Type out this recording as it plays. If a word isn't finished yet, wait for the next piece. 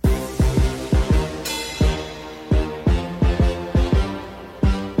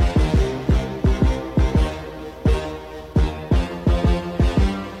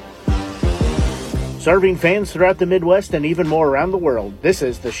serving fans throughout the Midwest and even more around the world. This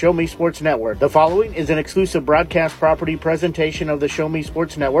is the Show Me Sports Network. The following is an exclusive broadcast property presentation of the Show Me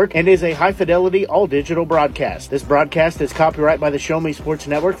Sports Network and is a high-fidelity, all-digital broadcast. This broadcast is copyright by the Show Me Sports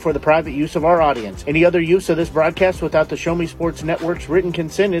Network for the private use of our audience. Any other use of this broadcast without the Show Me Sports Network's written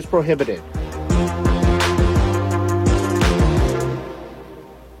consent is prohibited.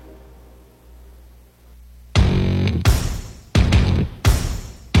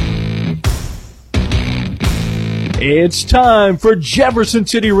 It's time for Jefferson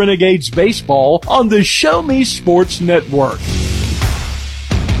City Renegades baseball on the Show Me Sports Network.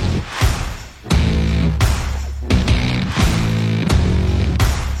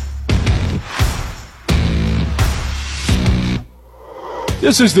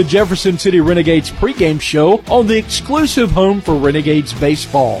 This is the Jefferson City Renegades pregame show on the exclusive home for Renegades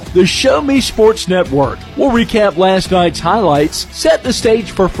baseball, the Show Me Sports Network. We'll recap last night's highlights, set the stage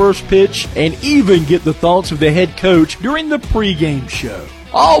for first pitch, and even get the thoughts of the head coach during the pregame show.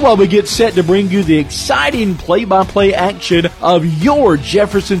 All while we get set to bring you the exciting play-by-play action of your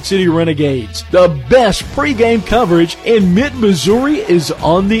Jefferson City Renegades. The best pregame coverage in mid-Missouri is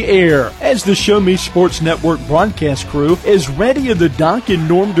on the air as the Show Me Sports Network broadcast crew is ready in the Doc and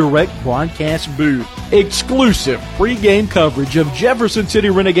Norm Direct broadcast booth. Exclusive pregame coverage of Jefferson City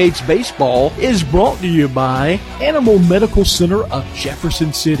Renegades baseball is brought to you by Animal Medical Center of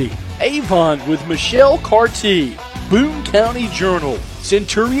Jefferson City, Avon with Michelle Carty, Boone County Journal,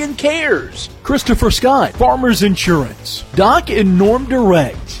 Centurion Cares, Christopher Scott, Farmers Insurance, Doc and Norm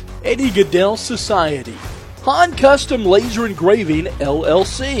Direct, Eddie Goodell Society, Han Custom Laser Engraving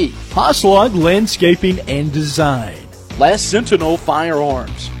LLC, Hoslog Landscaping and Design, Last Sentinel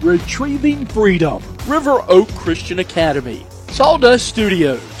Firearms, Retrieving Freedom, River Oak Christian Academy, Sawdust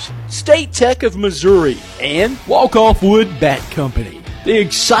Studios, State Tech of Missouri, and Walk Off Wood Bat Company. The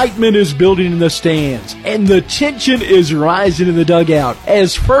excitement is building in the stands, and the tension is rising in the dugout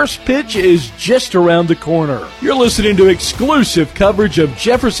as first pitch is just around the corner. You're listening to exclusive coverage of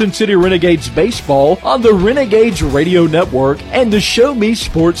Jefferson City Renegades baseball on the Renegades Radio Network and the Show Me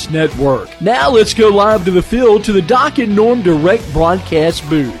Sports Network. Now let's go live to the field to the Doc and Norm Direct broadcast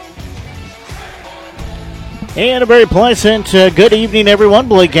booth. And a very pleasant good evening, everyone.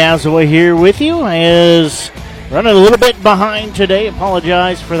 Blake Gazaway here with you as... running a little bit behind today.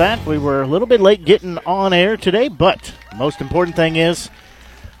 Apologize for that. We were a little bit late getting on air today, but the most important thing is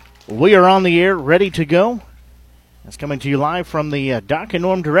we are on the air, ready to go. That's coming to you live from the Doc and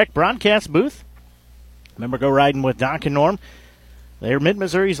Norm Direct broadcast booth. Remember, go riding with Doc and Norm. They're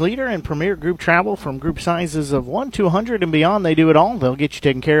Mid-Missouri's leader in premier group travel from group sizes of 1 to 100 and beyond. They do it all. They'll get you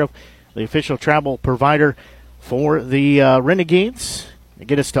taken care of. The official travel provider for the Renegades. They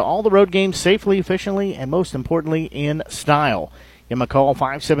get us to all the road games safely, efficiently, and most importantly, in style. Give them a call,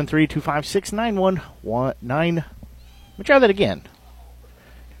 573-256-9119. Let me try that again.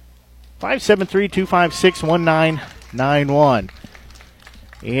 573-256-1991.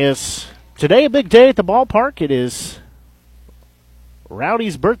 Is today a big day at the ballpark? It is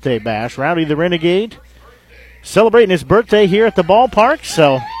Rowdy's birthday bash. Rowdy the Renegade celebrating his birthday here at the ballpark,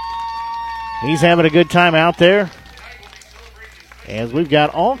 so he's having a good time out there. As we've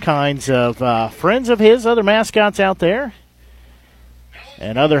got all kinds of friends of his, other mascots out there,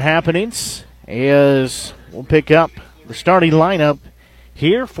 and other happenings. As we'll pick up the starting lineup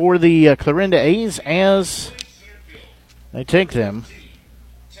here for the Clarinda A's as they take them.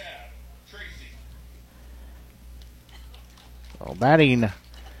 Well, batting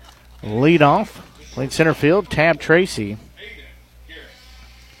leadoff, playing center field, Tab Tracy.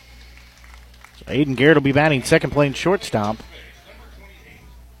 So Aiden Garrett will be batting second, playing shortstop.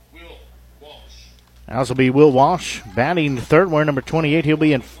 This will be Will Walsh batting third, wearing number 28. He'll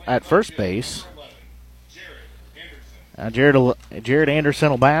be at first base. Jared Anderson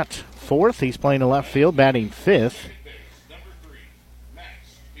will bat fourth. He's playing in left field, batting fifth.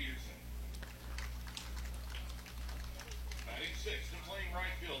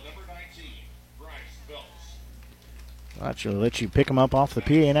 I'll let you pick him up off the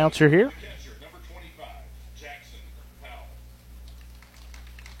PA announcer here.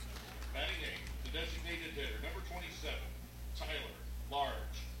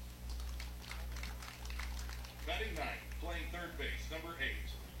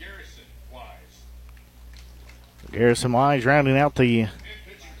 Garrison Wise rounding out the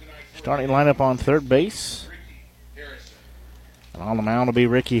starting lineup on third base. And on the mound will be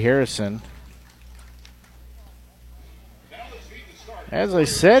Ricky Harrison. As I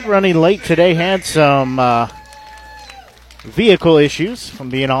said, running late today, had some vehicle issues, if I'm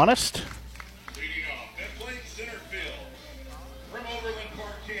being honest. Leading off, and playing center field from Overland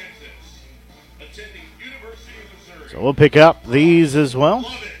Park, Kansas, attending So we'll pick up these as well.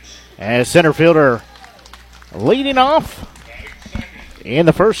 As center fielder leading off in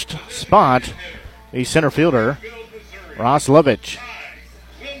the first spot, the center fielder, Ross Lovich.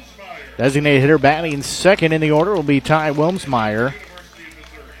 Designated hitter batting second in the order will be Ty Wilmsmeyer.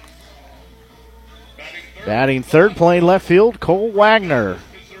 Batting third, playing left field, Cole Wagner.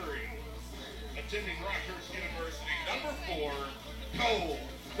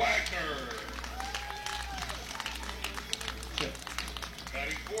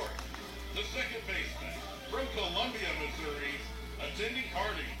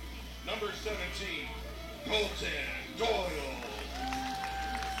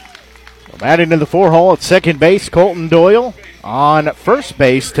 Batting in the 4 hole at second base, Colton Doyle. On first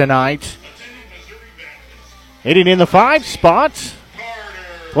base tonight, hitting in the 5 spot,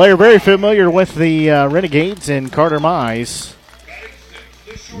 player very familiar with the Renegades, and Carter Mize.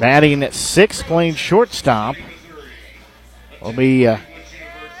 Batting at 6, playing shortstop, will be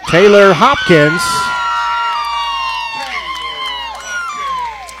Taylor Hopkins.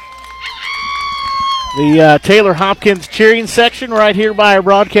 The Taylor Hopkins cheering section right here by our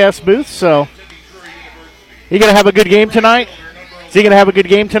broadcast booth. So, he going to have a good game tonight? Is he going to have a good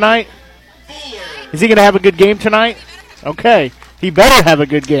game tonight? Is he going to have a good game tonight? Okay. He better have a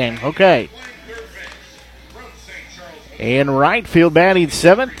good game. Okay. In right field, batting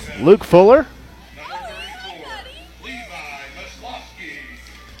 7th, Luke Fuller.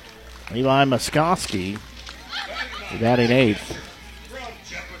 Levi Muskowski batting 8th.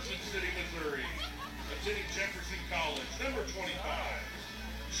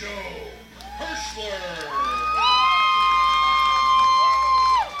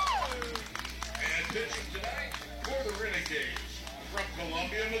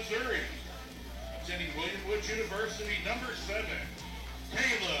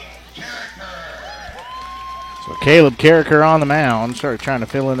 So Caleb Carricker on the mound. Started trying to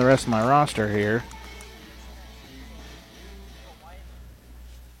fill in the rest of my roster here.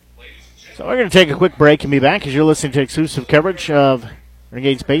 So we're going to take a quick break and be back as you're listening to exclusive coverage of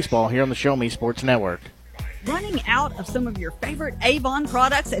Renegades baseball here on the Show Me Sports Network. Running out of some of your favorite Avon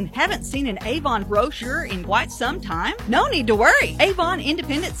products and haven't seen an Avon brochure in quite some time? No need to worry. Avon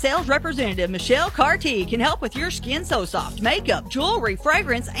Independent Sales Representative Michelle Carty can help with your Skin So Soft makeup, jewelry,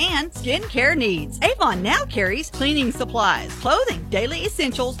 fragrance, and skincare needs. Avon now carries cleaning supplies, clothing, daily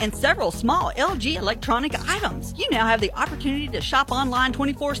essentials, and several small LG electronic items. You now have the opportunity to shop online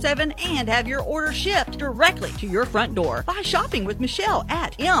 24/7 and have your order shipped directly to your front door by shopping with Michelle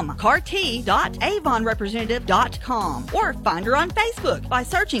at mcarty.avonrepresentative.com or find her on Facebook by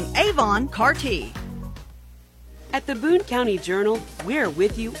searching Avon Carty. At the Boone County Journal, we're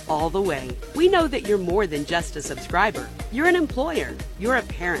with you all the way. We know that you're more than just a subscriber. You're an employer, you're a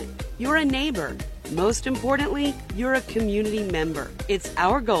parent, you're a neighbor. Most importantly, you're a community member. It's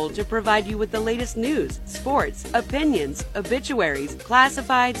our goal to provide you with the latest news, sports, opinions, obituaries,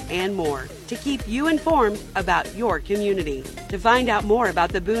 classifieds, and more to keep you informed about your community. To find out more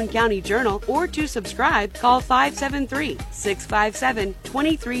about the Boone County Journal or to subscribe, call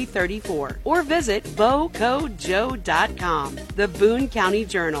 573-657-2334 or visit bocojoe.com. The Boone County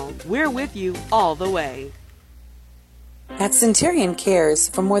Journal. We're with you all the way. At Centurion Cares,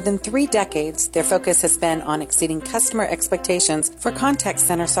 for more than 3 decades, their focus has been on exceeding customer expectations for contact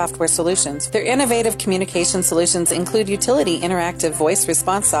center software solutions. Their innovative communication solutions include utility interactive voice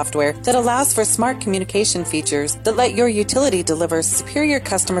response software that allows for smart communication features that let your utility deliver superior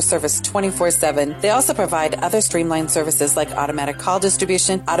customer service 24/7. They also provide other streamlined services like automatic call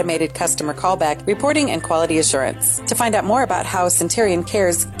distribution, automated customer callback, reporting, and quality assurance. To find out more about how Centurion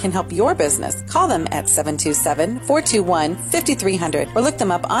Cares can help your business, call them at 727-421-5300 or look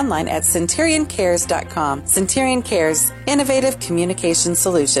them up online at centurioncares.com. Centurion Cares, innovative communication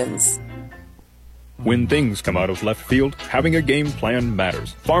solutions. When things come out of left field, having a game plan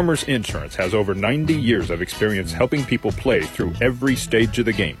matters. Farmers Insurance has over 90 years of experience helping people play through every stage of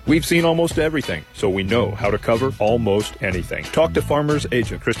the game. We've seen almost everything, so we know how to cover almost anything. Talk to Farmers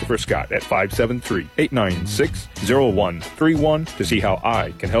Agent Christopher Scott at 573-896-0131 to see how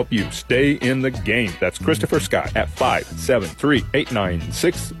I can help you stay in the game. That's Christopher Scott at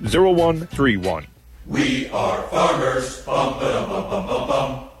 573-896-0131. We are farmers. Bum, ba-dum, bum, bum, bum,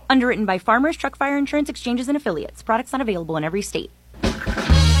 bum. Underwritten by Farmers Truck Fire Insurance Exchanges and Affiliates. Products not available in every state.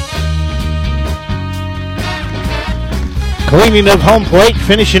 Cleaning of home plate,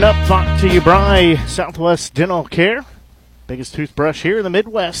 finishing up, brought to you by Southwest Dental Care. Biggest toothbrush here in the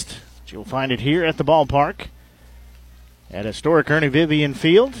Midwest. You'll find it here at the ballpark at historic Ernie Vivian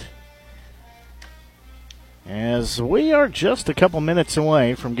Field. As we are just a couple minutes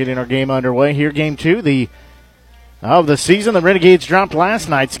away from getting our game underway here, Game 2, the of the season. The Renegades dropped last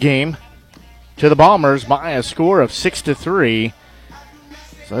night's game to the Bombers by a score of 6-3.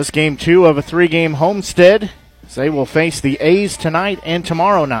 So this game 2 of a 3-game homestead. So they will face the A's tonight and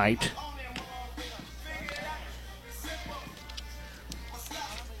tomorrow night.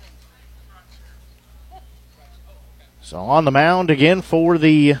 So on the mound again for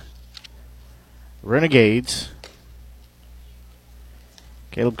the Renegades,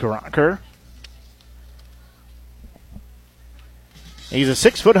 Caleb Karacher. He's a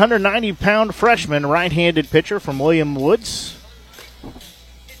 6 foot, 190-pound freshman right-handed pitcher from William Woods.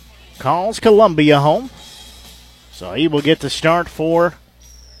 Calls Columbia home. So he will get the start for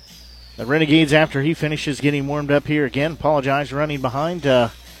the Renegades after he finishes getting warmed up here again. Apologize running behind.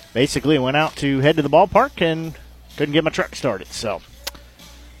 Basically went out to head to the ballpark and couldn't get my truck started. So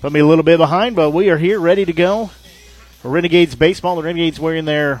put me a little bit behind, but we are here ready to go for Renegades baseball. The Renegades wearing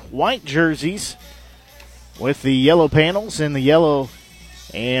their white jerseys with the yellow panels and the yellow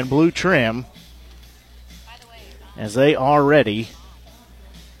and blue trim as they are ready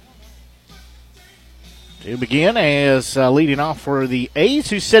to begin. As leading off for the A's,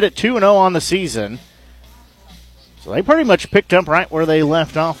 who sit at 2-0 on the season. So they pretty much picked up right where they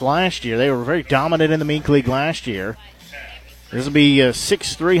left off last year. They were very dominant in the Meek League last year. This will be a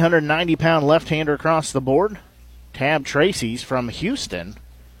 6'3", 190-pound left-hander across the board. Tab Tracy's from Houston.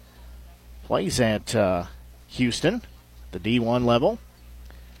 Plays at Houston, the D1 level.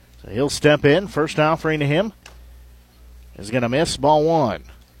 So he'll step in. First offering to him is going to miss, ball 1.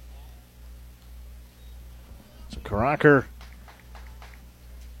 So Karacher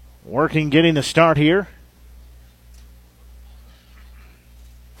working, getting the start here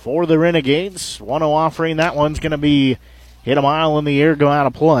for the Renegades. 1-0 offering. That one's going to be hit a mile in the air, go out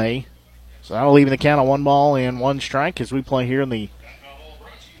of play. So that'll leave the count of 1 ball and 1 strike as we play here in the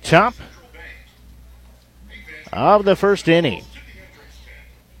top of the first inning.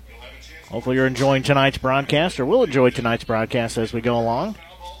 Hopefully you're enjoying tonight's broadcast, or will enjoy tonight's broadcast as we go along.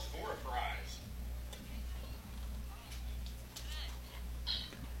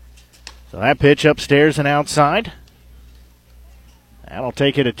 So that pitch upstairs and outside. That'll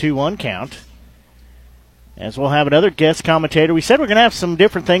take it a 2-1 count. As we'll have another guest commentator. We said we're going to have some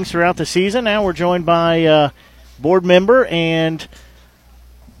different things throughout the season. Now we're joined by board member and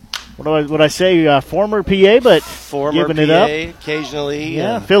what I say, former PA, but former giving PA, it up occasionally.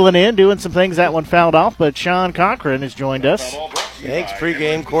 Yeah, filling in, doing some things. That one fouled off, but Sean Cochran has joined us. Thanks,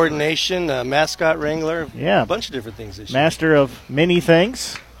 pregame coordination, mascot wrangler, yeah, a bunch of different things this year. Master of many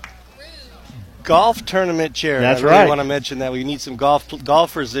things. Golf tournament chair. That's I really right. want to mention that we need some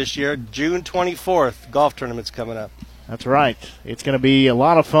golfers this year. June 24th, golf tournament's coming up. That's right. It's going to be a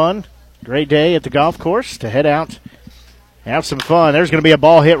lot of fun. Great day at the golf course to head out, have some fun. There's going to be a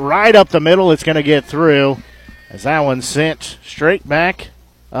ball hit right up the middle. It's going to get through as that one's sent straight back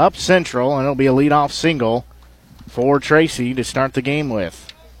up central, and it'll be a leadoff single for Tracy to start the game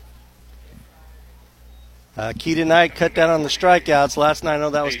with. Key tonight, cut down on the strikeouts. Last night, I know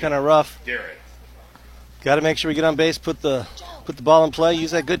that was kind of rough. Got to make sure we get on base, put the ball in play,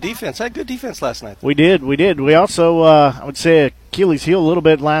 use that good defense. Had good defense last night. We did. We also, I would say, Achilles' heel a little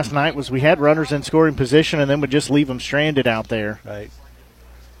bit last night was we had runners in scoring position and then would just leave them stranded out there. Right.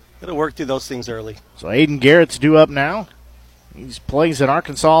 Got to work through those things early. So Aiden Garrett's due up now. He plays at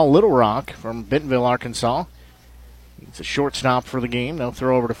Arkansas Little Rock from Bentonville, Arkansas. He's a shortstop for the game. They'll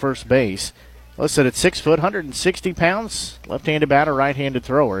throw over to first base. Listed at 6 foot, 160 pounds. Left-handed batter, right-handed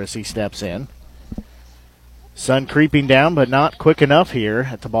thrower as he steps in. Sun creeping down, but not quick enough here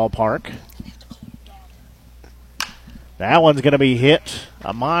at the ballpark. That one's going to be hit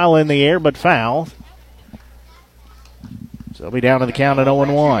a mile in the air, but foul. So it'll be down to the count at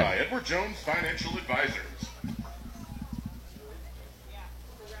 0-1. Edward Jones Financial Advisors.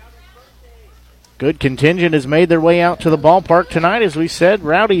 Good contingent has made their way out to the ballpark tonight. As we said,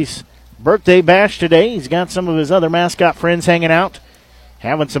 Rowdy's birthday bash today. He's got some of his other mascot friends hanging out,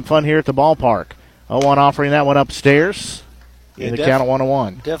 having some fun here at the ballpark. 0-1 offering that one upstairs. In the count of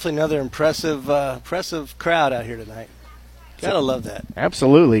 1-1. Definitely another impressive crowd out here tonight. Gotta love that.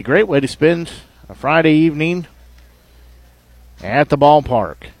 Absolutely. Great way to spend a Friday evening at the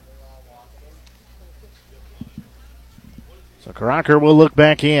ballpark. So Karacher will look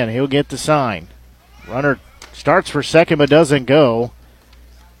back in. He'll get the sign. Runner starts for second but doesn't go.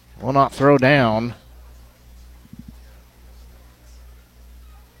 Will not throw down.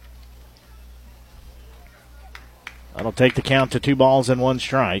 That'll take the count to 2 balls and 1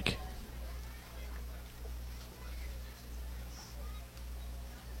 strike.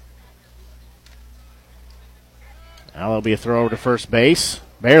 Now there'll be a throw over to first base.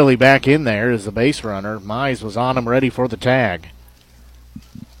 barely back in there as the base runner. Mize was on him, ready for the tag.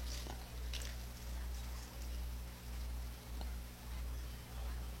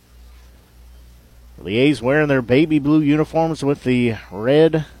 The A's wearing their baby blue uniforms with the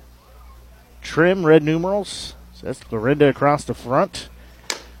red trim, red numerals. So that's Clarinda across the front.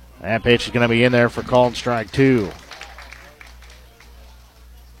 That pitch is going to be in there for called strike 2.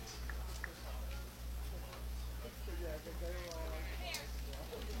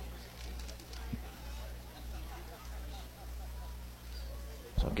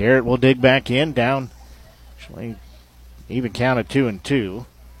 So Garrett will dig back in, down, actually even counted 2-2.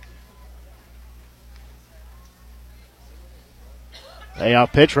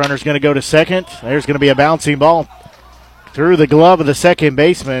 Layoff pitch, runner's going to go to second. There's going to be a bouncing ball through the glove of the second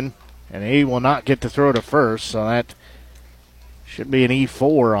baseman, and he will not get to throw to first, so that should be an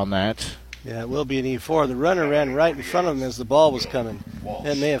E4 on that. Yeah, it will be an E4. The runner ran right in front of him as the ball was coming.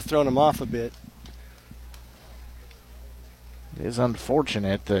 That may have thrown him off a bit. It is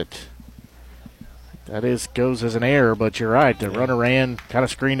unfortunate that goes as an error, but you're right. The runner ran, kind of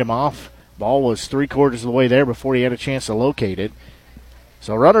screened him off. Ball was 3/4 of the way there before he had a chance to locate it.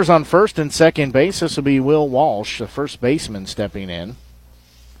 So runners on first and second base. This will be Will Walsh, the first baseman, stepping in.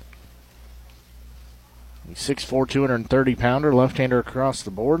 He's 6'4", 230-pounder, left-hander across the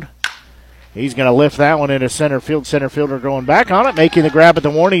board. He's going to lift that one into center field. Center fielder going back on it, making the grab at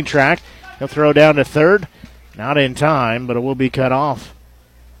the warning track. He'll throw down to third. Not in time, but it will be cut off.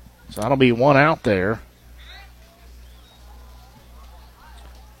 So that'll be one out there.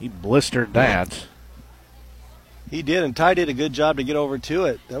 He blistered that. He did, and Ty did a good job to get over to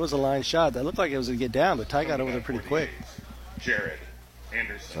it. That was a line shot. That looked like it was going to get down, but Ty got over there pretty quick. Jared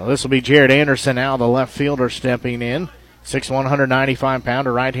Anderson. So this will be Jared Anderson now, the left fielder, stepping in. 6'1",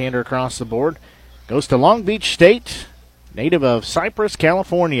 195-pounder, right-hander across the board. Goes to Long Beach State, native of Cypress,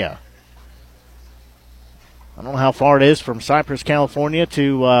 California. I don't know how far it is from Cypress, California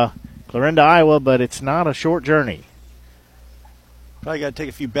to Clarinda, Iowa, but it's not a short journey. Probably got to take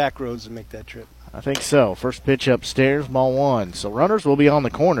a few back roads to make that trip. I think so. First pitch upstairs, ball 1. So runners will be on the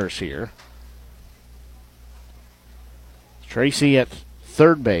corners here. Tracy at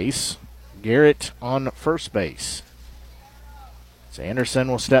third base. Garrett on first base. So Anderson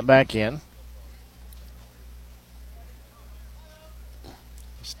will step back in.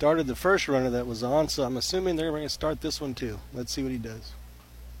 Started the first runner that was on, so I'm assuming they're going to start this one too. Let's see what he does.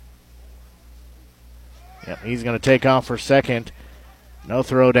 Yep, he's going to take off for second. No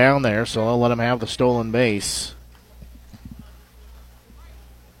throw down there, so they'll let him have the stolen base.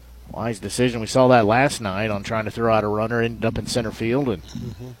 Wise decision. We saw that last night on trying to throw out a runner, ended up in center field. And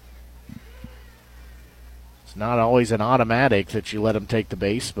it's not always an automatic that you let him take the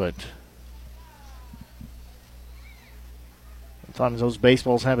base, but sometimes those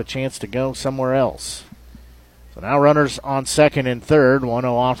baseballs have a chance to go somewhere else. So now runners on second and third. 1-0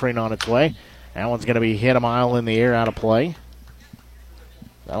 offering on its way. That one's going to be hit a mile in the air, out of play.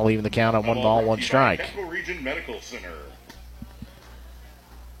 That'll even the count on 1 ball, 1 strike. Capital Region Medical Center.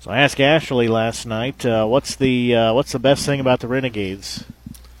 So I asked Ashley last night, what's the best thing about the Renegades?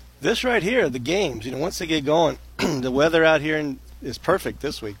 This right here, the games. Once they get going, the weather out here is perfect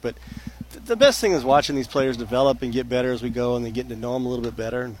this week. But the best thing is watching these players develop and get better as we go, and then getting to know them a little bit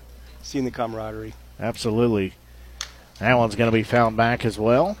better and seeing the camaraderie. Absolutely. That one's going to be fouled back as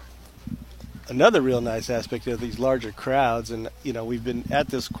well. Another real nice aspect of these larger crowds, and we've been at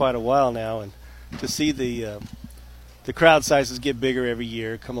this quite a while now, and to see the crowd sizes get bigger every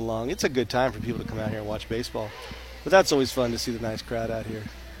year come along, it's a good time for people to come out here and watch baseball. But that's always fun to see the nice crowd out here.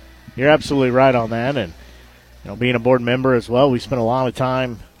 You're absolutely right on that, and being a board member as well, we spent a lot of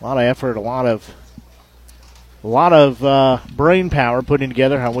time, a lot of effort, a lot of brain power putting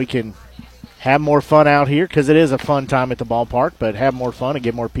together how we can have more fun out here, because it is a fun time at the ballpark, but have more fun and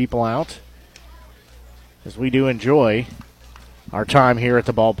get more people out, as we do enjoy our time here at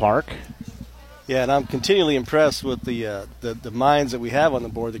the ballpark. Yeah, and I'm continually impressed with the minds that we have on the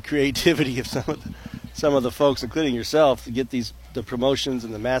board, the creativity of some of the folks, including yourself, to get the promotions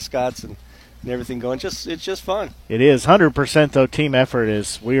and the mascots and everything going. It's just fun. It is 100% though. Team effort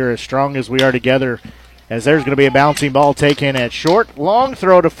is. We are as strong as we are together. As there's going to be a bouncing ball taken at short, long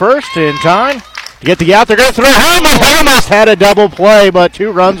throw to first in time to get the out. They're going to throw. Almost had a double play, but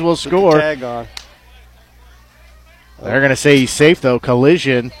 2 runs will score. Tag on. They're going to say he's safe, though.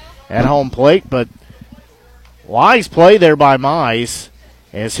 Collision at home plate, but wise play there by Mize.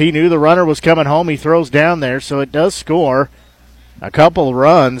 As he knew the runner was coming home, he throws down there, so it does score a couple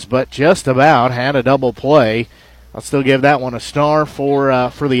runs, but just about had a double play. I'll still give that one a star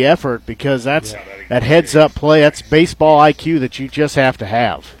for the effort, because that heads-up play, that's baseball IQ that you just have to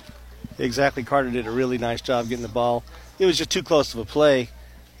have. Exactly. Carter did a really nice job getting the ball. It was just too close of a play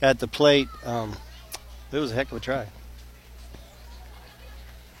at the plate. It was a heck of a try.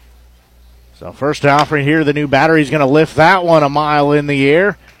 So first offering here, the new battery's going to lift that one a mile in the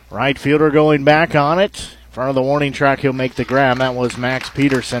air. Right fielder going back on it. In front of the warning track, he'll make the grab. That was Max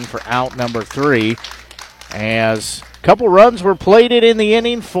Peterson for out number 3. As a couple runs were plated in the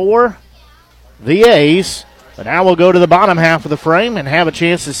inning for the A's. But now we'll go to the bottom half of the frame and have a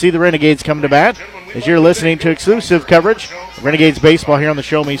chance to see the Renegades come to bat as you're listening to exclusive coverage of Renegades baseball here on the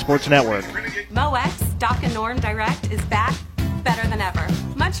Show Me Sports Network. MoX Dock and Norm Direct is back better than ever.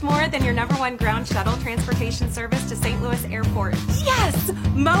 Much more than your #1 ground shuttle transportation service to St. Louis Airport. Yes!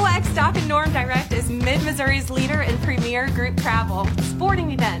 MoX Dock and Norm Direct is Mid-Missouri's leader in premier group travel.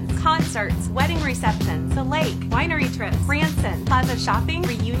 Sporting events, concerts, wedding receptions, the lake, winery trips, Branson, plaza shopping,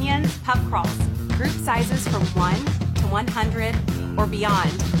 reunions, pub crawls. Group sizes from 1 to 100 or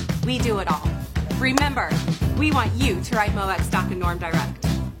beyond. We do it all. Remember, we want you to ride MoX Dock and Norm Direct.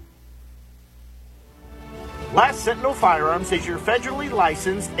 Last Sentinel Firearms is your federally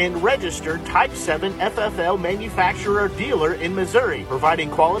licensed and registered Type 7 FFL manufacturer dealer in Missouri, providing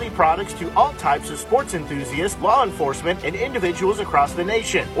quality products to all types of sports enthusiasts, law enforcement, and individuals across the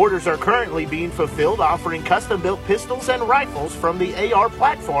nation. Orders are currently being fulfilled, offering custom-built pistols and rifles from the AR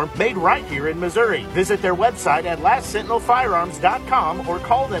platform made right here in Missouri. Visit their website at lastsentinelfirearms.com or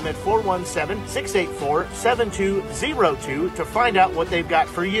call them at 417-684-7202 to find out what they've got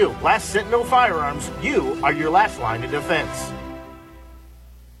for you. Last Sentinel Firearms, you are your last line of defense.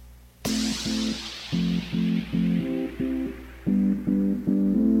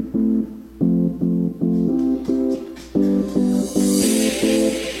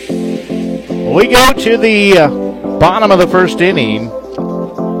 We go to the bottom of the first inning.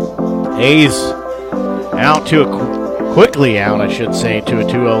 A's out to quickly out, I should say, to a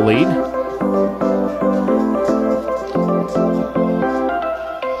 2-0 lead.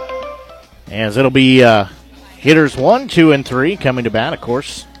 As it'll be hitters 1, 2, and 3 coming to bat, of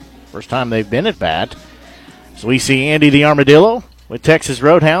course. First time they've been at bat. So we see Andy the Armadillo with Texas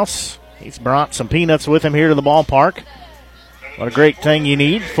Roadhouse. He's brought some peanuts with him here to the ballpark. What a great thing you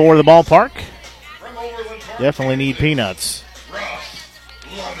need for the ballpark. Definitely need peanuts.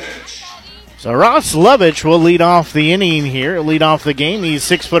 So Ross Lovich will lead off the inning here, lead off the game. He's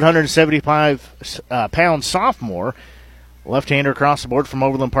 6 foot 175-pound sophomore. Left-hander across the board from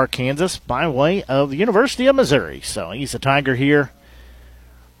Overland Park, Kansas, by way of the University of Missouri. So he's a Tiger here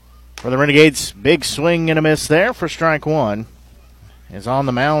for the Renegades. Big swing and a miss there for strike one. Is on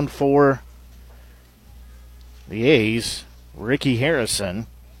the mound for the A's, Ricky Harrison.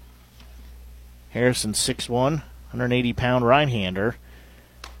 Harrison 6'1", 180-pound right-hander.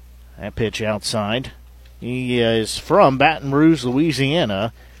 That pitch outside. He is from Baton Rouge,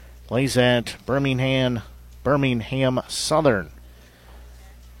 Louisiana. Plays at Birmingham Southern.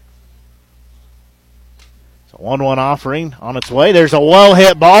 So 1-1 offering on its way. There's a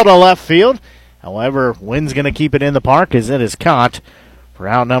well-hit ball to left field. However, Wynn's going to keep it in the park as it is caught for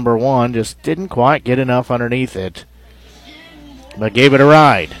out number 1. Just didn't quite get enough underneath it, but gave it a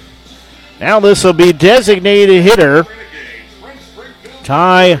ride. Now this will be designated hitter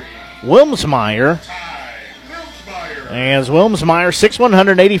Ty Wilmsmeyer. As Wilmsmeyer, 6'1",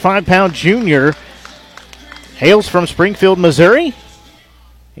 185-pound junior, hails from Springfield, Missouri.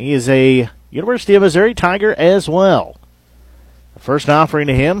 He is a University of Missouri Tiger as well. The first offering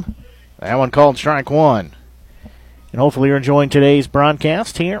to him, that one called strike one. And hopefully you're enjoying today's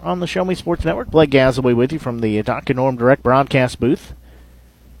broadcast here on the Show Me Sports Network. Blake Gazaway with you from the Dock and Norm Direct broadcast booth.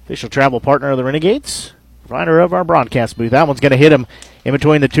 Official travel partner of the Renegades. Provider of our broadcast booth. That one's going to hit him in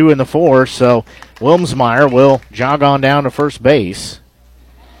between the 2 and the 4. So Wilmsmeyer will jog on down to first base.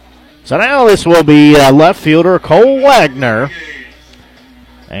 So now this will be left fielder Cole Wagner.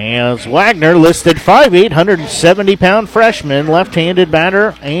 As Wagner, listed 5'8", 170-pound freshman, left-handed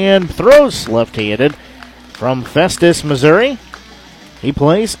batter, and throws left-handed from Festus, Missouri. He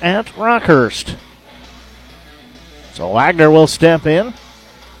plays at Rockhurst. So Wagner will step in.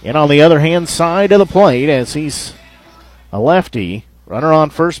 And on the other hand side of the plate, as he's a lefty, runner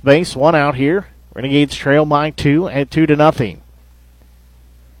on first base, 1 out here. Renegades trail by 2 at 2-0.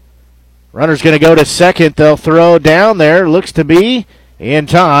 Runner's going to go to second. They'll throw down there. Looks to be in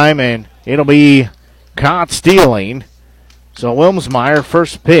time, and it'll be caught stealing. So Wilmsmeyer,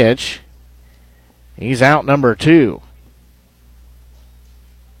 first pitch. He's out number 2.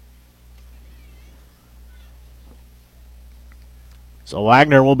 So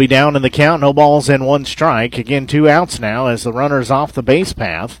Wagner will be down in the count. No balls and 1 strike. Again, 2 outs now as the runner's off the base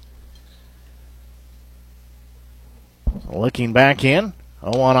path. Looking back in.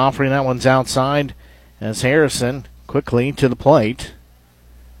 0-1 offering. That one's outside as Harrison quickly to the plate.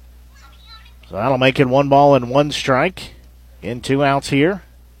 So that'll make it 1 ball and 1 strike. In 2 outs here.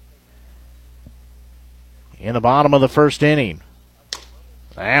 In the bottom of the first inning.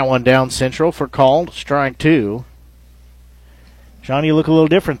 That one down central for called. Strike 2. Sean, you look a little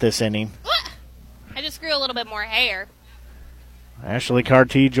different this inning. I just grew a little bit more hair. Ashley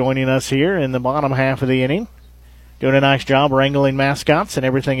Carty joining us here in the bottom half of the inning. Doing a nice job wrangling mascots and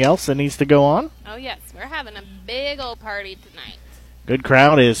everything else that needs to go on. Oh, yes. We're having a big old party tonight. Good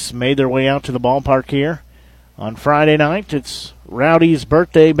crowd has made their way out to the ballpark here. On Friday night, it's Rowdy's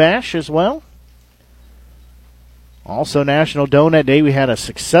birthday bash as well. Also National Donut Day. We had a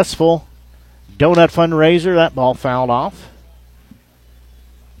successful donut fundraiser. That ball fouled off.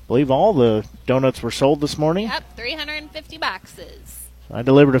 I believe all the donuts were sold this morning. Yep, 350 boxes. I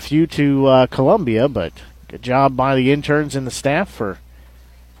delivered a few to Columbia, but good job by the interns and the staff for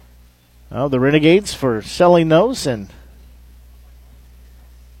the Renegades for selling those and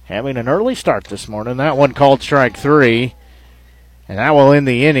having an early start this morning. That one called strike 3. And that will end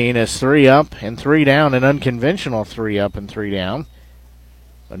the inning as 3 up and 3 down, an unconventional 3 up and 3 down.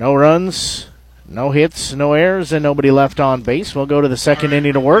 But no runs, no hits, no errors, and nobody left on base. We'll go to the second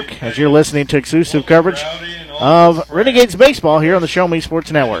inning of work as you're listening to exclusive coverage of Renegades Baseball here on the Show Me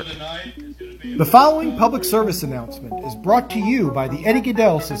Sports Network. The following public service announcement is brought to you by the Eddie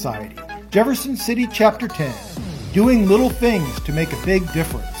Gaedel Society, Jefferson City Chapter 10, doing little things to make a big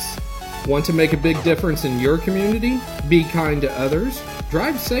difference. Want to make a big difference in your community? Be kind to others,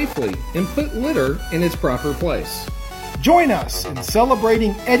 drive safely, and put litter in its proper place. Join us in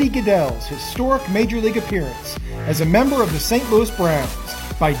celebrating Eddie Gaedel's historic Major League appearance as a member of the St. Louis Browns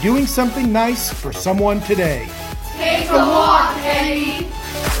by doing something nice for someone today. Take a walk, Eddie!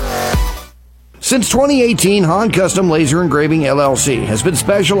 Since 2018, Han Custom Laser Engraving LLC has been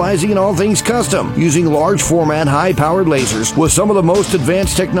specializing in all things custom, using large format, high-powered lasers with some of the most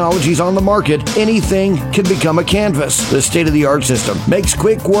advanced technologies on the market. Anything can become a canvas. This state-of-the-art system makes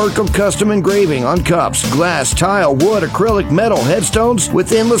quick work of custom engraving on cups, glass, tile, wood, acrylic, metal, headstones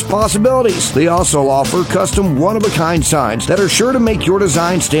with endless possibilities. They also offer custom one-of-a-kind signs that are sure to make your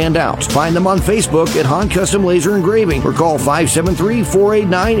design stand out. Find them on Facebook at Han Custom Laser Engraving or call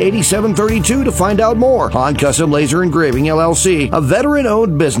 573-489-8732 to find out more. Han Custom Laser Engraving LLC, a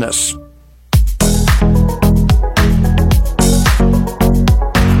veteran-owned business. Well,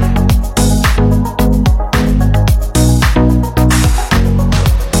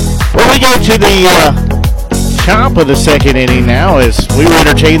 we go to the top of the second inning now as we were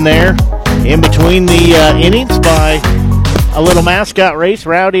entertained there in between the innings by a little mascot race.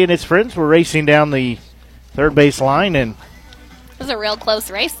 Rowdy and his friends were racing down the third base line, and it was a real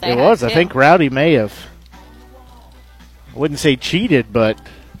close race there. It was. I think Rowdy may have, I wouldn't say cheated, but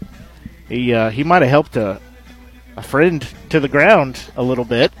he might have helped a friend to the ground a little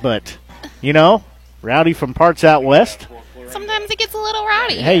bit. But, Rowdy from parts out west. Sometimes it gets a little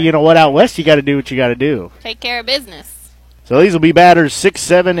rowdy. Hey, you know what? Out west, you got to do what you got to do. Take care of business. So these will be batters 6,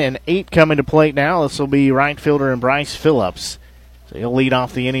 7, and 8 coming to plate now. This will be right fielder and Bryce Phillips. So he'll lead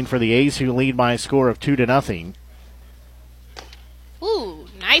off the inning for the A's, who lead by a score of 2-0. Ooh,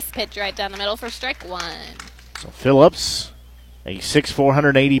 nice pitch right down the middle for strike 1. So Phillips, a 6'4",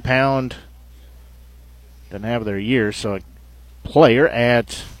 180-pound, doesn't have their years, so a player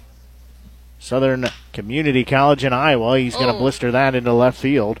at Southern Community College in Iowa. He's going to blister that into left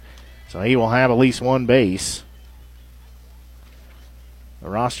field, so he will have at least one base. The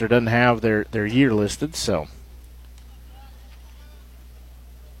roster doesn't have their year listed, so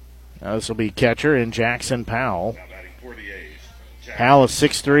now this will be catcher in Jackson Powell. Powell is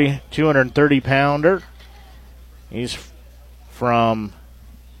 6'3", 230-pounder. He's from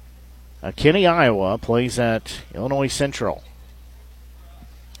Kinney, Iowa, plays at Illinois Central.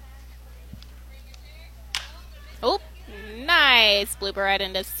 Oh, nice blooper right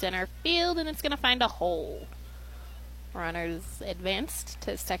into center field, and it's going to find a hole. Runners advanced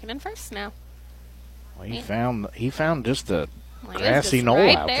to second and first now. Well, he found just a grassy just knoll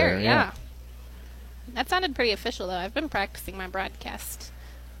right out there. there. Yeah. That sounded pretty official, though. I've been practicing my broadcast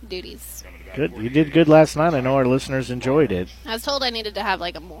duties. Good. You did good last night. I know our listeners enjoyed it. I was told I needed to have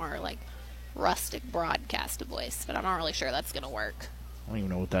a more rustic broadcast voice, but I'm not really sure that's going to work. I don't even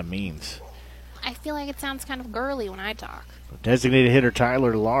know what that means. I feel like it sounds kind of girly when I talk. Designated hitter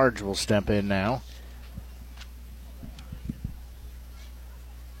Tyler Large will step in now.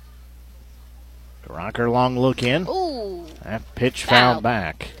 Rocker long look in. Ooh. That pitch fouled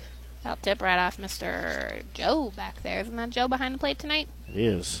back. That'll tip right off Mr. Joe back there. Isn't that Joe behind the plate tonight? It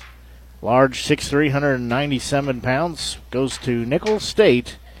is. Large, 6'3", 197 pounds. Goes to Nicholls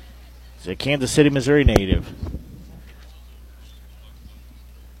State. He's a Kansas City, Missouri native.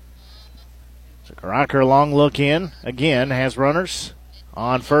 So Rocker long look in. Again, has runners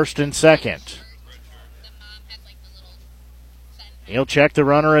on first and second. He'll check the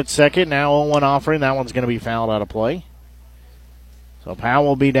runner at second. Now 0-1 offering. That one's going to be fouled out of play. So Powell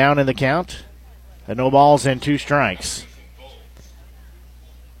will be down in the count. And no balls and 2 strikes.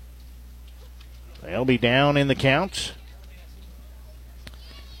 They'll be down in the count.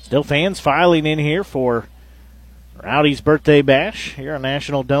 Still fans filing in here for Rowdy's birthday bash here on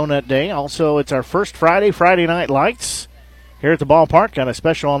National Donut Day. Also, it's our first Friday Night Lights here at the ballpark. Got a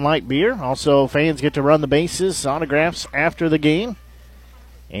special on light beer. Also, fans get to run the bases, autographs after the game.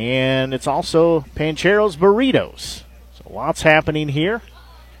 And it's also Panchero's Burritos. So lots happening here.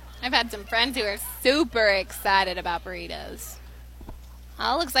 I've had some friends who are super excited about burritos.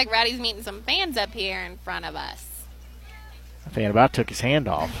 Oh, looks like Rowdy's meeting some fans up here in front of us. A fan about took his hand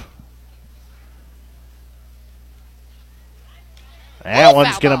off. That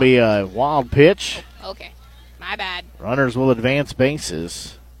one's going to be a wild pitch. Okay, my bad. Runners will advance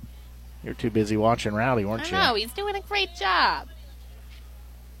bases. You're too busy watching Rowdy, weren't you? No, he's doing a great job.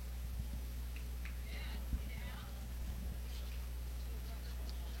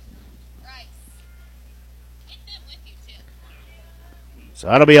 So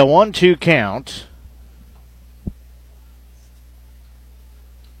that'll be a 1-2 count.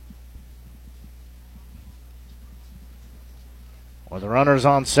 With the runners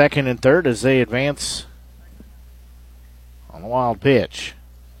on second and third as they advance on a wild pitch.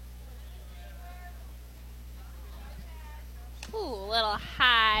 Ooh, a little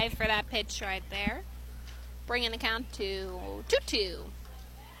high for that pitch right there. Bringing the count to 2-2.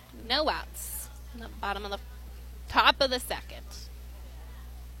 No outs. On the bottom of the top of the second.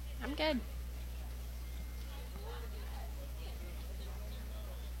 I'm good.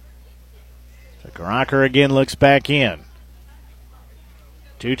 So Rocker again looks back in.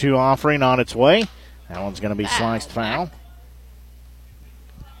 2-2 offering on its way. That one's going to be sliced foul.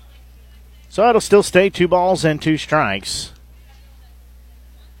 So it'll still stay 2 balls and 2 strikes.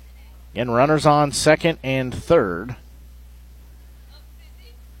 Again, runners on second and third.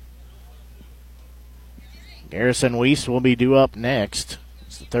 Garrison Weiss will be due up next.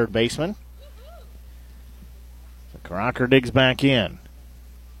 It's the third baseman. So Rocker digs back in.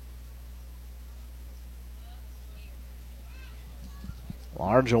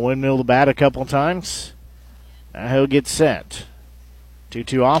 Large will windmill the bat a couple times. Now he'll get set.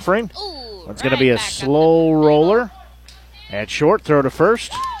 2-2 offering. It's going to be a slow roller. At short, throw to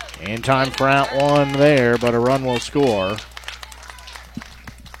first. In time for out one there, but a run will score.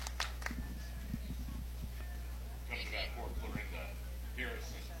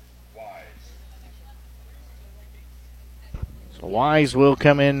 So Wise will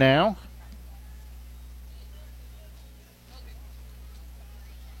come in now.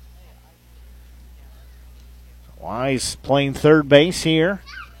 Wise playing third base here.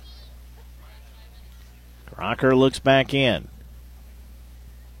 Rocker looks back in.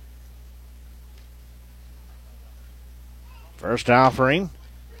 First offering.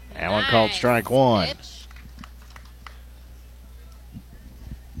 That one called strike one.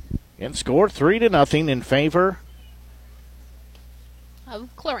 And score 3-0 in favor of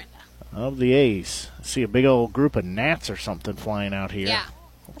Clarinda. Of the A's. I see a big old group of gnats or something flying out here. Yeah.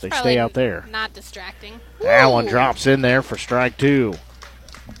 Hope they stay out there. Not distracting. That one drops in there for strike 2.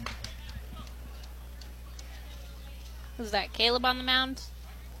 Was that Caleb on the mound?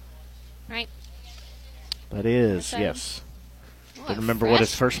 Right? That is, yes. Didn't remember what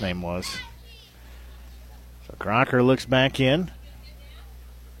his first name was. So Crocker looks back in.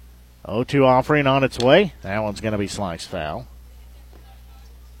 0-2 offering on its way. That one's going to be sliced foul.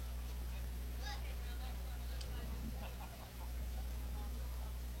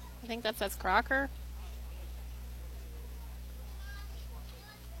 I think that says Crocker.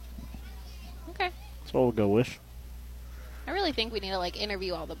 Okay. That's what we'll go with. I really think we need to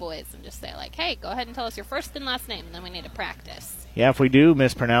interview all the boys and just say hey, go ahead and tell us your first and last name, and then we need to practice. Yeah, if we do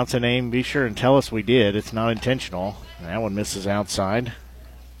mispronounce a name, be sure and tell us we did. It's not intentional. That one misses outside.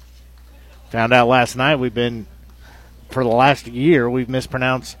 Found out last night for the last year, we've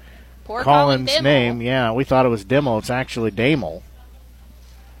mispronounced Colin's name. Yeah, we thought it was Demo. It's actually Damel.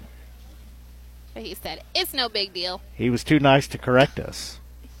 But he said, it's no big deal. He was too nice to correct us.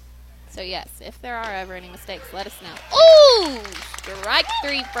 So, yes, if there are ever any mistakes, let us know. Ooh! Strike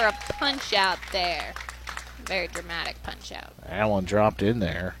 3 for a punch-out there. Very dramatic punch-out. That one dropped in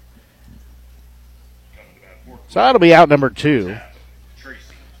there. So that'll be out number 2.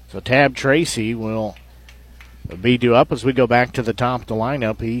 So Tab Tracy will be due up as we go back to the top of the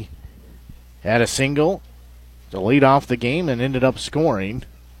lineup. He had a single to lead off the game and ended up scoring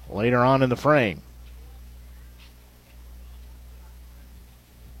later on in the frame.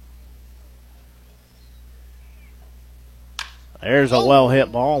 There's a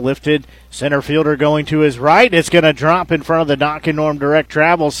well-hit ball, lifted. Center fielder going to his right. It's going to drop in front of the Doc and Norm direct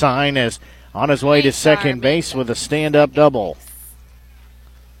travel sign as on his way to second base with a stand-up double.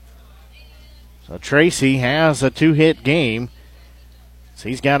 So Tracy has a 2-hit game. So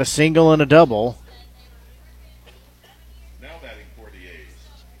he's got a single and a double. Now batting for the A's,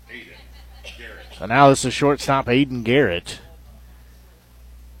 Aiden Garrett. So now this is shortstop Aiden Garrett.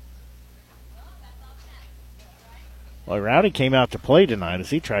 Well, Rowdy came out to play tonight as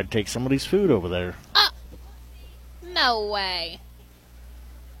he tried to take somebody's food over there. No way.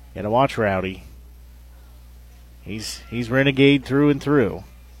 Got to watch Rowdy. He's Renegade through and through.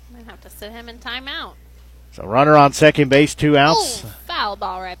 Might have to sit him in timeout. So runner on second base, 2 outs. Ooh, foul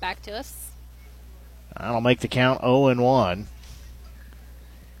ball right back to us. That'll make the count 0-1.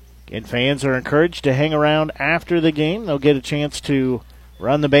 Again, fans are encouraged to hang around after the game. They'll get a chance to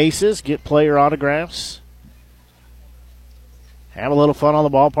run the bases, get player autographs. Have a little fun on the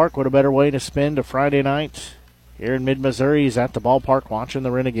ballpark. What a better way to spend a Friday night here in mid-Missouri is at the ballpark watching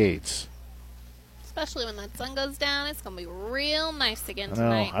the Renegades. Especially when that sun goes down. It's going to be real nice again I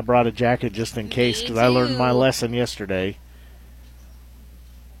tonight. know. I brought a jacket just in case because I learned my lesson yesterday.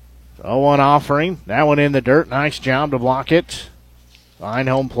 0-1 offering. That one in the dirt. Nice job to block it. Behind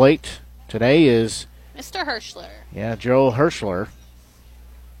home plate today is Mr. Hirschler. Yeah, Joe Hirschler.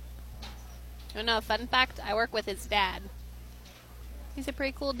 You know, a fun fact, I work with his dad. He's a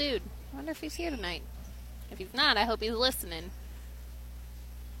pretty cool dude. I wonder if he's here tonight. If he's not, I hope he's listening.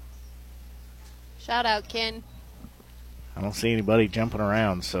 Shout out, Ken. I don't see anybody jumping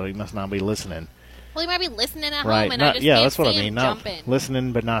around, so he must not be listening. Well, he might be listening at Right. home, and Not, I just yeah, can't that's what I see mean. him Not jumping.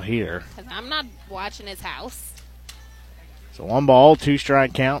 listening, but not here. Because I'm not watching his house. So 1 ball, 2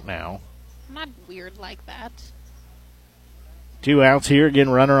 strike count now. I'm not weird like that. 2 outs here. Again,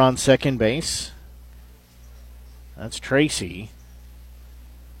 runner on second base. That's Tracy.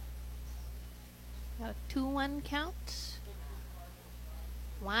 Got a 2-1 count.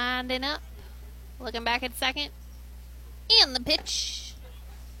 Winding up. Looking back at second. And the pitch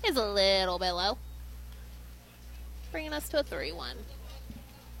is a little bit low. Bringing us to a 3-1.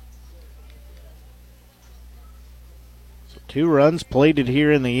 So 2 runs plated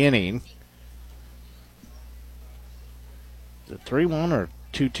here in the inning. Is it 3-1 or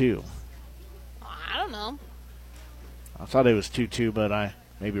 2-2? I don't know. I thought it was 2-2, but I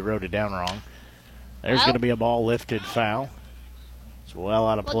maybe wrote it down wrong. There's Well, going to be a ball lifted foul. It's well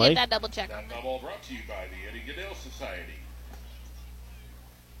out of We'll play. get that double check. That ball brought to you by the Eddie Goodell Society.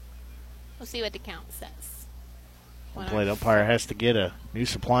 We'll see what the count says. The plate umpire has to get a new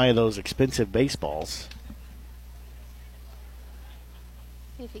supply of those expensive baseballs.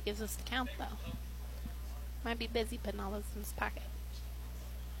 See if he gives us the count, though. Might be busy putting all those in his pocket.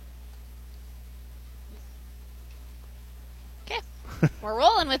 Okay. We're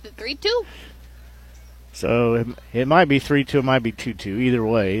rolling with it. 3-2. So it might be 3-2, it might be 2-2. Either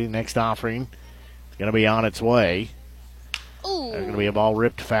way, next offering is going to be on its way. Ooh. There's going to be a ball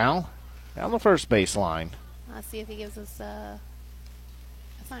ripped foul down the first baseline. Let's see if he gives us a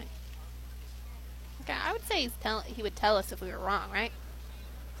sign. Okay, I would say he would tell us if we were wrong, right?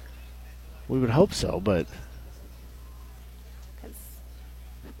 We would hope so, but Because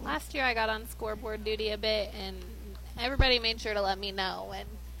last year I got on scoreboard duty a bit, and everybody made sure to let me know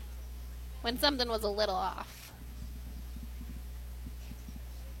when something was a little off.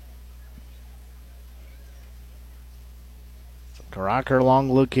 Caracker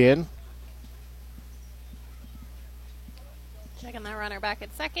long look in. Checking that runner back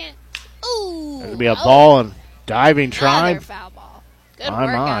at second. Ooh! There's going to be a ball and diving try. Another foul ball. Good by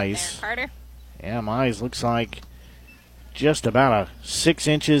work out Mize. there, Carter. Yeah, Mize looks like just about 6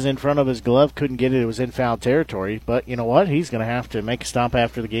 inches in front of his glove. Couldn't get it. It was in foul territory. But you know what? He's going to have to make a stop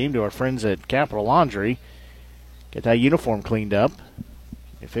after the game to our friends at Capital Laundry. Get that uniform cleaned up.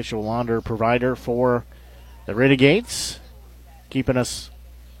 The official launder provider for the Renegades. Keeping us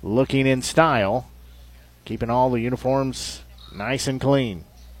looking in style. Keeping all the uniforms nice and clean.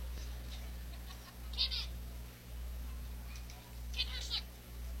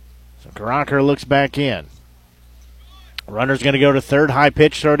 So Caracker looks back in. Runner's going to go to third. High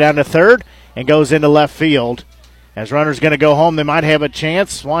pitch, throw down to third, and goes into left field. As runner's going to go home, they might have a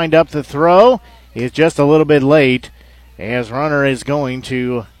chance. Wind up the throw. He's just a little bit late. As runner is going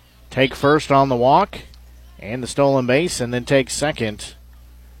to take first on the walk and the stolen base, and then take second.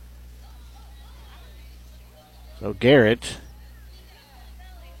 So Garrett.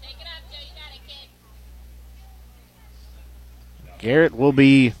 Garrett will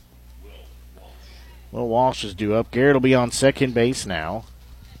be. Will Walsh is due up. Garrett will be on second base now.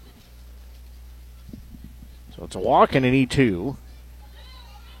 So it's a walk and an E2.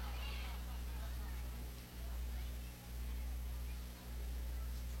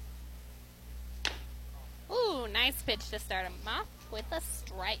 Ooh, nice pitch to start him off with a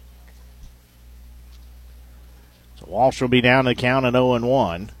strike. So Walsh will be down to count at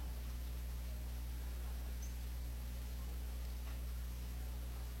 0-1.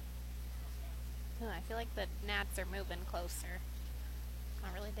 I feel like the Nats are moving closer.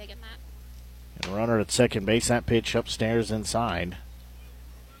 Not really digging that. And runner at second base, that pitch upstairs inside.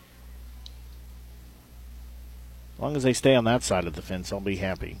 As long as they stay on that side of the fence, I'll be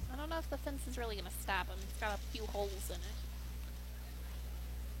happy. I don't know if the fence is really going to stop him. It's got a few holes in it.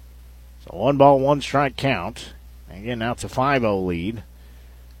 So 1-1 strike count. Again, now it's a 5-0 lead.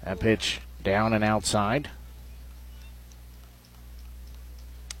 That pitch down and outside.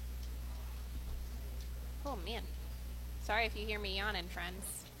 Oh, man. Sorry if you hear me yawning, friends.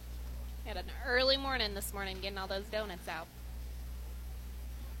 I had an early morning this morning getting all those donuts out.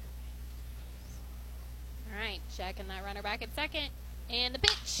 All right, checking that runner back at second. And the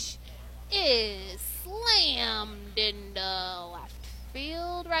pitch is slammed into left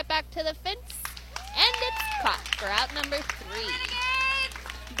field, right back to the fence. And it's caught for out number 3.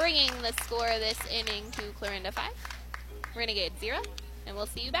 Bringing the score of this inning to Clarinda 5. Renegade 0. And we'll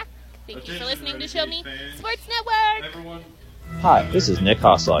see you back. Thank you for listening to Show Me Sports Network. Hi, this is Nick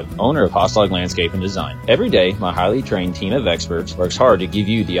Hoslag, owner of Hoslag Landscape and Design. Every day, my highly trained team of experts works hard to give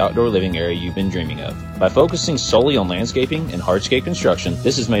you the outdoor living area you've been dreaming of. By focusing solely on landscaping and hardscape construction,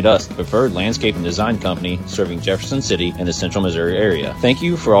 this has made us the preferred landscape and design company serving Jefferson City and the central Missouri area. Thank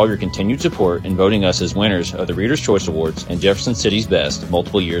you for all your continued support in voting us as winners of the Reader's Choice Awards and Jefferson City's Best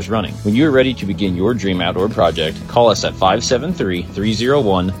multiple years running. When you are ready to begin your dream outdoor project, call us at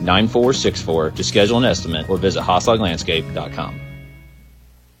 573-301-9464 to schedule an estimate or visit hoslaglandscape.com.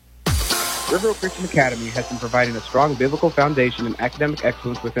 River Oak Christian Academy has been providing a strong biblical foundation and academic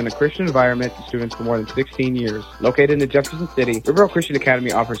excellence within a Christian environment to students for more than 16 years. Located in Jefferson City, River Oak Christian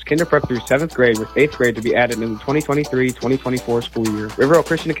Academy offers kinder prep through 7th grade with 8th grade to be added in the 2023-2024 school year. River Oak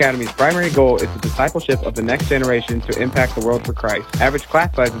Christian Academy's primary goal is the discipleship of the next generation to impact the world for Christ. Average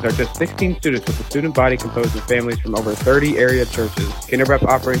class sizes are just 16 students with a student body composed of families from over 30 area churches. Kinder prep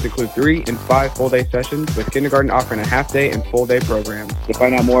offerings include 3 and 5 full-day sessions, with kindergarten offering a half-day and full-day programs. To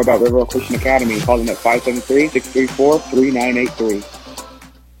find out more about River Oak Christian Academy, call them at 573-634-3983.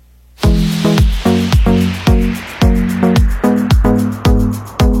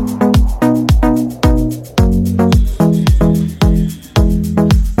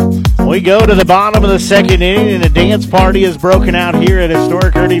 We go to the bottom of the second inning, and a dance party is broken out here at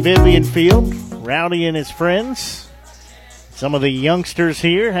historic Ernie Vivian Field. Rowdy and his friends. Some of the youngsters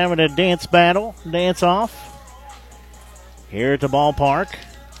here having a dance battle, dance off here at the ballpark.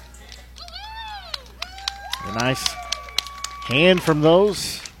 A nice hand from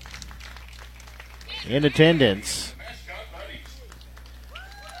those in attendance.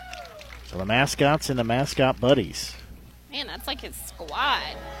 So the mascots and the mascot buddies. Man, that's like his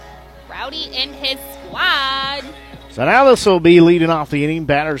squad. Rowdy and his squad. So now this will be leading off the inning.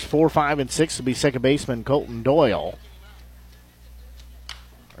 Batters 4, 5, and 6 will be second baseman Colton Doyle.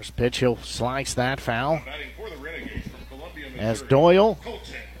 First pitch, he'll slice that foul. As Doyle,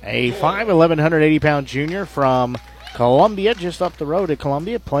 a 5'11", 180-pound junior from Columbia, just up the road at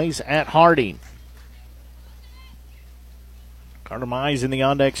Columbia, plays at Harding. Carter Mize in the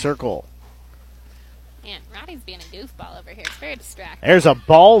on-deck circle. Man, Rowdy's being a goofball over here. It's very distracting. There's a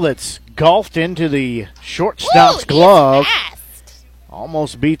ball that's golfed into the shortstop's glove.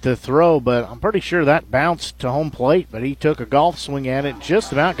 Almost beat the throw, but I'm pretty sure that bounced to home plate, but he took a golf swing at it,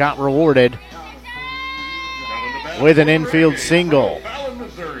 just about got rewarded with an infield single.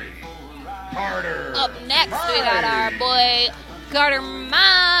 Up next, we got our boy Carter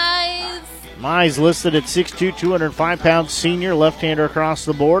Mize. Mize listed at 6'2", 205-pound senior, left-hander across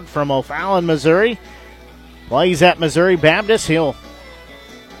the board from O'Fallon, Missouri. Plays at Missouri Baptist. He'll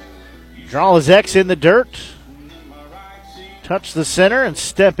draw his X in the dirt, touch the center, and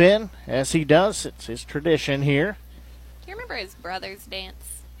step in as he does. It's his tradition here. Do you remember his brother's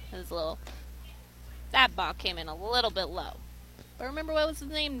dance? His little That ball came in a little bit low. But remember what was his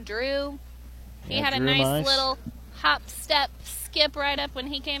name? Drew? He Yeah, had Drew a nice Mice. little hop, step, skip right up when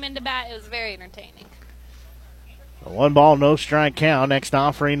he came into bat. It was very entertaining. A 1 ball, no strike count. Next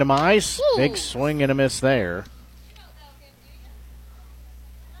offering to Mize. Woo. Big swing and a miss there.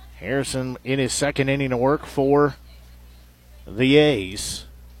 Harrison in his second inning of work for the A's.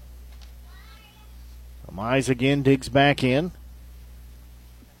 Mize again digs back in.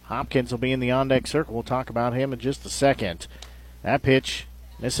 Hopkins will be in the on-deck circle. We'll talk about him in just a second. That pitch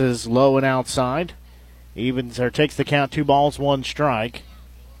misses low and outside. Evens or takes the count, 2 balls, 1 strike.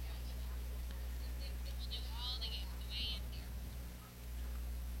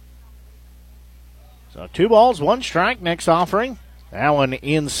 So 2 balls, 1 strike. Next offering. That one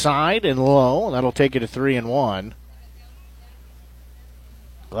inside and low. That'll take it to 3-1.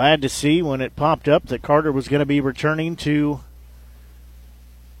 Glad to see when it popped up that Carter was going to be returning to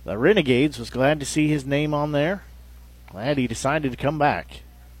the Renegades. Was glad to see his name on there. Glad he decided to come back.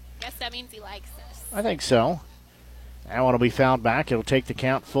 Guess that means he likes us. I think so. That one will be fouled back. It'll take the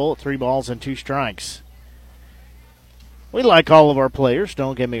count full at 3 balls and 2 strikes. We like all of our players,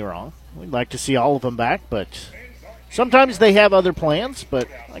 don't get me wrong. We'd like to see all of them back, but sometimes they have other plans. But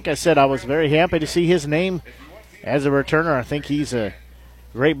like I said, I was very happy to see his name as a returner. I think he's a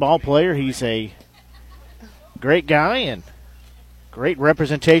great ball player. He's a great guy and great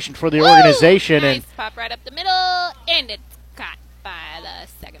representation for the organization. Nice And pop right up the middle, and it's caught by the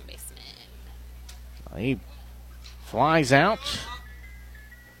second baseman. he flies out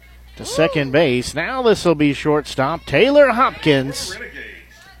to second base. Now this will be shortstop Taylor Hopkins.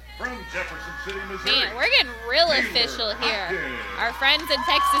 Man, we're getting real official here. Our friends at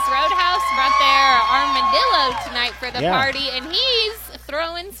Texas Roadhouse brought their armadillo tonight for the party, and he's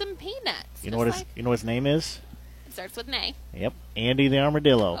throwing some peanuts. You know what his name is? It starts with an A. Yep, Andy the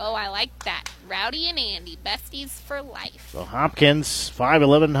Armadillo. Oh, I like that. Rowdy and Andy, besties for life. So Hopkins,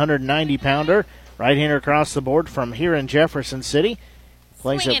 5'11", 190-pounder, right-hander across the board from here in Jefferson City.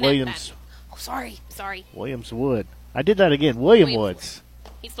 Plays Swinging at Williams. Oh, sorry. Williams Wood. I did that again. William Woods.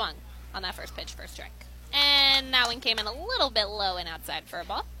 He swung on that first pitch, first strike. And that one came in a little bit low and outside for a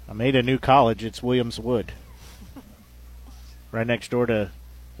ball. I made a new college. It's Williams Wood. Right next door to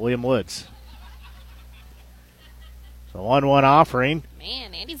William Woods. So 1-1 offering.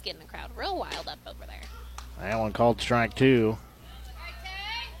 Man, Andy's getting the crowd real wild up over there. That one called strike 2.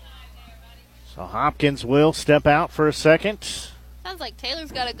 So Hopkins will step out for a second. Sounds like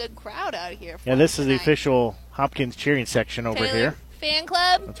Taylor's got a good crowd out here. Yeah, this is the official Hopkins cheering section over Taylor here. Fan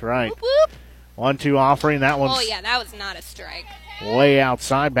club. That's right. Whoop, whoop. 1-2 offering. That one's Oh, yeah, that was not a strike. way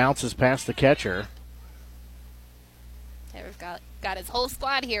outside. Bounces past the catcher. Taylor's got his whole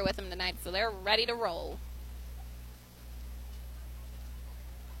squad here with him tonight, so they're ready to roll.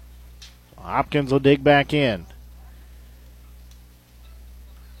 Hopkins will dig back in.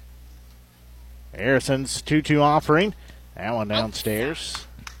 Harrison's 2-2 offering. That one downstairs.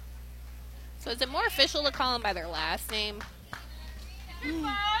 So is it more official to call them by their last name?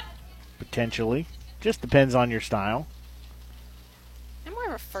 Potentially. Just depends on your style. I'm more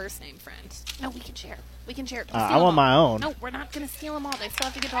of a first name friend. No, we can share. We can share. Don't I steal want them my all. own. No, we're not going to steal them all. They still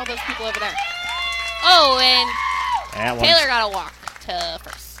have to get to all those people over there. Oh, That and one's Taylor got to walk to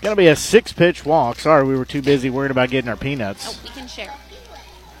first. going to be a 6-pitch walk. Sorry, we were too busy worried about getting our peanuts. Oh, we can share.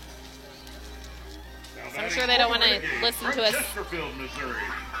 So I'm sure they don't want to listen to us. Chesterfield, Missouri,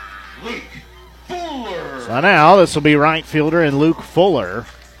 Luke Fuller. So now this will be right fielder and Luke Fuller.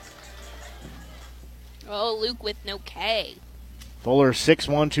 Oh, Luke with no K. Fuller,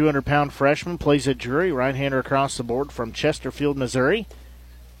 6'1", 200-pound freshman, plays at Drury, right-hander across the board from Chesterfield, Missouri.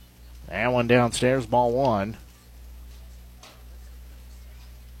 That one downstairs, ball 1.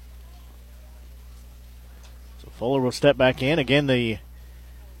 So Fuller will step back in. Again, the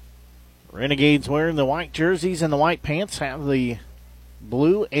Renegades wearing the white jerseys and the white pants, have the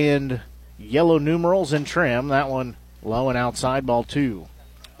blue and yellow numerals in trim. That one low and outside, ball 2.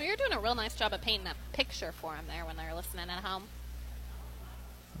 Well, you're doing a real nice job of painting that picture for them there when they're listening at home.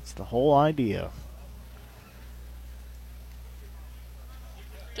 That's the whole idea.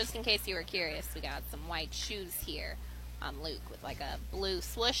 Just in case you were curious, we got some white shoes here on Luke with like a blue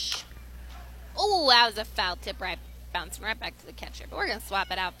swoosh. Oh, that was a foul tip, right, bouncing right back to the catcher. But we're going to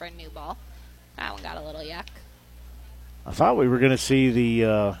swap it out for a new ball. That one got a little yuck. I thought we were going to see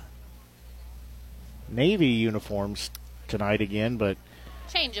the Navy uniforms tonight again, but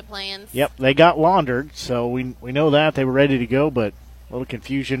Change of plans. yep, they got laundered, so we know that. They were ready to go, but a little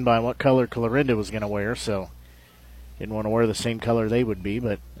confusion by what color Clarinda was going to wear, so didn't want to wear the same color they would be,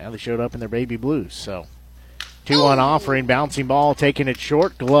 but now they showed up in their baby blues. So 2-1 offering, bouncing ball, taking it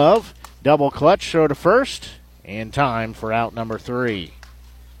short, glove, double clutch, throw to first, in time for out number 3.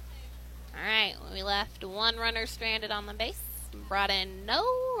 All right, we left one runner stranded on the base. Brought in no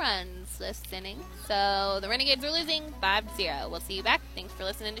runs this inning. So the Renegades are losing 5-0. We'll see you back. Thanks for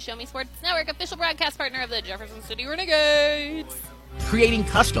listening to Show Me Sports Network, official broadcast partner of the Jefferson City Renegades. Creating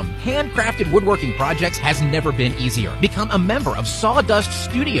custom, handcrafted woodworking projects has never been easier. Become a member of Sawdust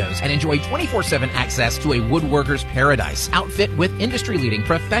Studios and enjoy 24/7 access to a woodworker's paradise. Outfit with industry-leading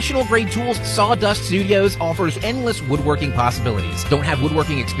professional-grade tools, Sawdust Studios offers endless woodworking possibilities. Don't have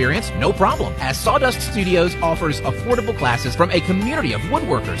woodworking experience? No problem, as Sawdust Studios offers affordable classes from a community of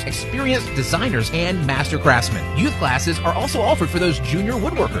woodworkers, experienced designers, and master craftsmen. Youth classes are also offered for those junior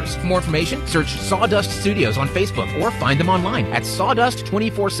woodworkers. For more information, search Sawdust Studios on Facebook or find them online at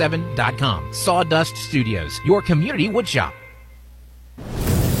Sawdust247.com. Sawdust Studios, your community woodshop.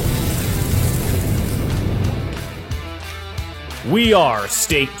 We are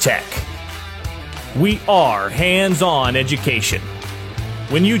State Tech. We are hands-on education.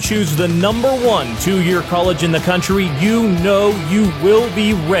 When you choose the #1 two-year college in the country, you know you will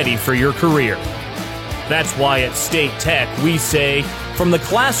be ready for your career. That's why at State Tech we say, from the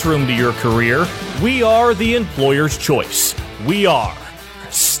classroom to your career, we are the employer's choice. We are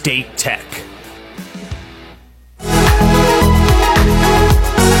State Tech.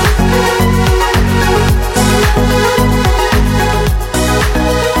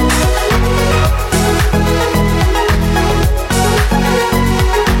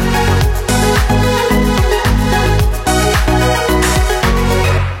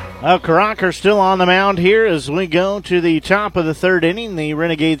 Caracker still on the mound here as we go to the top of the 3rd inning. The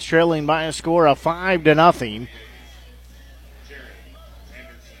Renegades trailing by a score of 5-0.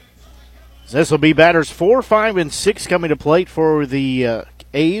 This will be batters 4, 5, and 6 coming to plate for the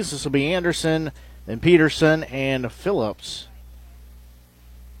A's. This will be Anderson, then Peterson, and Phillips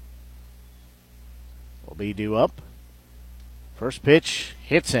will be due up. First pitch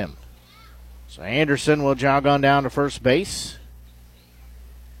hits him. So Anderson will jog on down to first base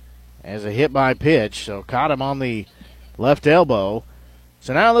as a hit by pitch. So caught him on the left elbow.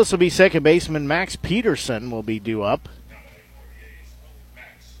 So now this will be second baseman Max Peterson will be due up.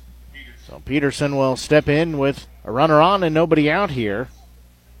 So Peterson will step in with a runner on and nobody out here.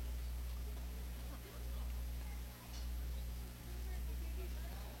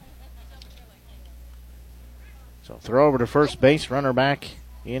 So throw over to first base, runner back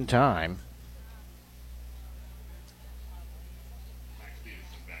in time.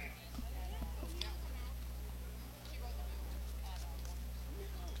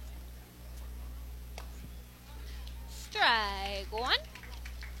 Strike one.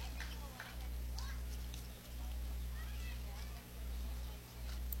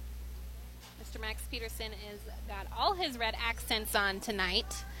 Mr. Max Peterson has got all his red accents on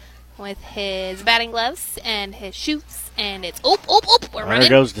tonight with his batting gloves and his shoes, and it's we're running. There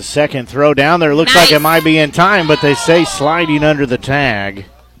goes the second throw down there. Looks Nice. like it might be in time, but they say sliding under the tag.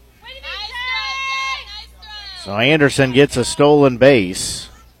 So Anderson gets a stolen base.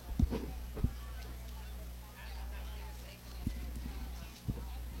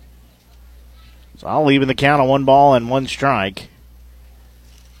 So I'll even the count on 1 ball and 1 strike.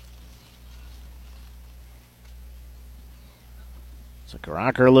 So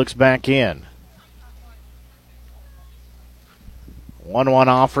Caracker looks back in. 1-1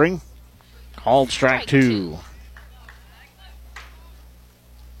 offering. Called strike 2.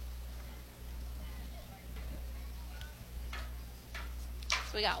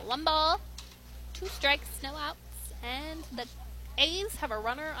 So we got 1 ball, 2 strikes, no outs, and the A's have a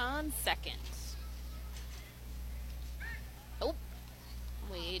runner on second. Oh,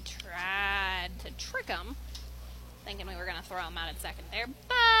 we tried to trick him, thinking we were going to throw him out at second there,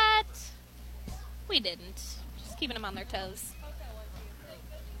 but we didn't. Just keeping them on their toes.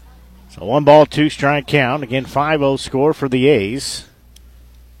 So 1 ball, 2 strike count. Again, 5-0 score for the A's.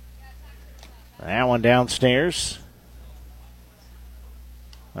 That one downstairs.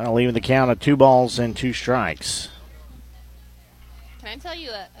 That'll leave the count at 2 balls and 2 strikes. Can I tell you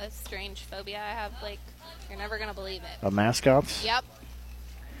a strange phobia I have, Blake? You're never going to believe it. Of mascots? Yep.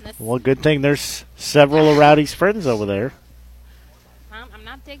 Well, good thing there's several of Rowdy's friends over there. I'm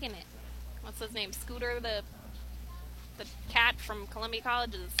not digging it. What's his name? Scooter, the cat from Columbia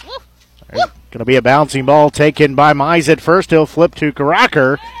College is... Woo! Going to be a bouncing ball taken by Mize at first. He'll flip to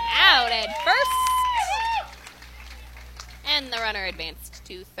Caracker. Out at first. And the runner advanced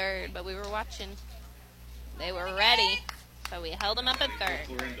to third, but we were watching. They were ready, so we held him up at third.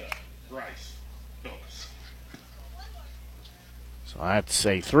 So that's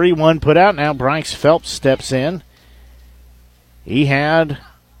a 3-1 put out. Now Bryce Phelps steps in. He had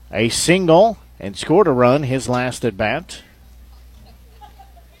a single and scored a run his last at bat.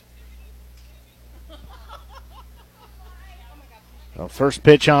 So first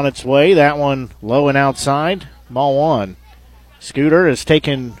pitch on its way. That one low and outside. Ball one. Scooter has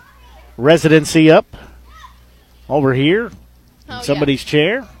taken residency up over here in somebody's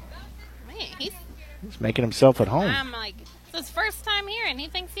chair. Man, he's making himself at home. I'm like, it's his first time here, and he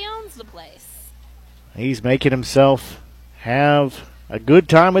thinks he owns the place. He's making himself have a good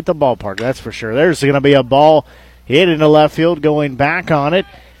time at the ballpark, that's for sure. There's going to be a ball hit into left field, going back on it.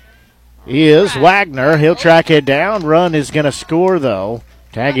 He is Wagner. He'll track it down. Run is going to score, though.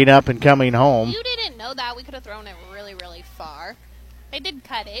 Tagging up and coming home. You didn't know that. We could have thrown it really, really far. They did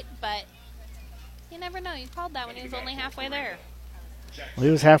cut it, but you never know. You called that when he was only halfway there. Well,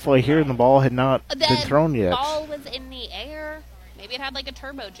 he was halfway here, and the ball had not been thrown yet. The ball was in the air. Maybe it had like a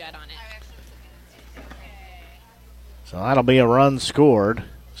turbojet on it. So that'll be a run scored.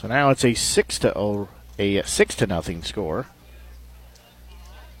 So now it's a 6-0 score.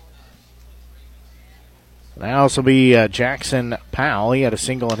 Now this will be Jackson Powell. He had a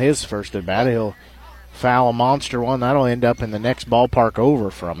single in his first at bat. He'll foul a monster one. That'll end up in the next ballpark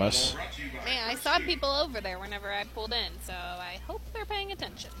over from us. Man, I saw people over there whenever I pulled in, so I hope they're paying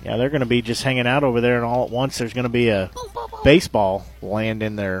attention. Yeah, they're going to be just hanging out over there, and all at once there's going to be a baseball land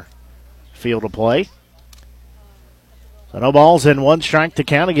in their field of play. So no balls and one strike to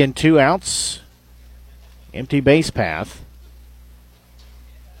count. Again, 2 outs. Empty base path.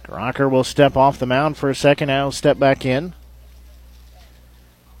 Rocker will step off the mound for a second. Now he'll step back in.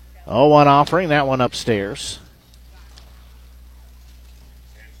 0-1 offering. That one upstairs.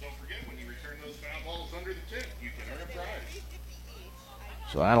 And don't forget, when you return those foul balls under the tent, you can earn a prize.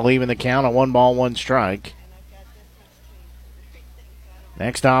 So that'll even the count of 1 ball, 1 strike.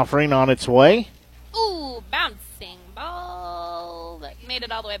 Next offering on its way. Ooh, bouncing ball that made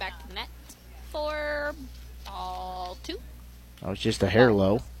it all the way back to the net for ball 2. That was just a hair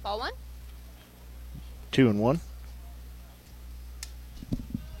low. Ball 1. 2-1.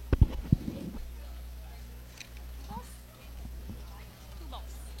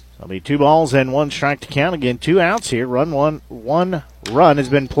 That'll be 2 balls and 1 strike to count. Again, 2 outs here. One run has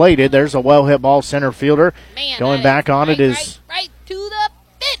been plated. There's a well-hit ball center fielder. Man, going back on it is right to the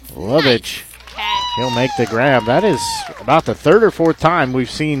fence. Lovich. Nice. He'll make the grab. That is about the 3rd or 4th time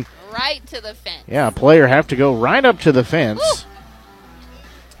we've seen right to the fence. Yeah, a player have to go right up to the fence. Woo.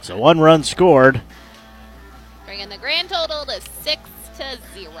 So 1 run scored. Bringing the grand total to 6-0.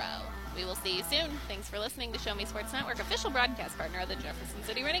 We will see you soon. Thanks for listening to Show Me Sports Network, official broadcast partner of the Jefferson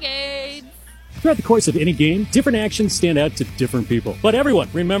City Renegades. Throughout the course of any game, different actions stand out to different people. But everyone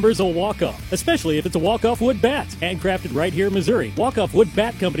remembers a walk-off, especially if it's a walk-off wood bat. Handcrafted right here in Missouri, Walk-Off Wood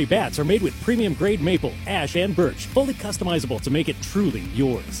Bat Company bats are made with premium-grade maple, ash, and birch, fully customizable to make it truly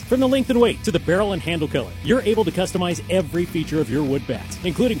yours. From the length and weight to the barrel and handle color, you're able to customize every feature of your wood bat,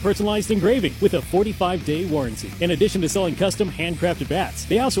 including personalized engraving with a 45-day warranty. In addition to selling custom handcrafted bats,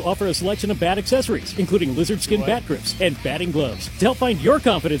 they also offer a selection of bat accessories, including lizard skin bat grips and batting gloves. To help find your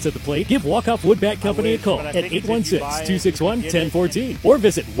confidence at the plate, give Walk-Off Wood Bat Company a call at 816-261-1014 or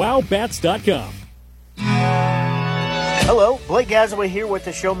visit wowbats.com. Hello, Blake Gazaway here with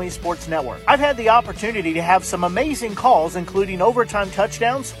the Show Me Sports Network. I've had the opportunity to have some amazing calls, including overtime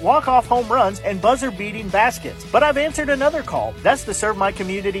touchdowns, walk-off home runs, and buzzer-beating baskets. But I've answered another call. That's to serve my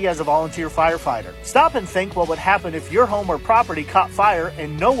community as a volunteer firefighter. Stop and think what would happen if your home or property caught fire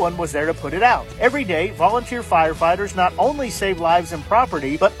and no one was there to put it out. Every day, volunteer firefighters not only save lives and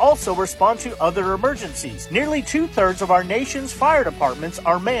property, but also respond to other emergencies. Nearly 2/3 of our nation's fire departments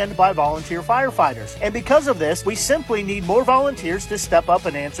are manned by volunteer firefighters. And because of this, we simply need more volunteers to step up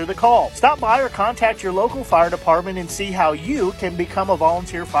and answer the call. Stop by or contact your local fire department and see how you can become a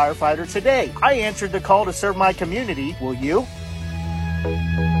volunteer firefighter today. I answered the call to serve my community. Will you?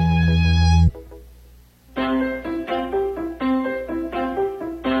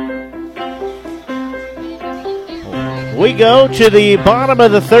 We go to the bottom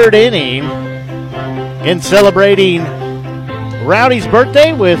of the 3rd inning in celebrating Rowdy's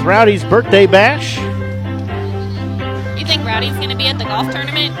birthday with Rowdy's Birthday Bash. You think Rowdy's going to be at the golf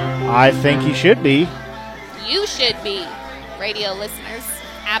tournament? I think he should be. You should be, radio listeners,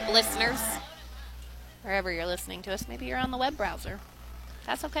 app listeners, wherever you're listening to us. Maybe you're on the web browser.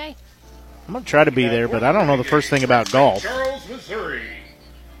 That's okay. I'm going to try to be there, but I don't know the first thing about golf. Charles, Missouri,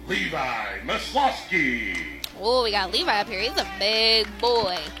 Levi Maslowski. Oh, we got Levi up here. He's a big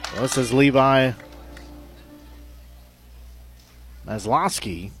boy. Well, this is Levi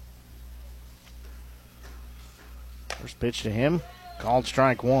Maslowski. First pitch to him, called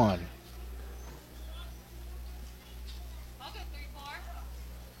strike 1.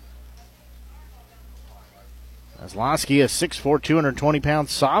 Maslowski, a 6'4", 220-pound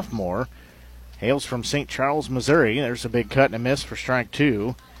sophomore, hails from St. Charles, Missouri. There's a big cut and a miss for strike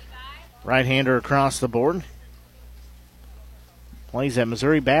 2. Right-hander across the board. Plays at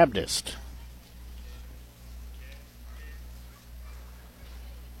Missouri Baptist.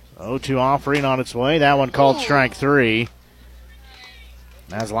 0-2 offering on its way. That one called strike 3.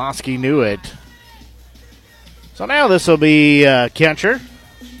 Maslowski knew it. So now this will be catcher.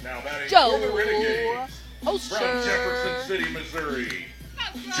 Now batting Joe for the Renegades Hosher. from Jefferson City, Missouri,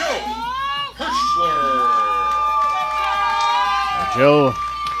 Joe Hirschler. Joe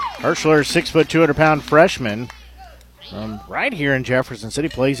Hirschler, 6', 200-pound freshman. Right here in Jefferson City,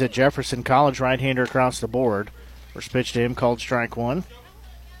 plays at Jefferson College, right-hander across the board. First pitch to him called strike 1.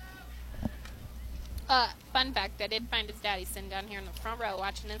 Fun fact, I did find his daddy sitting down here in the front row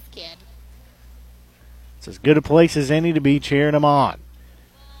watching his kid. It's as good a place as any to be cheering him on.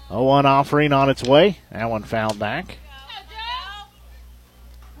 0-1 offering on its way. That one fouled back.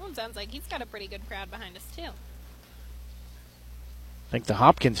 Well, sounds like he's got a pretty good crowd behind us, too. I think the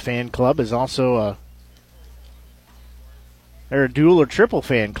Hopkins fan club is also they're a dual or triple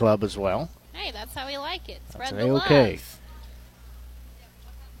fan club as well. Hey, that's how we like it. Spread That's the love. okay.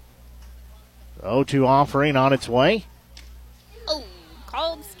 0-2 offering on its way. Oh,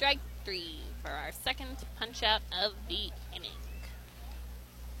 called strike 3 for our second punch-out of the inning.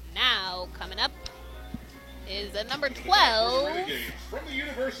 Now, coming up is a number 12. Renegades from the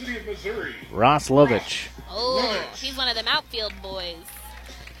University of Missouri, Ross Lovich. Oh, he's one of them outfield boys.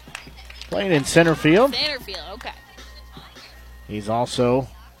 Playing in center field. Center field, okay. He's also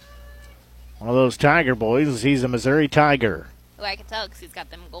one of those Tiger boys. He's a Missouri Tiger. Oh, I can tell because he's got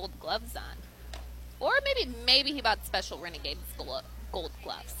them gold gloves on. Or maybe he bought special Renegades gold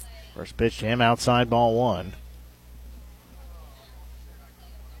gloves. First pitch to him, outside, ball 1.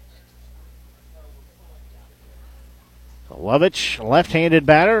 So Lovich, left-handed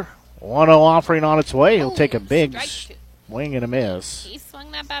batter. 1-0 offering on its way. He'll take a big swing and a miss. He swung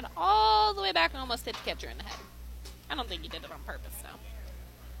that bat all the way back and almost hit the catcher in the head. I don't think he did it on purpose, though.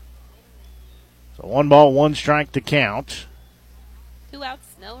 So 1 ball, 1 strike to count. 2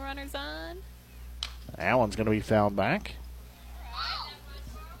 outs, no runners on. That one's going to be fouled back.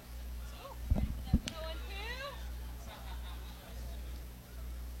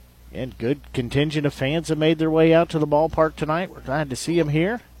 And good contingent of fans have made their way out to the ballpark tonight. We're glad to see them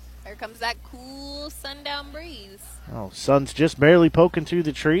here. Here comes that cool sundown breeze. Oh, sun's just barely poking through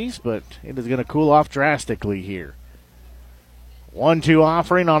the trees, but it is going to cool off drastically here. 1-2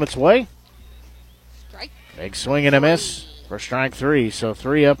 offering on its way. Strike. Big swing and a miss for strike 3. So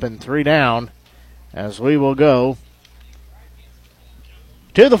 3 up and 3 down as we will go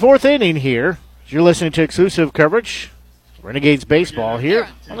to the 4th inning here. You're listening to exclusive coverage. Renegades baseball here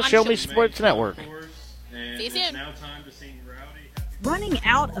on the Show Me Sports Network. See you soon. Running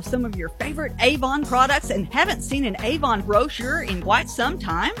out of some of your favorite Avon products and haven't seen an Avon brochure in quite some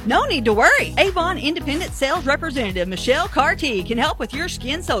time? No need to worry. Avon Independent Sales Representative Michelle Carty can help with your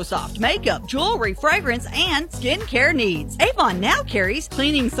Skin So Soft makeup, jewelry, fragrance, and skincare needs. Avon now carries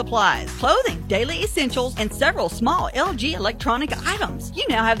cleaning supplies, clothing, daily essentials, and several small LG electronic items. You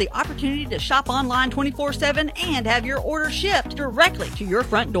now have the opportunity to shop online 24/7 and have your order shipped directly to your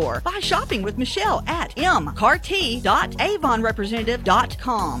front door by shopping with Michelle at mcarty.avonrepresentative.com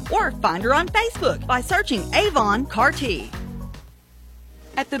or find her on Facebook by searching Avon Carty.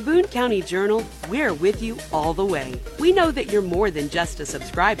 At the Boone County Journal, we're with you all the way. We know that you're more than just a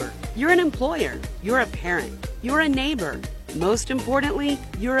subscriber. You're an employer, you're a parent, you're a neighbor. Most importantly,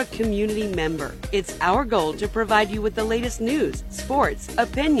 you're a community member. It's our goal to provide you with the latest news, sports,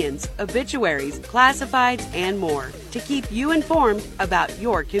 opinions, obituaries, classifieds, and more to keep you informed about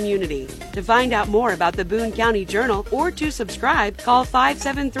your community. To find out more about the Boone County Journal or to subscribe, call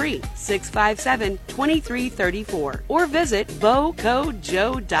 573-657-2334 or visit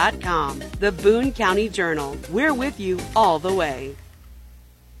bocojoe.com. The Boone County Journal. We're with you all the way.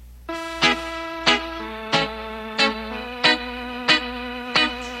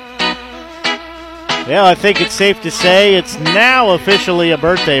 Well, I think it's safe to say it's now officially a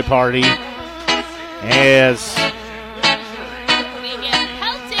birthday party as We get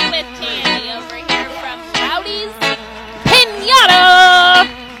pelted with candy over here from Rowdy's Pinata.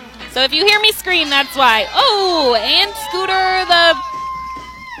 So if you hear me scream, that's why. Oh, and Scooter the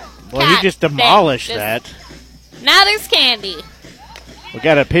well, he just demolished that. Now there's candy. We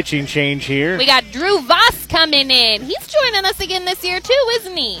got a pitching change here. We got Drew Voss coming in. He's joining us again this year, too,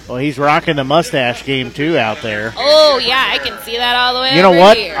 isn't he? Well, he's rocking the mustache game, too, out there. Oh, yeah, I can see that all the way You know over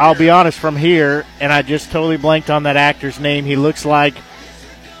what? here. I'll be honest, from here, and I just totally blanked on that actor's name. He looks like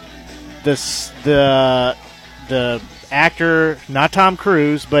the the actor, not Tom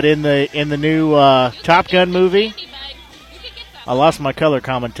Cruise, but in the new Top Gun movie. I lost my color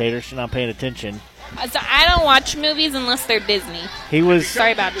commentator. She's not paying attention. So I don't watch movies unless they're Disney. He was.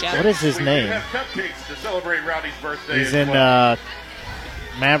 Sorry about Joe. What is his name? Cupcakes to celebrate Rowdy's birthday. He's in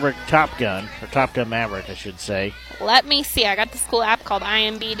Maverick Top Gun, or Top Gun Maverick, I should say. Let me see. I got this cool app called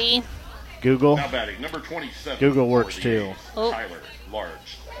IMBD. Google. Now batting, number 27. Google works too. Oh. Tyler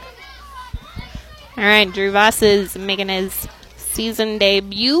Large. All right, Drew Voss is making his season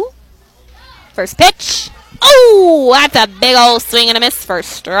debut. First pitch. Oh, that's a big old swing and a miss for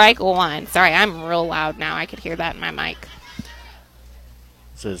strike one. Sorry, I'm real loud now. I could hear that in my mic. It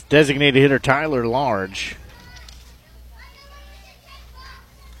says designated hitter Tyler Large.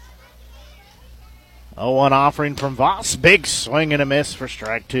 0-1 offering from Voss. Big swing and a miss for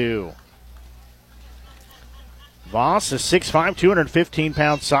strike two. Voss is 6'5",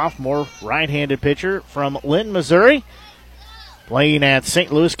 215-pound sophomore right-handed pitcher from Lynn, Missouri, playing at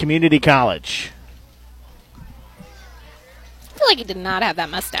St. Louis Community College. I feel like he did not have that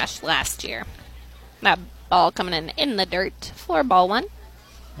mustache last year. That ball coming in the dirt for ball one.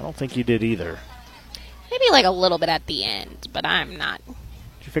 I don't think he did either. Maybe like a little bit at the end, but I'm not.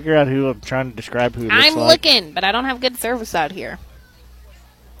 Did you figure out who I'm trying to describe who it looks I'm like? looking, but I don't have good service out here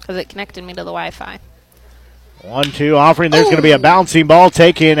because it connected me to the Wi-Fi. 1-2 offering. There's going to be a bouncing ball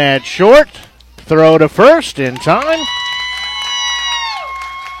taken at short. Throw to first in time.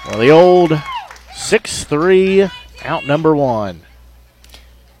 Well, the old 6'3", out number one.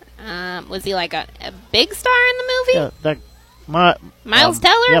 Was he like a big star in the movie? Yeah, Miles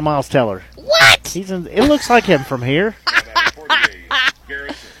Teller? Yeah, Miles Teller. What? It looks like him from here.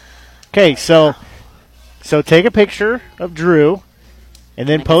 Okay, so take a picture of Drew, and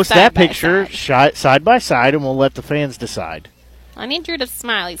then post that picture side by side, and we'll let the fans decide. I need Drew to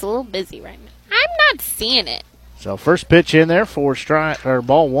smile. He's a little busy right now. I'm not seeing it. So first pitch in there for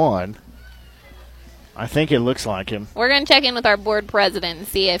ball one. I think it looks like him. We're gonna check in with our board president and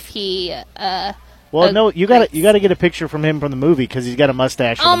see if he. No, you got to get a picture from him from the movie because he's got a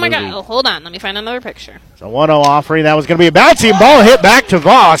mustache. Oh in the my movie. God! Oh, hold on, let me find another picture. So 1-0 offering. That was going to be a bouncing ball hit back to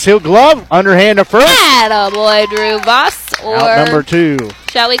Voss. He'll glove underhand to first. Attaboy, Drew Voss. Or out number two.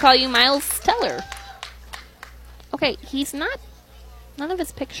 Shall we call you Miles Teller? Okay, he's not. None of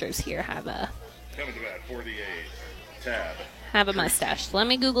his pictures here have a. Coming to bat for the A's. Tab. Have a mustache. Let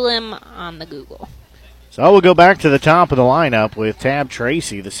me Google him on the Google. So we'll go back to the top of the lineup with Tab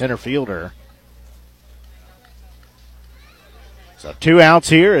Tracy, the center fielder. So 2 outs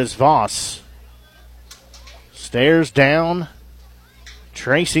here as Voss stares down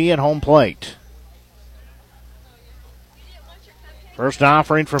Tracy at home plate. First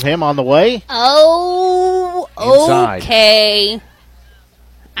offering from him on the way. Oh, inside. Okay.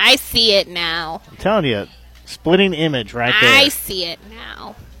 I see it now. I'm telling you, splitting image right there. I see it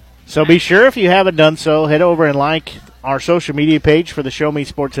now. So be sure, if you haven't done so, head over and like our social media page for the Show Me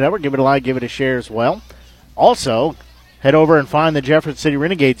Sports Network. Give it a like, give it a share as well. Also, head over and find the Jefferson City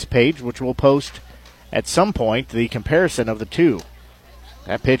Renegades page, which will post at some point the comparison of the two.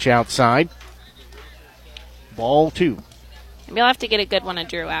 That pitch outside. Ball two. Maybe I'll have to get a good one of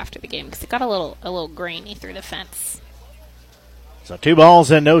Drew after the game because it got a little grainy through the fence. So 2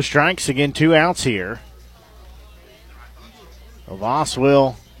 balls and no strikes. Again, 2 outs here. Voss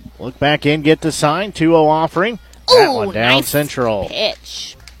will look back in, get the sign. 2-0 offering. That one down nice central.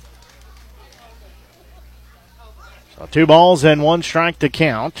 Pitch. So 2 balls and 1 strike to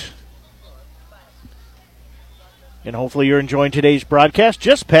count. And hopefully you're enjoying today's broadcast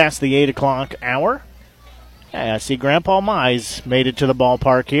just past the 8 o'clock hour. I see Grandpa Mize made it to the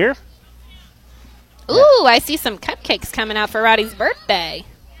ballpark here. Ooh, I see some cupcakes coming out for Rowdy's birthday.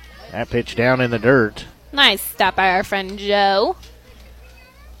 That pitch down in the dirt. Nice stop by our friend Joe.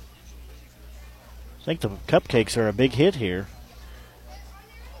 I think the cupcakes are a big hit here.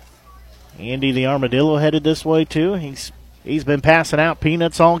 Andy the Armadillo headed this way too. He's been passing out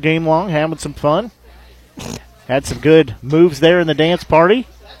peanuts all game long, having some fun. Had some good moves there in the dance party.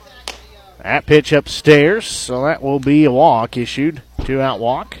 That pitch upstairs, so that will be a walk issued. 2-out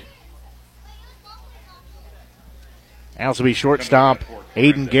walk. That will be shortstop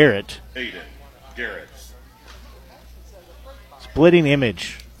Aiden Garrett. Splitting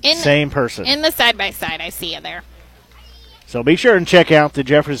image. Same person. In the side-by-side, I see you there. So be sure and check out the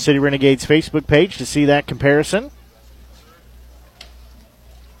Jefferson City Renegades Facebook page to see that comparison.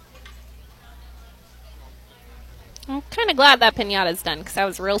 I'm kind of glad that pinata's done because I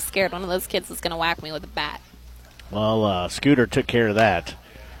was real scared one of those kids was going to whack me with a bat. Well, Scooter took care of that.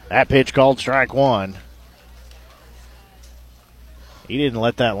 That pitch called strike one. He didn't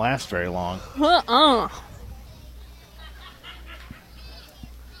let that last very long.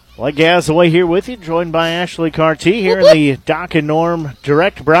 Blake Gazaway here with you, joined by Ashley Carty here in the Doc and Norm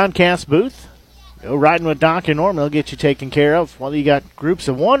Direct broadcast booth. Go riding with Doc and Norm, they'll get you taken care of. Whether you got groups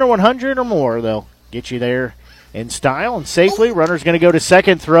of 1 or 100 or more, they'll get you there in style and safely. Runner's going to go to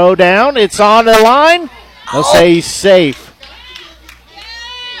second, throw down. It's on the line. They'll say he's safe.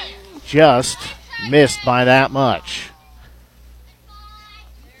 Just missed by that much.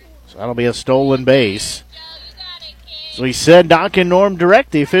 So that'll be a stolen base. So he said Doc and Norm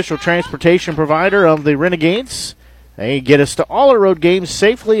Direct, the official transportation provider of the Renegades. They get us to all our road games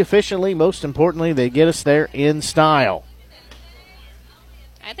safely, efficiently. Most importantly, they get us there in style.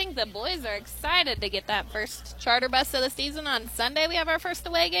 I think the boys are excited to get that first charter bus of the season. On Sunday, we have our first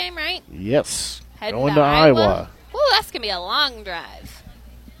away game, right? Yes, Heading going to Iowa. Ooh, that's going to be a long drive.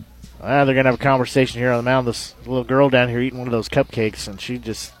 They're going to have a conversation here on the mound. This little girl down here eating one of those cupcakes, and she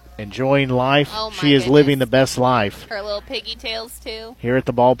just enjoying life. Oh, she is living the best life. Her little piggy tails, too. Here at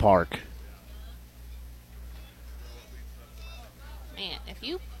the ballpark. Man, if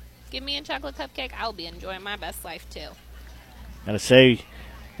you give me a chocolate cupcake, I'll be enjoying my best life, too. Gotta say,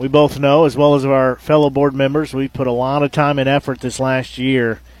 we both know, as well as our fellow board members, we've put a lot of time and effort this last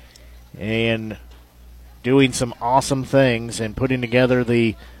year in doing some awesome things and putting together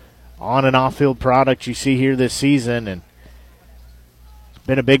the on- and off-field product you see here this season. And it's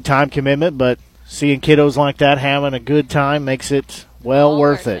been a big-time commitment, but seeing kiddos like that having a good time makes it well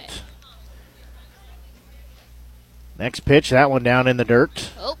worth it. Next pitch, that one down in the dirt.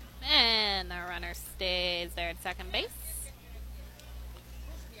 Oh, and the runner stays there at second base.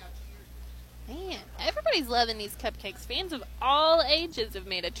 Man, everybody's loving these cupcakes. Fans of all ages have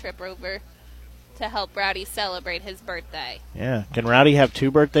made a trip over to help Rowdy celebrate his birthday. Yeah. Can Rowdy have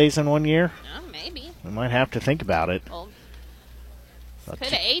 2 birthdays in 1 year? Maybe. We might have to think about it. Well, could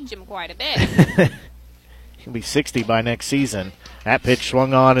have aged him quite a bit. He'll be 60 by next season. That pitch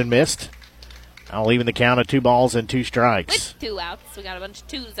swung on and missed. Now leaving the count of 2 balls and 2 strikes. With 2 outs. We got a bunch of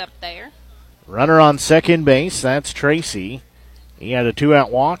 2s up there. Runner on second base. That's Tracy. He had a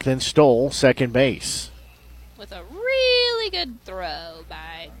 2-out walk, then stole second base. With a really good throw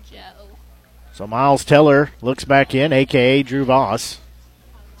by Joe. So Miles Teller looks back in, a.k.a. Drew Voss.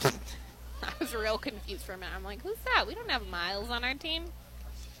 I was real confused for a minute. I'm like, who's that? We don't have Miles on our team.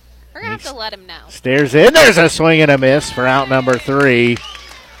 We're going to have to let him know. Stares in. There's a swing and a miss for out number 3.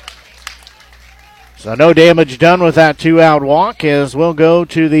 So no damage done with that 2-out walk as we'll go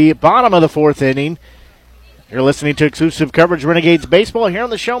to the bottom of the 4th inning. You're listening to exclusive coverage Renegades Baseball here on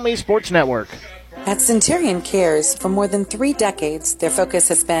the Show Me Sports Network. At Centurion Cares, for more than 3 decades, their focus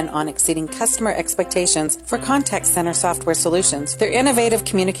has been on exceeding customer expectations for contact center software solutions. Their innovative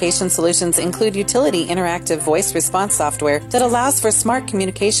communication solutions include utility interactive voice response software that allows for smart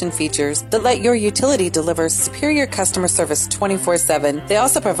communication features that let your utility deliver superior customer service 24/7. They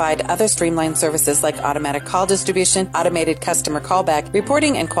also provide other streamlined services like automatic call distribution, automated customer callback,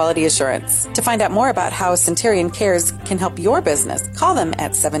 reporting, and quality assurance. To find out more about how Centurion Cares can help your business, call them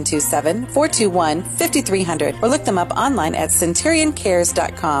at 727-421-5300 or look them up online at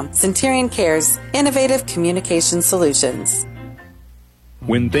centurioncares.com. Centurion Cares, innovative communication solutions.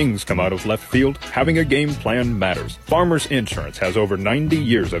 When things come out of left field, having a game plan matters. Farmers Insurance has over 90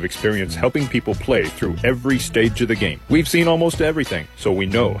 years of experience helping people play through every stage of the game. We've seen almost everything, so we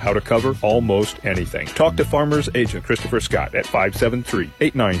know how to cover almost anything. Talk to Farmers Agent Christopher Scott at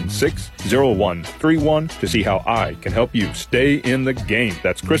 573-896-0131 to see how I can help you stay in the game.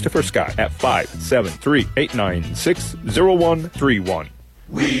 That's Christopher Scott at 573-896-0131.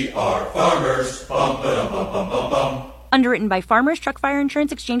 We are farmers. Bum, ba-dum, bum, bum, bum, bum. Underwritten by Farmers Truck Fire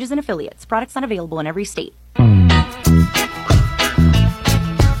Insurance Exchanges and Affiliates. Products not available in every state.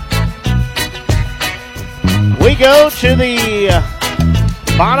 We go to the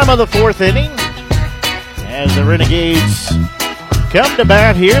bottom of the 4th inning as the Renegades come to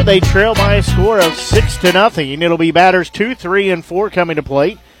bat here. They trail by a score of 6-0. It'll be batters 2, 3, and 4 coming to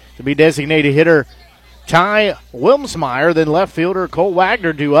plate. To be designated hitter Ty Wilmsmeyer, then left fielder Cole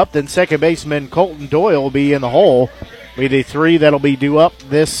Wagner due up, then second baseman Colton Doyle will be in the hole. Be the 3 that'll be due up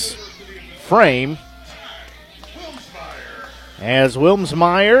this frame. As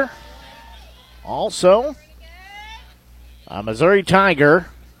Wilmsmeyer, also a Missouri Tiger,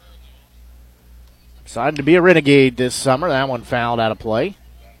 decided to be a Renegade this summer. That one fouled out of play.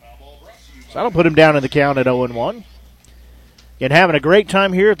 So that'll put him down in the count at 0-1. Again, having a great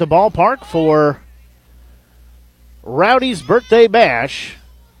time here at the ballpark for Rowdy's birthday bash.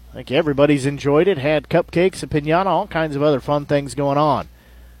 I think everybody's enjoyed it. Had cupcakes, a piñata, all kinds of other fun things going on.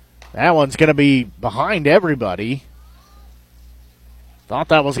 That one's going to be behind everybody. Thought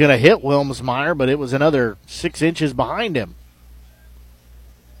that was going to hit Wilmsmeyer, but it was another 6 inches behind him.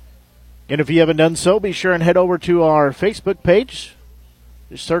 And if you haven't done so, be sure and head over to our Facebook page.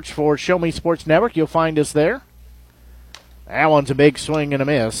 Just search for Show Me Sports Network. You'll find us there. That one's a big swing and a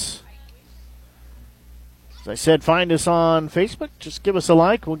miss. As I said, find us on Facebook. Just give us a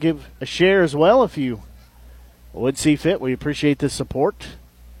like. We'll give a share as well if you would see fit. We appreciate the support.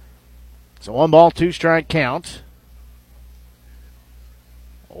 It's a 1-ball, 2-strike count.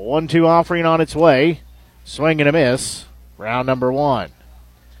 1-2 offering on its way. Swing and a miss. Round number 1.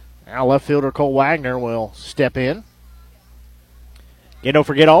 Now left fielder Cole Wagner will step in. Again, don't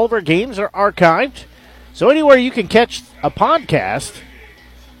forget all of our games are archived. So anywhere you can catch a podcast,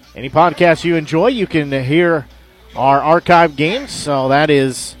 any podcast you enjoy, you can hear our archived games. So that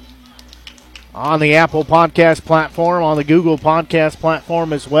is on the Apple Podcast platform, on the Google Podcast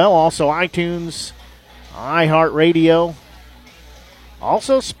platform as well. Also iTunes, iHeartRadio,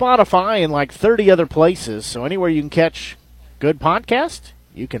 also Spotify, and like 30 other places. So anywhere you can catch good podcast,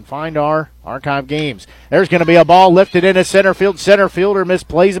 you can find our archive games. There's going to be a ball lifted into center field. Center fielder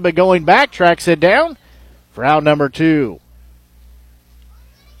misplays it, but going back, tracks it down for out number 2.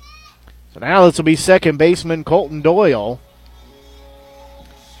 So now this will be second baseman Colton Doyle,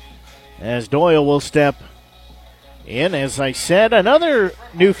 as Doyle will step in. As I said, another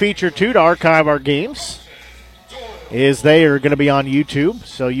new feature, too, to archive our games is they are going to be on YouTube,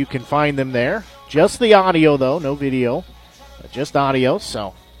 so you can find them there. Just the audio, though, no video, but just audio,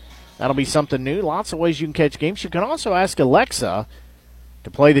 so that'll be something new. Lots of ways you can catch games. You can also ask Alexa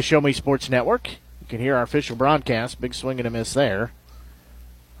to play the Show Me Sports Network. You can hear our official broadcast. Big swing and a miss there.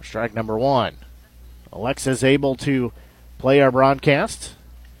 Strike number 1. Alexa's able to play our broadcast.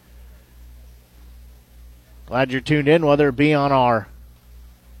 Glad you're tuned in, whether it be on our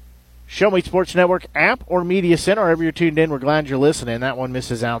Show Me Sports Network app or Media Center. Wherever you're tuned in, we're glad you're listening. That one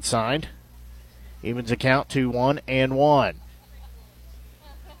misses outside. Evens a count to 1-1.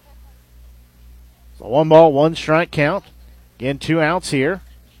 So 1-ball, 1-strike count. Again, 2 outs here.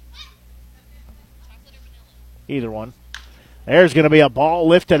 Either one. There's going to be a ball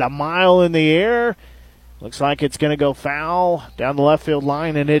lifted a mile in the air. Looks like it's going to go foul down the left field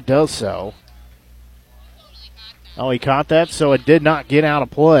line, and it does so. Oh, he caught that, so it did not get out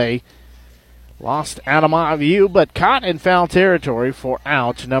of play. Lost out of my view, but caught in foul territory for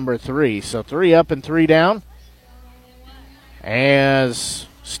out number 3. So 3 up and 3 down. As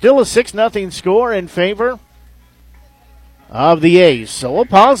still a 6-0 score in favor of the A's. So we'll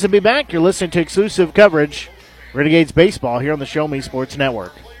pause and be back. You're listening to exclusive coverage Renegades Baseball here on the Show Me Sports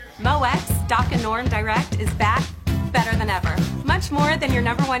Network. MoX Dock and Norm Direct is back better than ever. Much more than your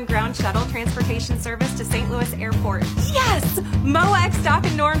 #1 ground shuttle transportation service to St. Louis Airport. Yes! MoX Dock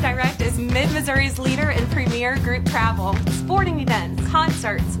and Norm Direct is Mid-Missouri's leader in premier group travel. Sporting events,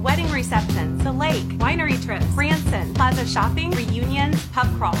 concerts, wedding receptions, the lake, winery trips, Branson, plaza shopping, reunions, pub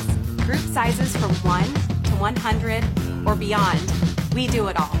crawls. Group sizes from 1 to 100 or beyond. We do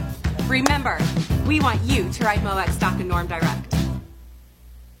it all. Remember, we want you to ride MoX Dock and Norm Direct.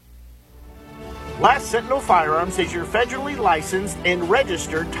 Last Sentinel Firearms is your federally licensed and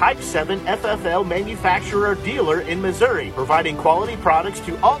registered Type 7 FFL manufacturer dealer in Missouri, providing quality products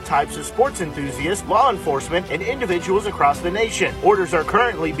to all types of sports enthusiasts, law enforcement, and individuals across the nation. Orders are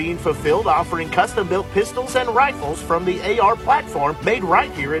currently being fulfilled, offering custom-built pistols and rifles from the AR platform made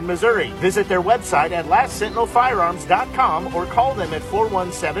right here in Missouri. Visit their website at lastsentinelfirearms.com or call them at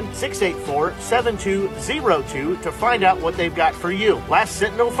 417-684-7202 to find out what they've got for you. Last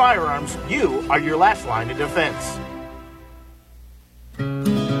Sentinel Firearms, you are your last line of defense.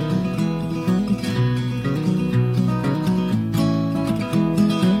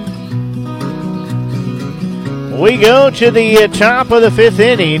 We go to the top of the 5th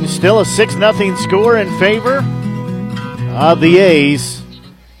inning. Still a 6-0 score in favor of the A's.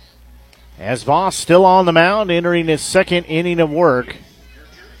 As Voss still on the mound, entering his 2nd inning of work.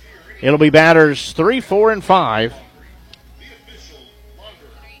 It'll be batters 3, 4, and 5.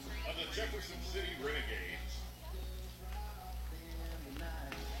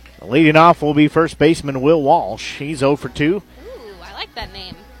 Leading off will be first baseman Will Walsh. He's 0 for 2. Ooh, I like that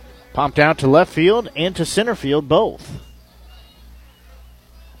name. Popped out to left field and to center field both.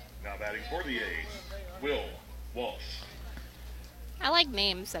 Now batting for the A's, Will Walsh. I like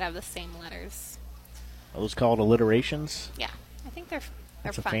names that have the same letters. Those called alliterations? Yeah, I think they're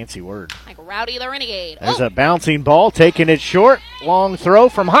That's a fun. fancy word. Like Rowdy the Renegade. There's a bouncing ball, taking it short. Long throw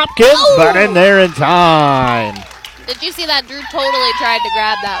from Hopkins, but in there in time. Did you see that? Drew totally tried to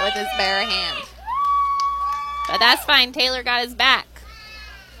grab that with his bare hand. But that's fine. Taylor got his back.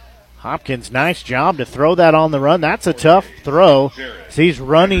 Hopkins, nice job to throw that on the run. That's a tough throw. So he's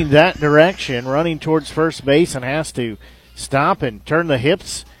running that direction, running towards first base, and has to stop and turn the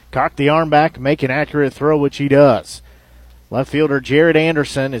hips cock the arm back, make an accurate throw, which he does. Left fielder Jared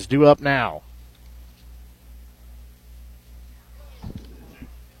Anderson is due up now.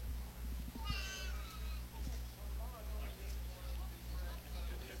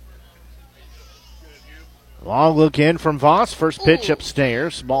 Long look in from Voss. First pitch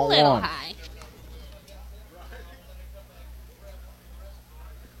upstairs. Ball one. High.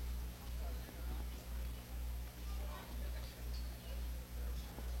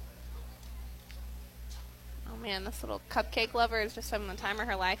 Oh man, this little cupcake lover is just having the time of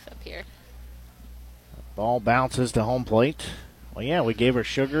her life up here. Ball bounces to home plate. Well, yeah, we gave her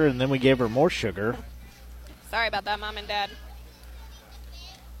sugar and then we gave her more sugar. Sorry about that, Mom and Dad.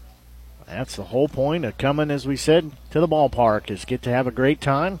 That's the whole point of coming, as we said, to the ballpark, is get to have a great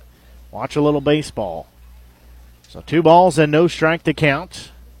time, watch a little baseball. So 2 balls and no strike to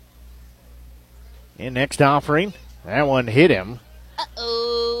count. In next offering, that one hit him.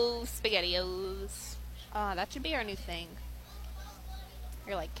 Uh-oh, SpaghettiOs. Oh, that should be our new thing.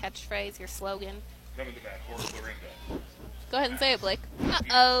 Your, catchphrase, your slogan. Coming to bat for Clarinda. Go ahead and say it, Blake.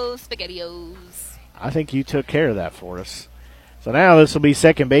 Uh-oh, SpaghettiOs. I think you took care of that for us. So now this will be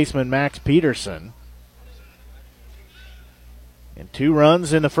second baseman Max Peterson. And 2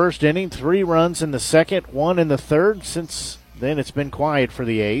 runs in the first inning, 3 runs in the second, 1 in the third. Since then it's been quiet for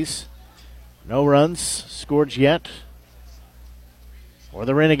the A's. No runs scored yet for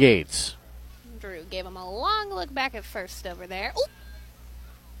the Renegades. Drew gave him a long look back at first over there. Ooh.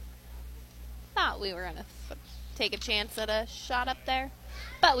 Thought we were going to take a chance at a shot up there,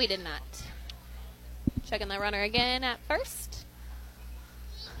 but we did not. Checking the runner again at first.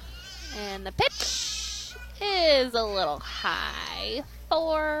 And the pitch is a little high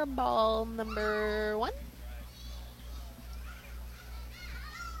for ball number 1.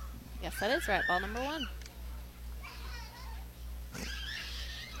 Yes, that is right, ball number 1.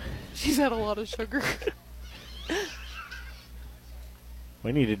 She's had a lot of sugar.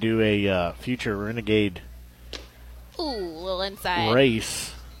 We need to do a future Renegade little inside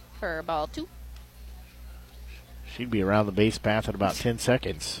race for ball 2. She'd be around the base path in about 10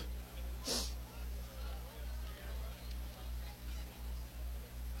 seconds.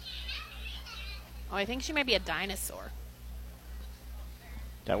 Oh, I think she might be a dinosaur.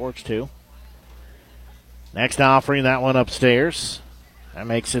 That works too. Next offering, that one upstairs. That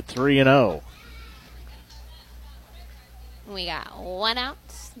makes it 3-0. We got 1 out,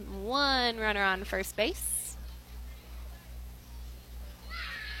 1 runner on first base.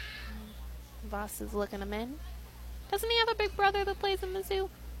 Voss is looking him in. Doesn't he have a big brother that plays in the zoo?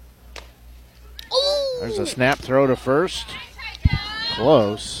 Ooh! There's a snap throw to first.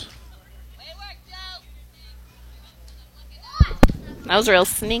 Close. That was real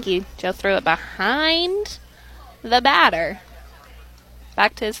sneaky. Joe threw it behind the batter.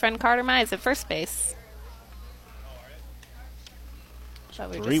 Back to his friend Carter Mize at first base.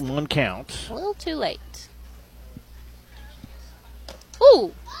 3-1 count. A little too late.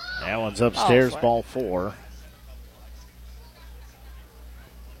 Ooh! That one's upstairs, ball 4.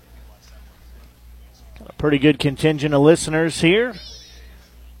 Got a pretty good contingent of listeners here.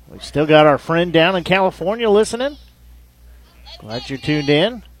 We've still got our friend down in California listening. Glad you're tuned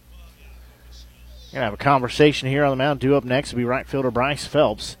in. We're going to have a conversation here on the mound. Due up next will be right fielder Bryce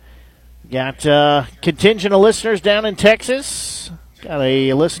Phelps. Got contingent of listeners down in Texas. Got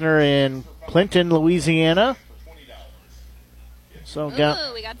a listener in Clinton, Louisiana. So we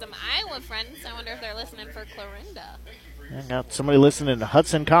got some Iowa friends. I wonder if they're listening for Clarinda. I got somebody listening to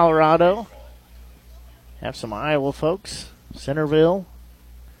Hudson, Colorado. Have some Iowa folks. Centerville.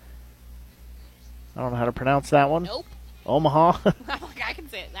 I don't know how to pronounce that one. Nope. Omaha. I can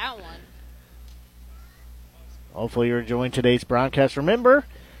say it, that one. Hopefully you're enjoying today's broadcast. Remember,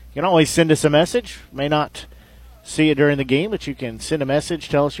 you can always send us a message. May not see it during the game, but you can send a message.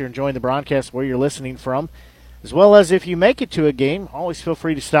 Tell us you're enjoying the broadcast, where you're listening from. As well as if you make it to a game, always feel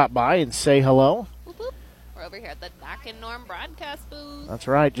free to stop by and say hello. Whoop, whoop. We're over here at the Doc and Norm broadcast booth. That's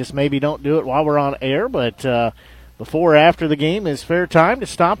right. Just maybe don't do it while we're on air, but before or after the game is fair time to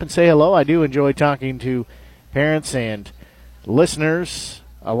stop and say hello. I do enjoy talking to parents and listeners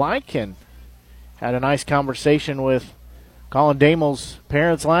alike, and had a nice conversation with Colin Damel's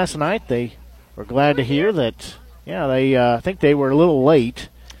parents last night. They were glad to hear that, they I think they were a little late,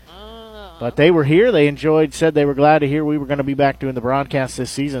 but they were here. They said they were glad to hear we were going to be back doing the broadcast this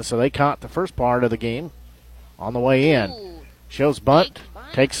season, so they caught the first part of the game on the way in. Shows bunt,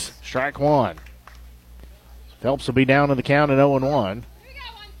 takes strike 1. Phelps will be down in the count at 0-1.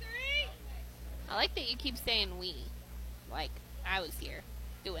 I like that you keep saying we. Like, I was here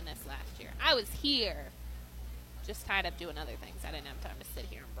doing this last year. I was here. just tied up doing other things. I didn't have time to sit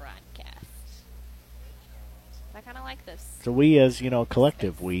here and broadcast. I kind of like this. So we, as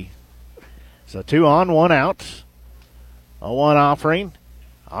collective, So 2 on, 1 out. A 1 offering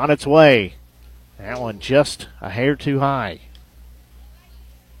on its way. That one just a hair too high.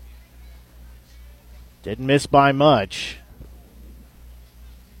 Didn't miss by much.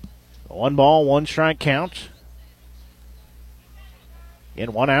 1 ball, 1 strike count.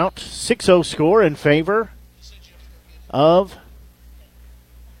 In 1 out, 6-0 score in favor of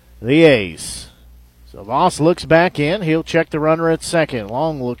the A's. So Voss looks back in. He'll check the runner at second.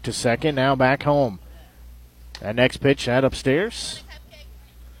 Long look to second, now back home. That next pitch, that upstairs.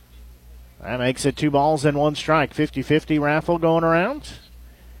 That makes it 2 balls and 1 strike. 50-50 raffle going around.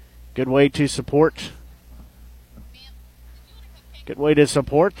 Good way to support. Good way to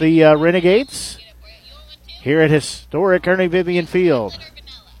support the Renegades here at historic Ernie Vivian Field.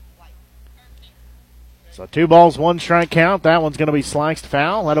 So 2 balls, 1 strike count. That one's going to be sliced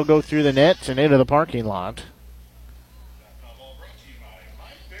foul. That'll go through the net and into the parking lot.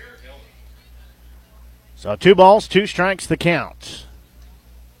 So 2 balls, 2 strikes the count.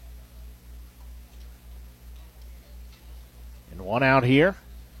 And 1 out here.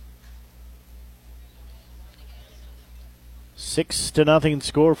 6-0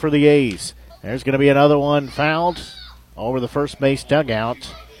 score for the A's. There's going to be another one fouled over the first base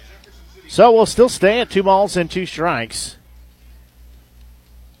dugout. So we'll still stay at 2 balls and 2 strikes.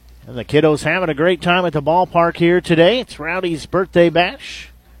 And the kiddos having a great time at the ballpark here today. It's Rowdy's birthday bash.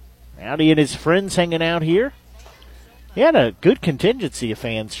 Rowdy and his friends hanging out here. He had a good contingency of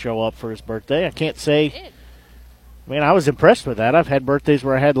fans show up for his birthday. I can't say. I was impressed with that. I've had birthdays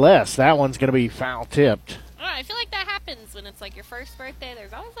where I had less. That one's going to be foul tipped. Oh, I feel like that happens when it's like your first birthday.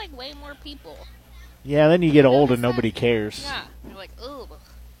 There's always like way more people. Yeah, then you get old and nobody cares. Yeah, you're like, ooh.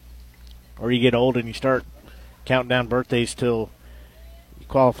 Or you get old and you start counting down birthdays till you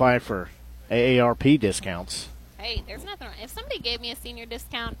qualify for AARP discounts. Hey, there's nothing wrong. If somebody gave me a senior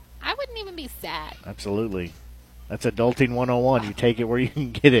discount, I wouldn't even be sad. Absolutely. That's adulting 101. You take it where you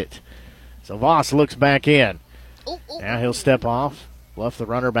can get it. So Voss looks back in. Now he'll step off, bluff the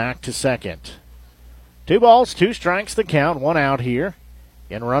runner back to second. 2 balls, 2 strikes the count, 1 out here.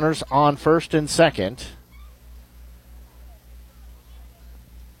 And runners on first and second.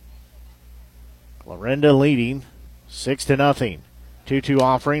 Clarinda leading 6-0. 2-2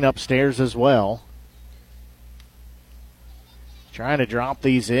 offering upstairs as well. Trying to drop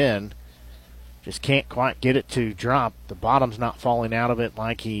these in. Just can't quite get it to drop. The bottom's not falling out of it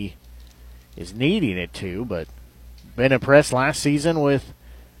like he is needing it to, but been impressed last season with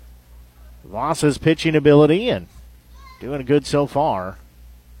Voss's pitching ability and doing good so far.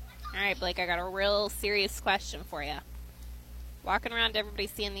 All right, Blake, I got a real serious question for you. Walking around, everybody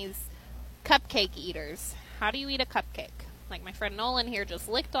seeing these cupcake eaters. How do you eat a cupcake? Like my friend Nolan here just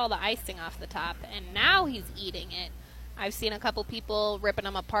licked all the icing off the top, and now he's eating it. I've seen a couple people ripping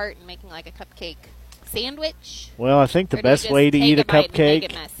them apart and making like a cupcake sandwich. Well, I think the best way to eat a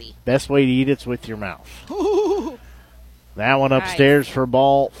cupcake, best way to eat it's with your mouth. That one upstairs for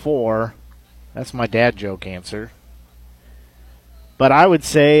ball 4. That's my dad joke answer. But I would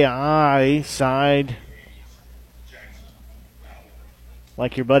say I side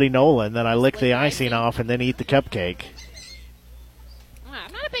like your buddy Nolan, that I lick the icing off and then eat the cupcake.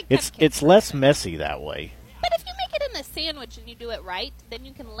 I'm not a big cupcake. It's less messy that way. But if you make it in a sandwich and you do it right, then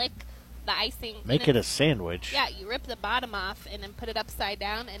you can lick the icing. Make it a sandwich? Yeah, you rip the bottom off and then put it upside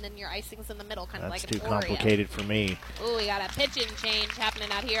down, and then your icing's in the middle, kind of like an Oreo. That's too complicated for me. Ooh, we got a pitching change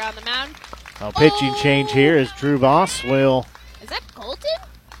happening out here on the mound. Pitching change here is Drew Voss will... Is that Colton?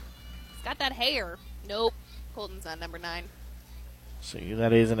 He's got that hair. Nope. Colton's on number 9. See,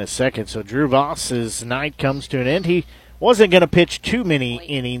 that is in a second. So Drew Voss's night comes to an end. He wasn't going to pitch too many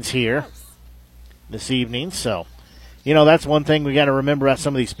innings here this evening. So, that's one thing we got to remember about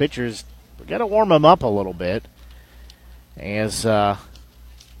some of these pitchers. We got to warm them up a little bit. As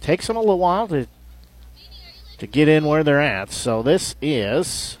takes them a little while to get in where they're at. So this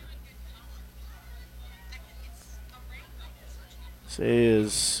is...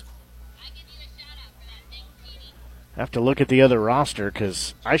 I have to look at the other roster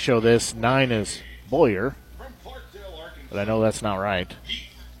because I show this 9 as Boyer, but I know that's not right.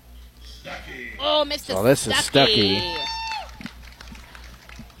 Oh, Mr. So this is Stuckey.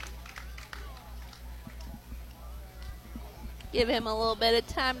 Give him a little bit of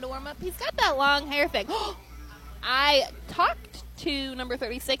time to warm up. He's got that long hair thing. I talked to number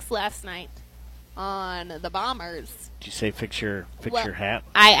 36 last night on the Bombers. Did you say fix your hat?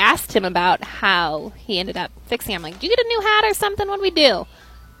 I asked him about how he ended up fixing it. I'm like, do you get a new hat or something? What do we do?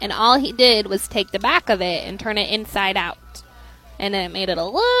 and all he did was take the back of it and turn it inside out. And then it made it a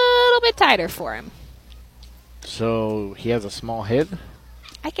little bit tighter for him. So he has a small head?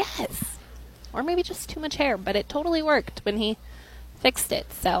 I guess. Or maybe just too much hair, but it totally worked when he fixed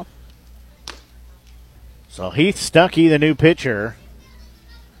it, so. So Heath Stuckey, the new pitcher,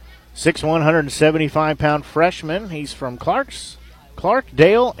 6'1", 175-pound freshman. He's from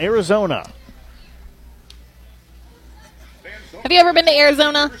Clarkdale, Arizona. Have you ever been to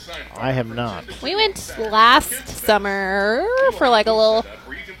Arizona? I have not. We went last summer for like a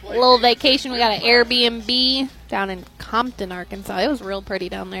little vacation. We got an Airbnb down in Compton, Arkansas. It was real pretty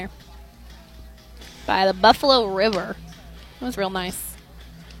down there by the Buffalo River. It was real nice.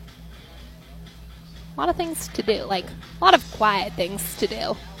 A lot of things to do, like a lot of quiet things to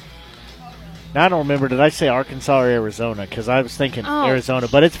do. Now, I don't remember, did I say Arkansas or Arizona? Because I was thinking Arizona,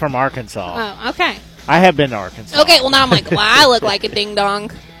 but it's from Arkansas. Oh, okay. I have been to Arkansas. Okay, well, now I'm like, well, I look like a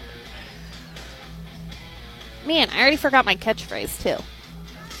ding-dong. Man, I already forgot my catchphrase, too.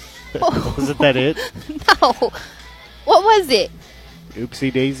 Wasn't that it? No. What was it?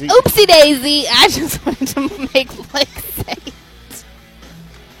 Oopsie daisy? Oopsie daisy. I just wanted to make Blake say it.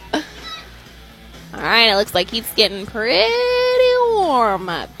 All right, it looks like he's getting pretty warm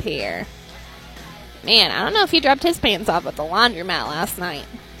up here. Man, I don't know if he dropped his pants off at the laundromat last night.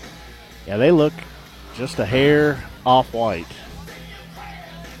 Yeah, they look just a hair off-white.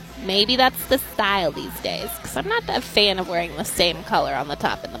 Maybe that's the style these days, because I'm not a fan of wearing the same color on the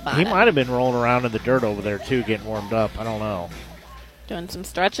top and the bottom. He might have been rolling around in the dirt over there, too, getting warmed up. I don't know. Doing some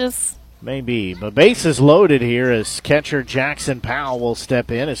stretches? Maybe. But base is loaded here as catcher Jackson Powell will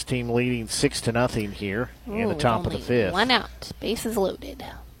step in. His team leading 6-0 here in the top of the fifth. One out. Base is loaded.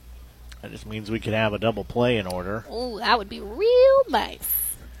 That just means we could have a double play in order. Oh, that would be real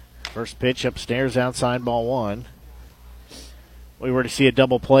nice. First pitch upstairs, outside, ball one. We were to see a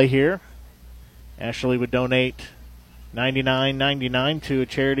double play here. Ashley would donate $99.99 to a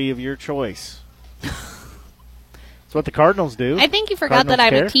charity of your choice. That's what the Cardinals do. I think you forgot that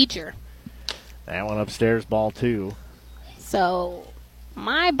I'm a teacher. That one upstairs, ball two. So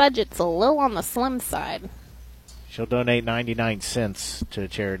my budget's a little on the slim side. She'll donate 99 cents to a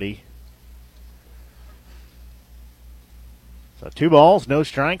charity. So 2 balls, no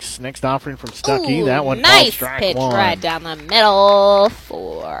strikes. Next offering from Stuckey. Ooh, that one nice strike pitch one. right down the middle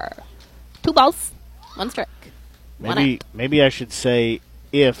for 2 balls, 1 strike. Maybe I should say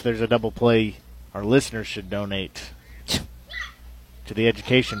if there's a double play, our listeners should donate to the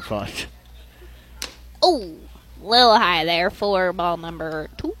education fund. Oh, little high there for ball number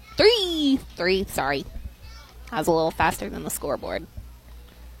 3. Sorry, I was a little faster than the scoreboard.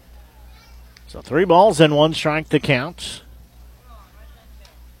 So 3 balls and 1 strike to count.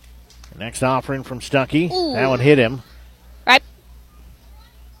 Next offering from Stuckey. Ooh. That one hit him. Right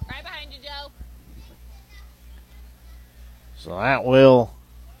behind you, Joe. So that will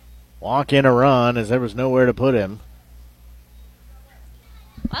walk in a run as there was nowhere to put him.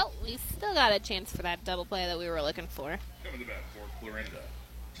 Well, we still got a chance for that double play that we were looking for. Coming to bat for Clarinda,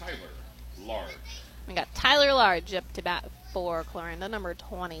 Tyler Large. We got Tyler Large up to bat for Clarinda, number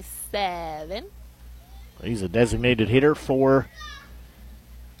 27. He's a designated hitter for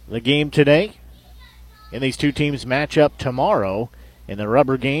the game today. And these two teams match up tomorrow in the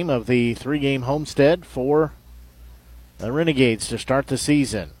rubber game of the 3-game homestead for the Renegades to start the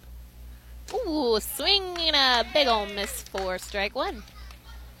season. Ooh, swinging a big ol' miss for strike 1.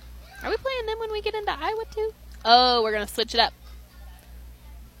 Are we playing them when we get into Iowa too? Oh, we're going to switch it up.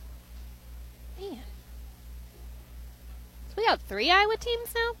 Man. So we got 3 Iowa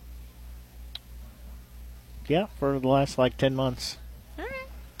teams now? Yeah, for the last 10 months. All right.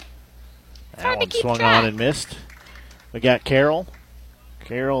 That one swung on and missed. We got Carroll.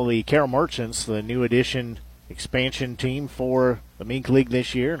 The Carroll Merchants, the new addition expansion team for the Mink League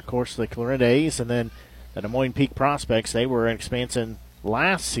this year. Of course, the Clarinda A's and then the Des Moines Peak Prospects. They were an expansion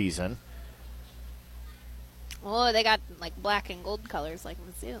last season. Oh, they got black and gold colors like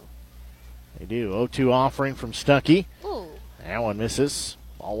Mizzou. They do. 0-2 offering from Stuckey. Ooh. That one misses.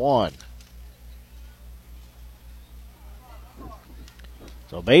 Ball 1.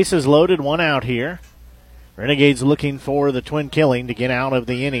 So bases loaded, 1 out here. Renegades looking for the twin killing to get out of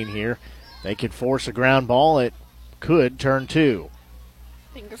the inning here. They could force a ground ball. It could turn 2.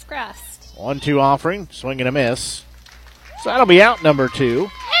 Fingers crossed. 1-2 offering, swing and a miss. So that'll be out number 2.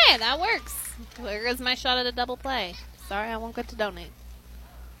 Hey, that works. There goes my shot at a double play. Sorry, I won't get to donate.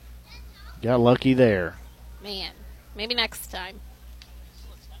 Got lucky there. Man, maybe next time.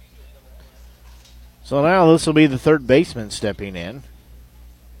 So now this will be the third baseman stepping in.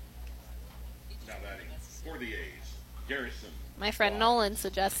 Now batting for the A's, Garrison My friend Nolan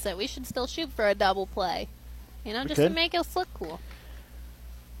suggests that we should still shoot for a double play. You know, just to make us look cool.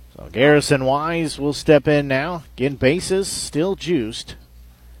 So Garrison Wise will step in now. Again, bases still juiced.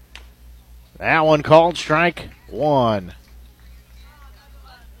 That one called strike one.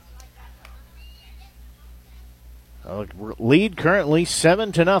 Lead currently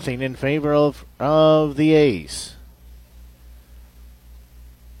 7-0 in favor of the A's.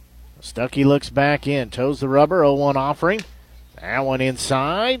 Stuckey looks back in, toes the rubber, 0-1 offering. That one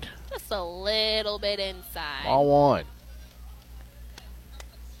inside. Just a little bit inside. Ball one.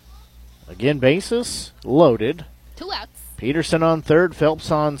 Again, bases loaded. 2 outs. Peterson on third, Phelps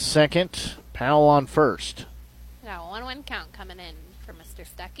on second, Powell on first. Got a 1-1 count coming in for Mr.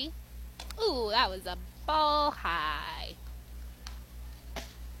 Stuckey. Ooh, that was a ball high.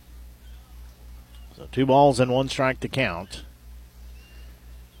 So 2 balls and 1 strike to count.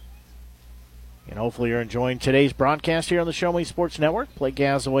 And hopefully you're enjoying today's broadcast here on the Show Me Sports Network. Blake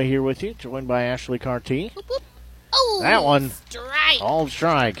Gazaway here with you, joined by Ashley Carty. Oh, that one, strike. Called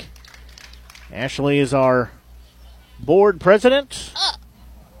strike. Ashley is our board president.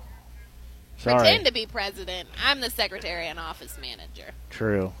 Sorry. Pretend to be president. I'm the secretary and office manager.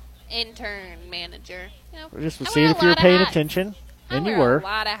 True. Intern manager. You know, We're just to see if you were paying attention. And you were. A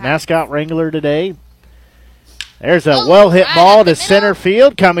lot of hats. Mascot wrangler today. There's a well-hit ball to center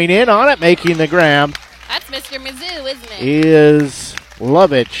field. Coming in on it, making the grab. That's Mr. Mizzou, isn't it? Is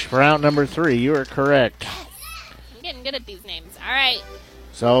Lovich for out number 3. You are correct. I'm getting good at these names. All right.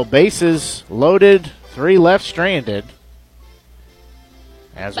 So bases loaded, 3 left stranded.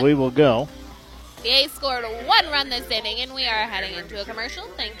 As we will go. The A's scored 1 run this inning, and we are heading into a commercial.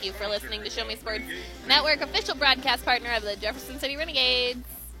 Thank you for listening to Show Me Sports Network, official broadcast partner of the Jefferson City Renegades.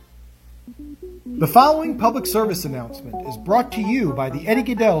 The following public service announcement is brought to you by the Eddie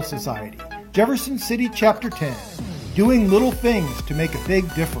Gaedel Society, Jefferson City Chapter 10, doing little things to make a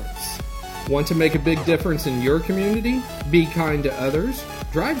big difference. Want to make a big difference in your community? Be kind to others,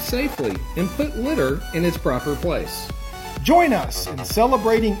 drive safely, and put litter in its proper place. Join us in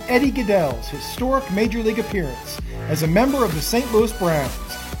celebrating Eddie Gaedel's historic Major League appearance as a member of the St. Louis Browns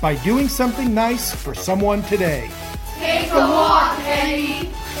by doing something nice for someone today. Take a walk, Eddie.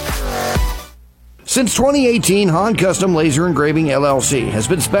 Since 2018, Han Custom Laser Engraving LLC has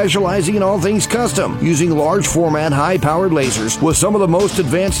been specializing in all things custom, using large format, high-powered lasers with some of the most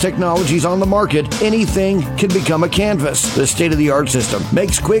advanced technologies on the market. Anything can become a canvas. The state-of-the-art system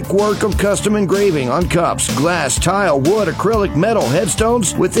makes quick work of custom engraving on cups, glass, tile, wood, acrylic, metal,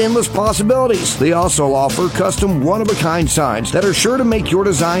 headstones with endless possibilities. They also offer custom one-of-a-kind signs that are sure to make your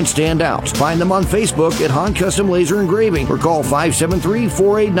design stand out. Find them on Facebook at Han Custom Laser Engraving or call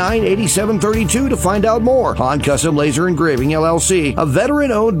 573-489-8732 to find out more. Han Custom Laser Engraving LLC, a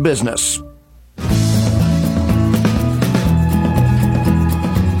veteran-owned business.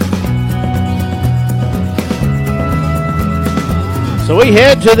 So we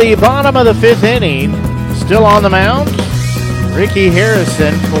head to the bottom of the 5th inning. Still on the mound, Ricky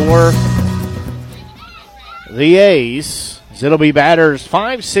Harrison for the A's. It'll be batters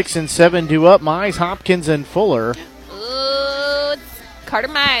 5, 6, and 7 due up. Mize, Hopkins, and Fuller. Ooh, it's Carter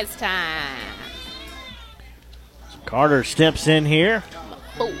Mize time. Carter steps in here.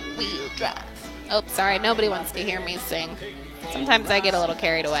 Four-wheel drive. Oh, sorry. Nobody wants to hear me sing. Sometimes I get a little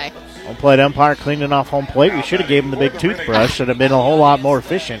carried away. Home plate umpire cleaning off home plate. We should have gave him the big toothbrush. Should have been a whole lot more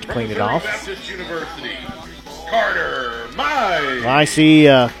efficient to clean it off. Carter Mize. I see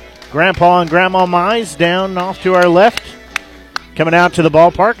Grandpa and Grandma Mize down off to our left, coming out to the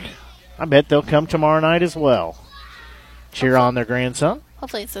ballpark. I bet they'll come tomorrow night as well. Cheer on their grandson.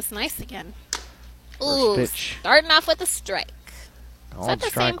 Hopefully it's this nice again. First Ooh, pitch. Starting off with a strike. Is that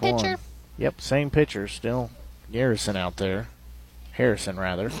the same pitcher? Yep, same pitcher. Still Garrison out there. Harrison,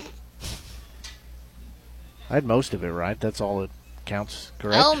 rather. I had most of it right. That's all that counts,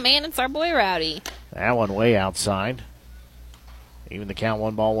 correct? Oh, man, it's our boy Rowdy. That one way outside. Even the count,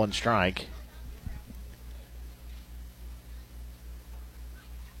 1 ball, 1 strike.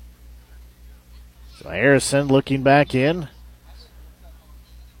 So Harrison looking back in.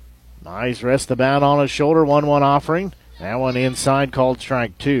 Mize rests the bat on his shoulder, 1-1 offering. That one inside, called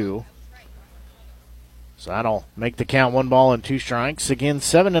strike 2. So that'll make the count 1 ball and 2 strikes. Again,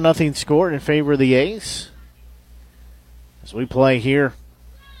 7-0 score in favor of the A's as we play here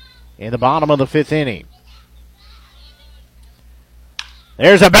in the bottom of the 5th inning.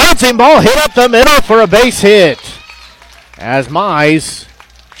 There's a bouncing ball hit up the middle for a base hit as Mize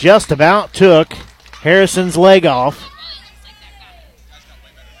just about took Harrison's leg off.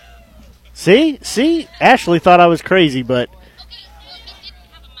 See, Ashley thought I was crazy, but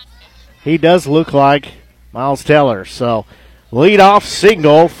he does look like Miles Teller. So leadoff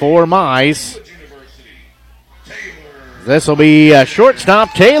single for Mize. This will be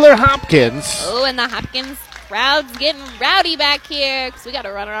shortstop Taylor Hopkins. Oh, and the Hopkins crowd's getting rowdy back here because we got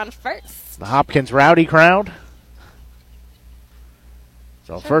a runner on first. The Hopkins rowdy crowd.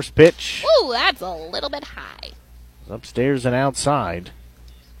 So first pitch. Ooh, that's a little bit high. Upstairs and outside.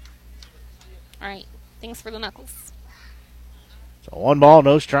 All right, thanks for the knuckles. So 1 ball,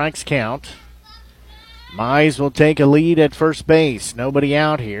 no strikes count. Mize will take a lead at first base. Nobody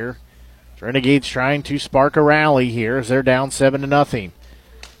out here. Renegades trying to spark a rally here as they're down 7-0.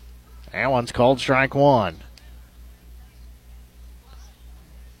 That one's called strike 1.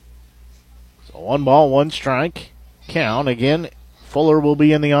 So 1 ball, 1 strike count. Again, Fuller will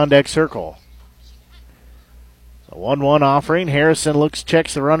be in the on-deck circle. So 1-1 offering. Harrison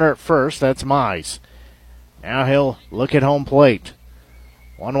checks the runner at first. That's Mize. Now he'll look at home plate.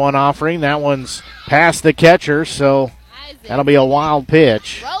 1-1 offering. That one's past the catcher, so that'll be a wild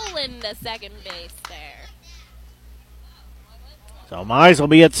pitch. Rolling to second base there. So Mize will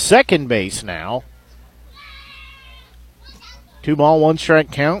be at second base now. 2 ball, 1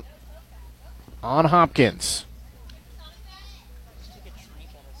 strike count on Hopkins.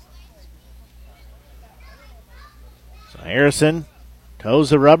 So Harrison toes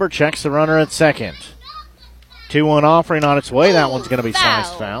the rubber, checks the runner at second. 2-1 offering on its way. That one's going to be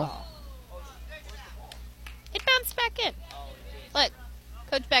sliced foul. It bounced back in. Look,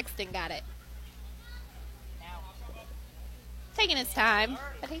 Coach Bexton got it. Taking his time,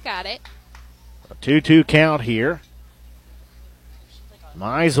 but he got it. A 2-2 count here.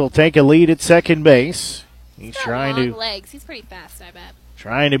 Mize will take a lead at second base. He's trying long to legs. He's pretty fast, I bet.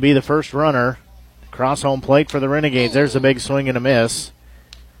 Trying to be the first runner. Cross home plate for the Renegades. There's a big swing and a miss.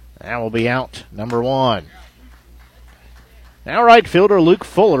 That will be out, number 1. Now right fielder Luke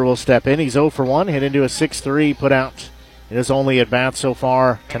Fuller will step in. He's 0 for 1, hit into a 6-3, put out in his only at bat so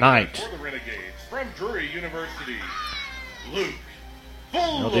far tonight. For the Renegades, from Drury University, Luke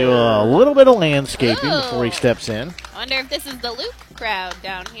Fuller. He'll do a little bit of landscaping before he steps in. I wonder if this is the Luke crowd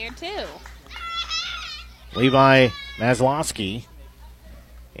down here, too. Levi Maslowski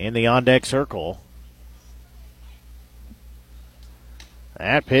in the on-deck circle.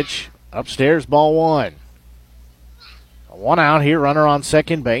 That pitch upstairs, ball 1. 1 out here, runner on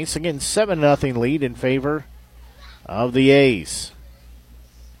second base. Again, 7-0 lead in favor of the A's.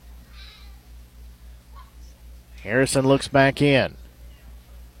 Harrison looks back in.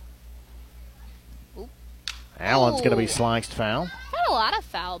 That one's going to be sliced foul. Got a lot of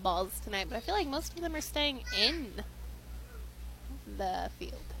foul balls tonight, but I feel like most of them are staying in the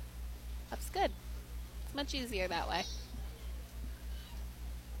field. That's good. It's much easier that way.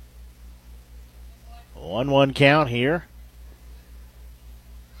 1-1 count here.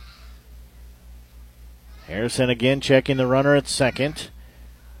 Harrison again checking the runner at second.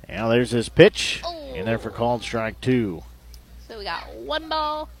 Now there's his pitch. In there for called strike 2. So we got 1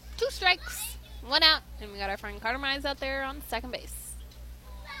 ball, 2 strikes, 1 out, and we got our friend Carter Mize out there on second base.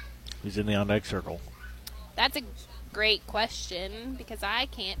 He's in the on-deck circle. That's a great question because I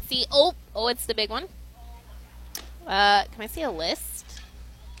can't see. Oh, it's the big one. Can I see a list?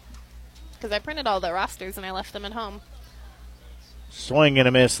 Because I printed all the rosters and I left them at home. Swing and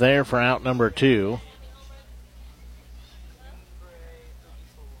a miss there for out number 2.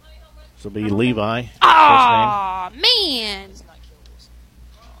 This will be Levi. Aw, man.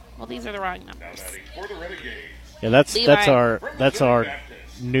 Well, these are the wrong numbers. Yeah, that's our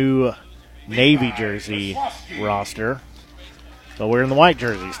new navy jersey roster. So we're in the white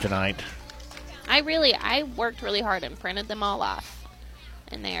jerseys tonight. I worked really hard and printed them all off,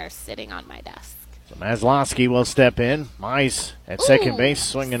 and they are sitting on my desk. So Maslowski will step in. Mize at second base,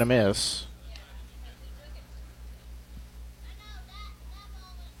 swing and a miss.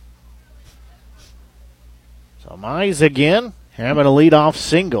 So Mize again, having a leadoff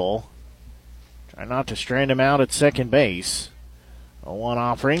single. Try not to strand him out at second base. A 1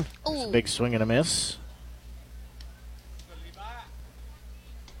 offering. It's a big swing and a miss.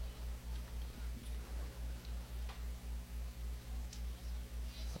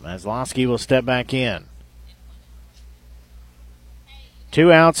 Maslowski will step back in.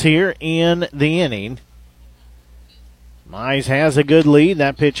 2 outs here in the inning. Mize has a good lead.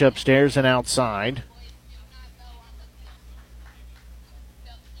 That pitch upstairs and outside.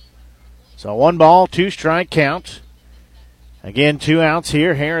 So 1 ball, 2 strike count. Again, 2 outs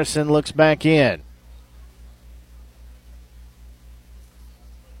here. Harrison looks back in.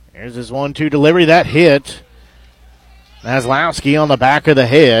 Here's his 1-2 delivery. That hit Maslowski on the back of the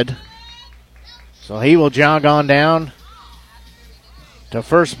head. So he will jog on down to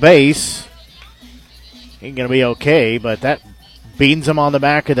first base. He's going to be okay, but that beans him on the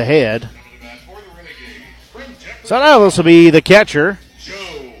back of the head. So now this will be the catcher.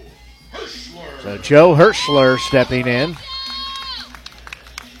 So Joe Hirschler stepping in.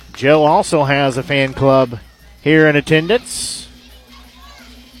 Joe also has a fan club here in attendance.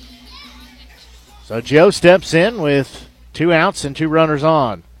 So Joe steps in with 2 outs and 2 runners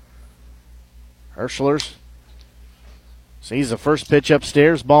on. Hirschler's sees the first pitch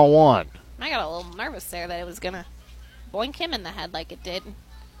upstairs, ball 1. I got a little nervous there that it was going to boink him in the head like it did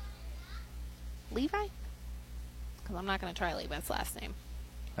Levi? Because I'm not going to try Levi's last name.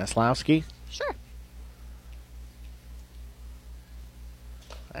 Maslowski? Sure.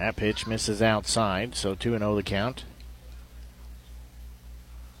 That pitch misses outside, so 2-0 the count.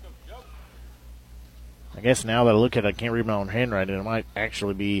 I guess now that I look at it, I can't read my own handwriting. It might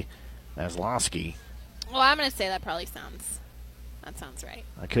actually be Maslowski. Well, I'm going to say that probably sounds right.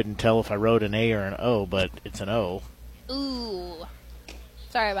 I couldn't tell if I wrote an A or an O, but it's an O. Ooh.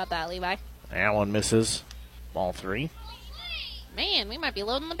 Sorry about that, Levi. That one misses. Ball 3. Man, we might be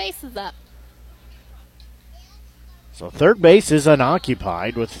loading the bases up. So third base is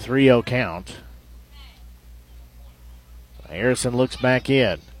unoccupied with a 3-0 count. Harrison looks back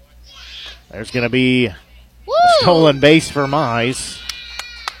in. There's going to be a stolen base for Mize.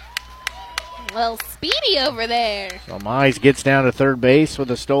 Well, speedy over there. So Mize gets down to third base with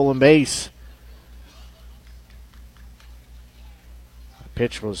a stolen base. The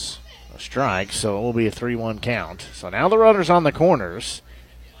pitch was a strike, so it will be a 3-1 count. So now the runner's on the corners.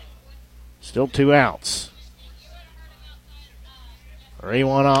 Still 2 outs.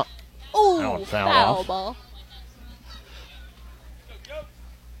 3-1 up. Ooh, that one foul ball.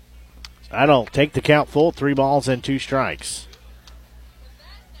 That'll take the count full. 3 balls and 2 strikes.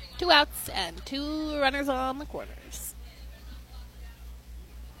 2 outs and 2 runners on the corners.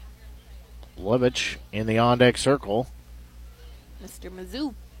 Levich in the on-deck circle. Mr.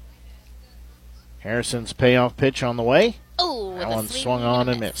 Mizzou. Harrison's payoff pitch on the way. Oh, that one swung on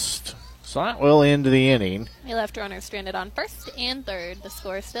and missed. So that will end the inning. We left runners stranded on first and third. The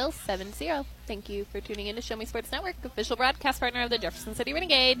score is still 7-0. Thank you for tuning in to Show Me Sports Network, official broadcast partner of the Jefferson City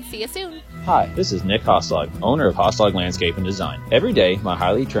Renegades. See you soon. Hi, this is Nick Hoslog, owner of Hoslog Landscape and Design. Every day, my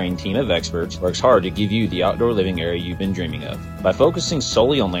highly trained team of experts works hard to give you the outdoor living area you've been dreaming of. By focusing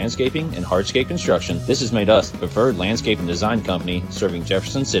solely on landscaping and hardscape construction, this has made us the preferred landscape and design company serving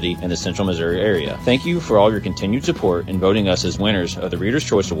Jefferson City and the central Missouri area. Thank you for all your continued support in voting us as winners of the Reader's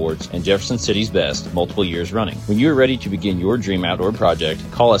Choice Awards and Jefferson City's Best multiple years running. When you are ready to begin your dream outdoor project,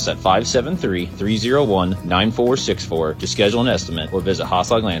 call us at 573-301-9464 to schedule an estimate or visit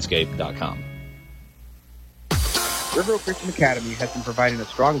hosloglandscape.com. River Oak Christian Academy has been providing a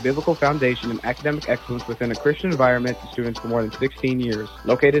strong biblical foundation and academic excellence within a Christian environment to students for more than 16 years.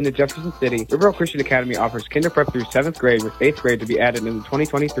 Located in Jefferson City, River Oak Christian Academy offers kinder prep through 7th grade with 8th grade to be added in the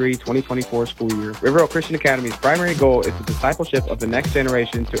 2023-2024 school year. River Oak Christian Academy's primary goal is the discipleship of the next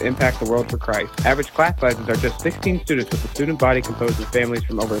generation to impact the world for Christ. Average class sizes are just 16 students with a student body composed of families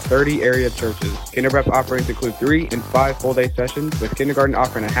from over 30 area churches. Kinder prep offerings include 3 and 5 full-day sessions, with kindergarten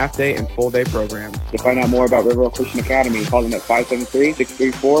offering a half-day and full-day programs. To find out more about River Oak Christian Academy, call them at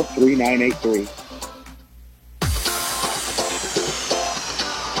 573-634-3983.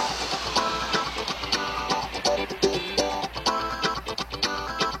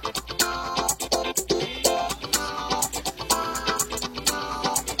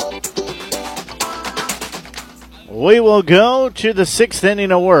 We will go to the 6th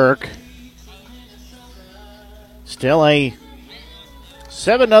inning of work. Still a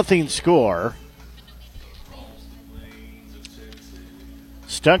 7-0 score.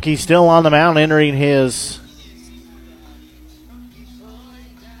 Stuckey still on the mound, entering his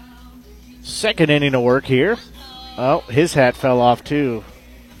 2nd inning of work here. Oh, his hat fell off too.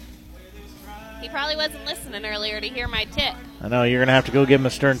 He probably wasn't listening earlier to hear my tip. I know, you're going to have to go give him a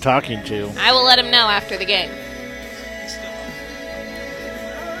stern talking to. I will let him know after the game.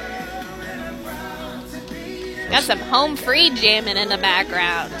 Got some home free jamming in the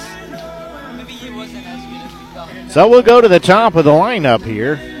background. So we'll go to the top of the lineup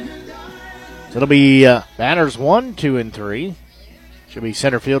here. So it'll be batters 1, 2, and 3. Should be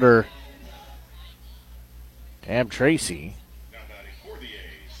center fielder Tab Tracy.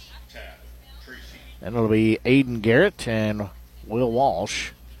 Then it'll be Aiden Garrett and Will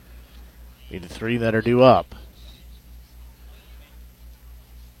Walsh. Be the 3 that are due up.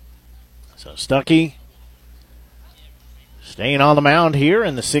 So Stuckey staying on the mound here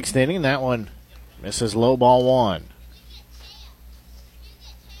in the 6th inning. That one misses low, ball 1.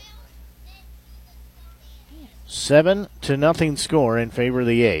 7-0 score in favor of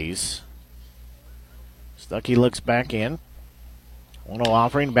the A's. Stuckey looks back in. 1-0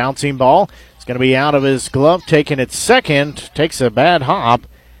 offering, bouncing ball. It's going to be out of his glove, taking it second. Takes a bad hop,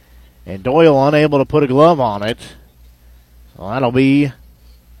 and Doyle unable to put a glove on it. So that'll be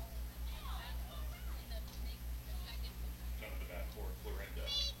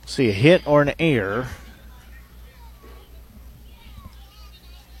see a hit or an error.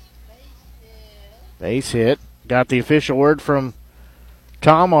 Base hit. Got the official word from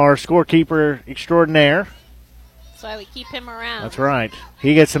Tom, our scorekeeper extraordinaire. That's why we keep him around. That's right.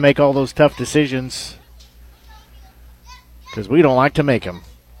 He gets to make all those tough decisions because we don't like to make them.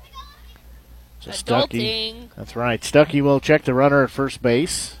 So Stuckey. That's right. Stuckey will check the runner at first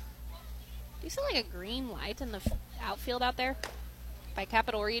base. Do you see like a green light in the outfield out there? By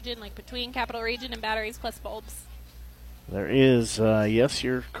Capital Region, like between Capital Region and Batteries Plus Bulbs? There is, yes,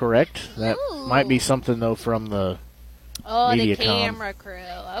 you're correct. That might be something, though, from the Mediacom. The camera crew.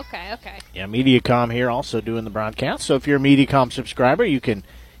 Okay. Yeah, Mediacom here also doing the broadcast. So if you're a Mediacom subscriber, you can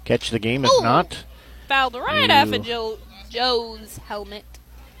catch the game. If not, fouled right off of Joe's helmet.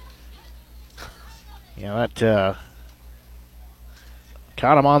 Yeah, that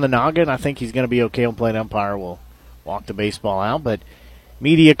caught him on the noggin. I think he's going to be okay. Home plate umpire will walk the baseball out. But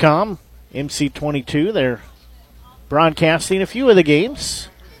Mediacom, MC22, they're broadcasting a few of the games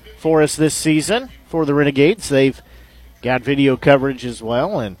for us this season for the Renegades. They've got video coverage as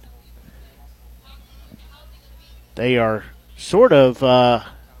well, and they are sort of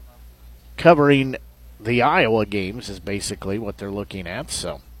covering the Iowa games is basically what they're looking at.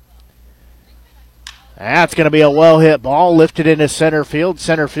 So that's going to be a well-hit ball lifted into center field.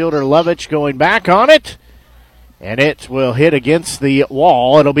 Center fielder Lovich going back on it, and it will hit against the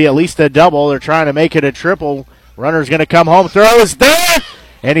wall. It'll be at least a double. They're trying to make it a triple. Runner's going to come home, throws there,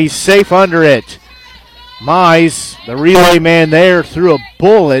 and he's safe under it. Mize, the relay man there, threw a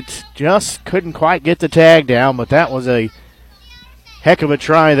bullet. Just couldn't quite get the tag down, but that was a heck of a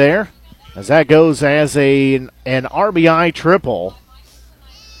try there, as that goes as an RBI triple.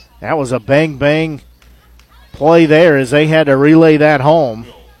 That was a bang-bang play there as they had to relay that home.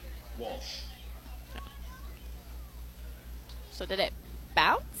 So did it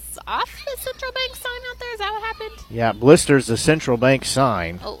bounce off the Central Bank sign out there? Is that what happened? Yeah, blister's the Central Bank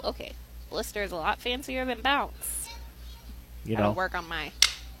sign. Oh, okay. Blister's a lot fancier than bounce. You Gotta know, work on my.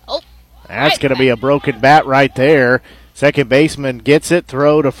 Oh, that's going to be a broken bat right there. Second baseman gets it,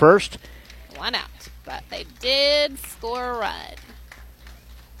 throw to first. 1 out, but they did score a run,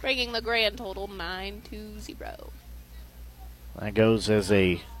 bringing the grand total 9-0. That goes as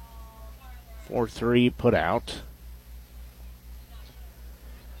a 4-3 put out.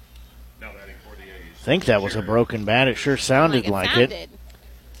 I think that was a broken bat. It sure sounded like it.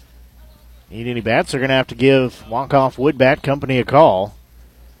 Need any bats? They're going to have to give Walk-Off Wood Bat Company a call.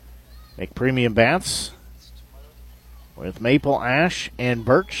 Make premium bats with maple, ash, and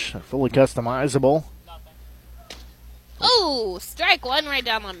birch. They're fully customizable. Oh, strike one right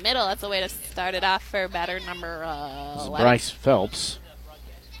down the middle. That's a way to start it off for batter number 11. Bryce Phelps.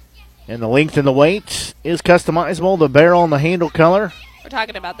 And the length and the weight is customizable. The barrel and the handle color. We're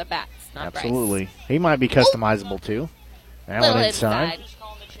talking about the bats, not Absolutely. Bryce. He might be customizable, too. That one inside.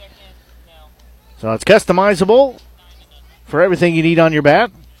 So it's customizable for everything you need on your bat,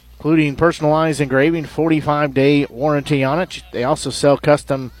 including personalized engraving, 45-day warranty on it. They also sell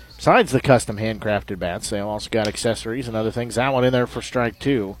custom, besides the custom handcrafted bats, they also got accessories and other things. That one in there for strike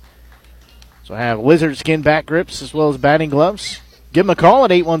 2. So I have lizard skin bat grips as well as batting gloves. Give them a call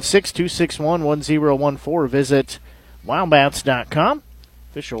at 816-261-1014. Visit wildbats.com,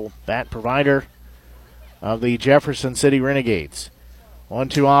 official bat provider of the Jefferson City Renegades.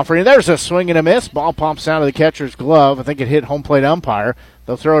 1-2 offering. There's a swing and a miss. Ball pops out of the catcher's glove. I think it hit home plate umpire.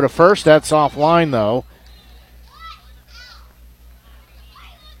 They'll throw it to first. That's offline, though.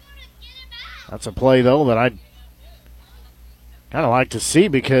 That's a play, though, that I'd kind of like to see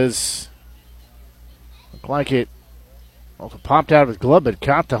because it looked like it, well, if it popped out of his glove, but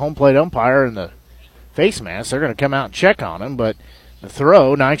caught the home plate umpire in the face mask. They're going to come out and check on him, but the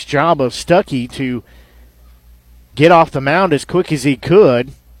throw, nice job of Stuckey to get off the mound as quick as he could.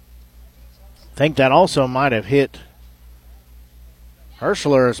 I think that also might have hit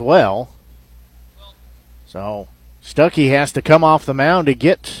Hirschler as well. So Stuckey has to come off the mound to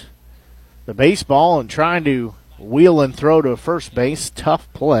get the baseball and trying to wheel and throw to first base. Tough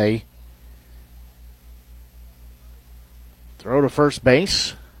play. Throw to first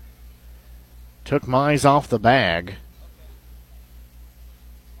base. Took Mize off the bag.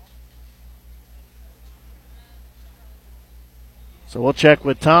 So we'll check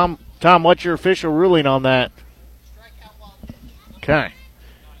with Tom. Tom, what's your official ruling on that? Okay.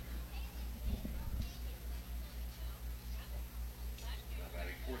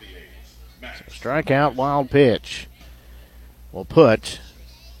 Strikeout, wild pitch. Will put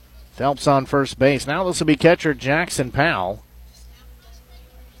Phelps on first base. Now this will be catcher Jackson Powell.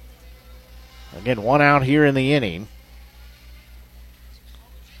 Again, one out here in the inning.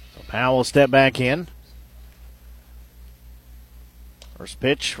 So Powell will step back in. First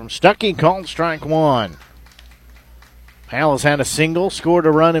pitch from Stuckey, called strike one. Powell has had a single, scored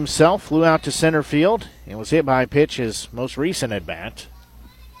a run himself, flew out to center field, and was hit by a pitch his most recent at bat.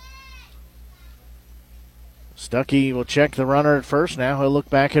 Stuckey will check the runner at first. Now he'll look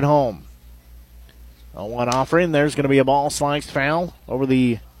back at home. 0-1 offering. There's going to be a ball sliced foul over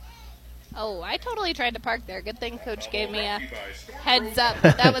the... Oh, I totally tried to park there. Good thing Coach gave me a heads up.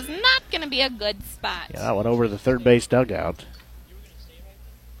 That was not going to be a good spot. Yeah, that went over the third base dugout.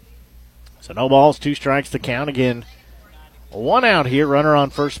 So no balls, 2 strikes to count. Again, 1 out here. Runner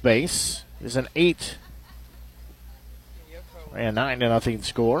on first base. It is an 9-0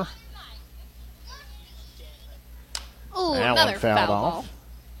 score. Ooh, that another one fouled foul off. ball.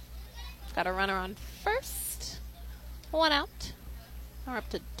 Got a runner on first. 1 out. We're up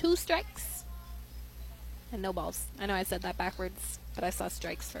to 2 strikes. And no balls. I know I said that backwards, but I saw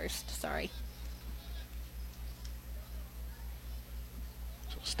strikes first. Sorry.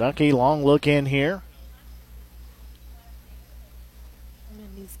 So Stuckey, long look in here. And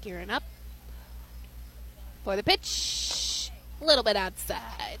he's gearing up for the pitch. A little bit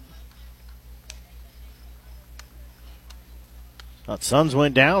outside. The Suns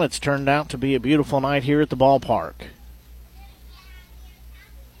went down. It's turned out to be a beautiful night here at the ballpark.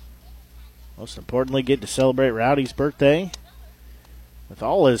 Most importantly, get to celebrate Rowdy's birthday with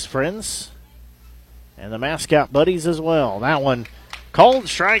all his friends and the mascot buddies as well. That one called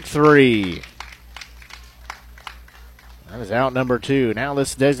strike 3. That is out number 2. Now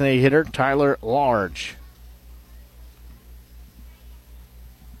this designated hitter, Tyler Large.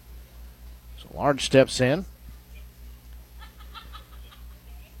 So Large steps in.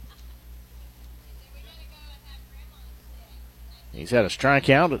 He's had a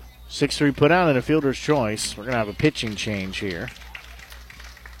strikeout, 6-3 put out, and a fielder's choice. We're going to have a pitching change here.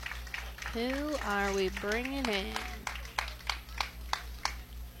 Who are we bringing in?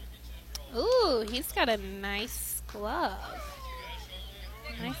 Ooh, he's got a nice glove.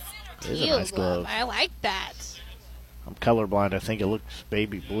 Nice It is a teal nice glove. I like that. I'm colorblind. I think it looks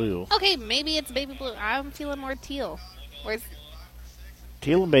baby blue. Okay, maybe it's baby blue. I'm feeling more teal. Where's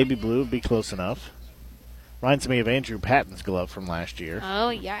Teal and baby blue would be close enough. Reminds me of Andrew Patton's glove from last year. Oh,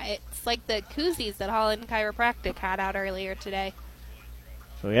 yeah, it's like the koozies that Holland Chiropractic had out earlier today.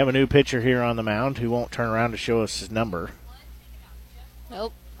 So we have a new pitcher here on the mound who won't turn around to show us his number.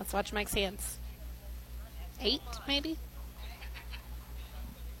 Nope, let's watch Mike's hands. 8, maybe?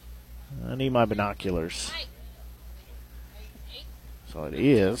 I need my binoculars. So it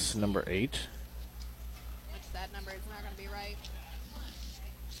is number 8. Which that number is not going to be right.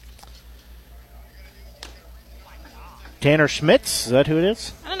 Tanner Schmitz, is that who it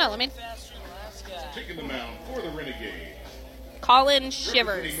is? I don't know, let me... Taking the mound for the Renegade. Colin Shivers.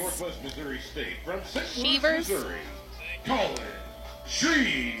 Representing Northwest Missouri State from St. Louis, Shivers? Missouri. Colin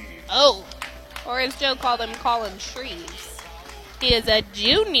Shreves. Oh, or as Joe called him, Colin Shreves. He is a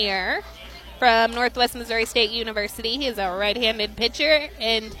junior from Northwest Missouri State University. He is a right-handed pitcher,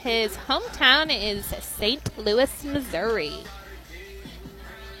 and his hometown is St. Louis, Missouri.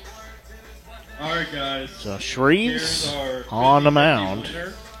 All right, guys. So Shreves Here's our on the 50-50 mound.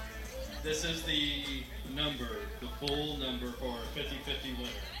 winner. This is the number, the full number for our 50-50 winner.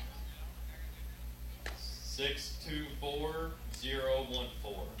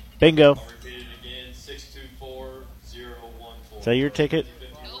 624014. Bingo. I'll repeat it again, 624014. Is that your ticket?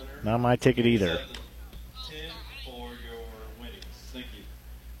 Not my ticket either. 10 for your winnings. Thank you.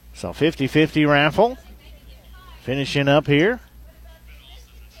 So 50-50 raffle. Finishing up here.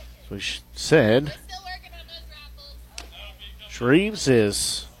 As we said, Shreves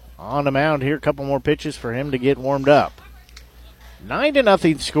is on the mound here. A couple more pitches for him to get warmed up.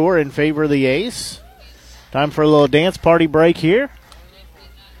 9-0 score in favor of the A's. Time for a little dance party break here.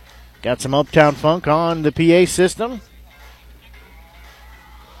 Got some Uptown Funk on the PA system.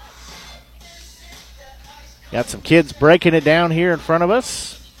 Got some kids breaking it down here in front of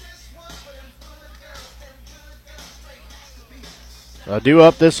us. Due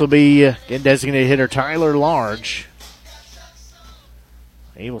up, this will be designated hitter Tyler Large.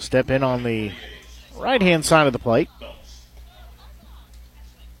 He will step in on the right-hand side of the plate.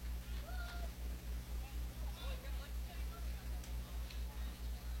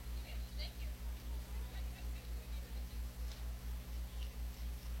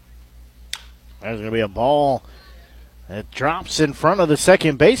 There's going to be a ball It drops in front of the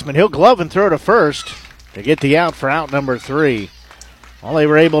second baseman. He'll glove and throw to first to get the out for out number 3. Well, they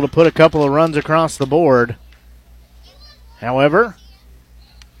were able to put a couple of runs across the board. However,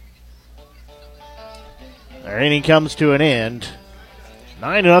 their inning comes to an end.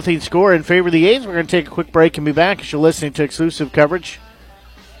 9-0 score in favor of the A's. We're going to take a quick break and be back as you're listening to exclusive coverage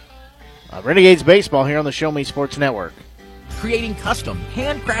of Renegades Baseball here on the Show Me Sports Network. Creating custom,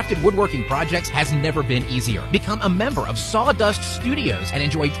 handcrafted woodworking projects has never been easier. Become a member of Sawdust Studios and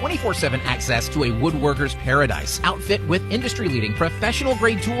enjoy 24/7 access to a woodworker's paradise. Outfit with industry-leading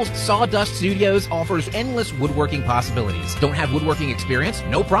professional-grade tools, Sawdust Studios offers endless woodworking possibilities. Don't have woodworking experience?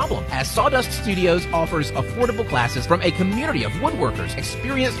 No problem, as Sawdust Studios offers affordable classes from a community of woodworkers,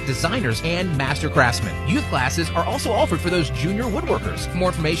 experienced designers, and master craftsmen. Youth classes are also offered for those junior woodworkers. For more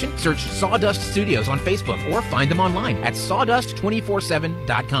information, search Sawdust Studios on Facebook or find them online at Sawdust247.com.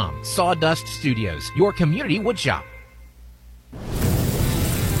 Sawdust Studios, your community woodshop.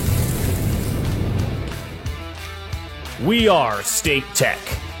 We are State Tech.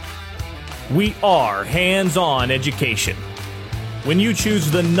 We are hands-on education. When you choose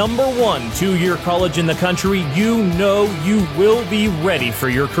the #1 2-year college in the country, you know you will be ready for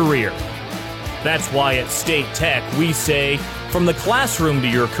your career. That's why at State Tech we say, from the classroom to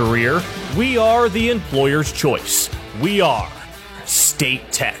your career, we are the employer's choice. We are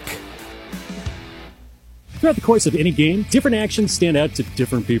State Tech. Throughout the course of any game, different actions stand out to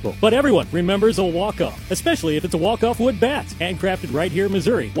different people. But everyone remembers a walk-off, especially if it's a walk-off wood bat. Handcrafted right here in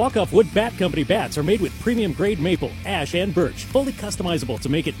Missouri, Walk-Off Wood Bat Company bats are made with premium-grade maple, ash, and birch, fully customizable to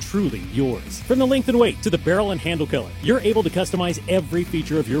make it truly yours. From the length and weight to the barrel and handle color, you're able to customize every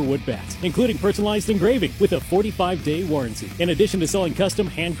feature of your wood bat, including personalized engraving with a 45-day warranty. In addition to selling custom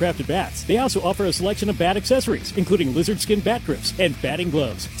handcrafted bats, they also offer a selection of bat accessories, including lizard skin bat grips and batting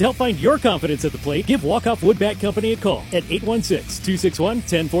gloves. To help find your confidence at the plate, give Walk-Off Wood Bat Company a call at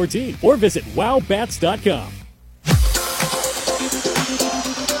 816-261-1014 or visit wowbats.com.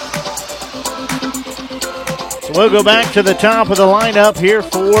 So we'll go back to the top of the lineup here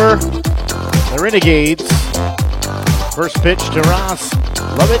for the Renegades. First pitch to Ross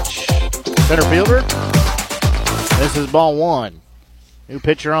Lovich, center fielder. This is ball 1. New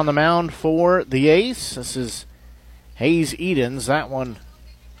pitcher on the mound for the A's. This is Hayes Edens. That one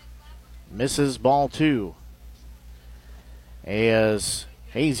misses, ball 2. As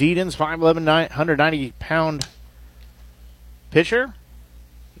Hayes Edens, 5'11", 190-pound pitcher.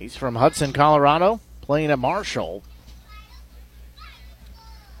 He's from Hudson, Colorado, playing at Marshall.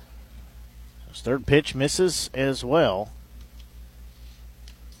 His third pitch misses as well.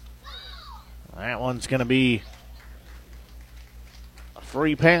 That one's going to be a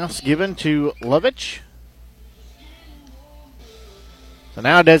free pass given to Lovich. So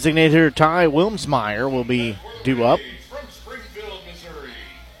now designator Ty Wilmsmeyer will be due up.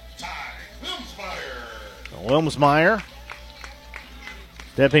 Wilmsmeyer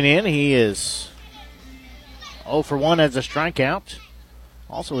stepping in. He is 0 for 1 as a strikeout.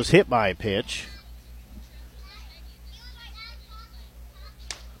 Also was hit by a pitch.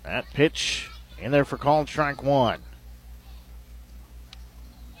 That pitch in there for called strike 1.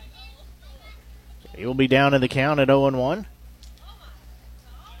 He will be down in the count at 0-1.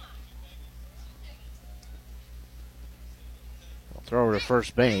 We'll throw over to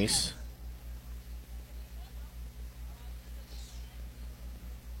first base.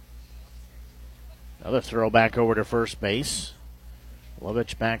 Another throw back over to first base.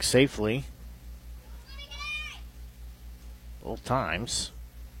 Lovich back safely. Both times.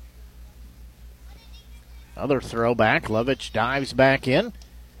 Another throw back. Lovich dives back in.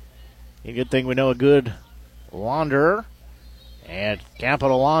 A good thing we know a good launderer and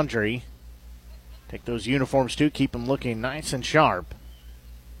Capital Laundry. Take those uniforms too. Keep them looking nice and sharp.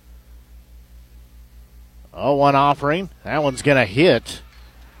 0-1 offering. That one's going to hit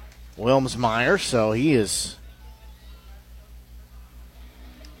Wilmsmeyer, so he is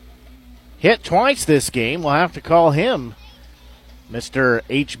hit twice this game. We'll have to call him Mr.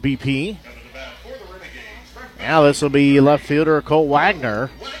 HBP. Now this will be left fielder Cole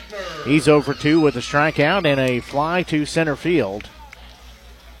Wagner. He's 0 for 2 with a strikeout and a fly to center field.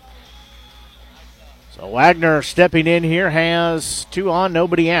 So Wagner stepping in here has 2 on,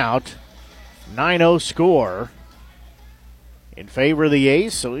 nobody out. 9-0 score in favor of the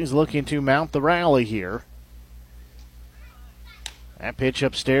A's, so he's looking to mount the rally here. That pitch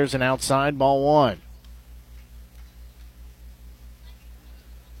upstairs and outside, ball 1.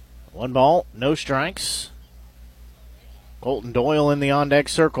 1 ball, no strikes. Colton Doyle in the on-deck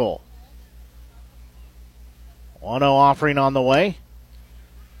circle. 1-0 offering on the way.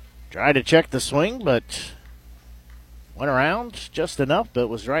 Tried to check the swing, but Went around just enough, but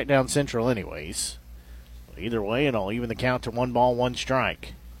was right down central anyways. But either way, it'll even the count to 1 ball, 1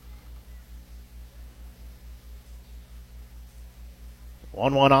 strike.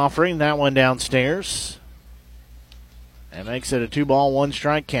 1-1 offering, that one downstairs. That makes it a 2 ball, 1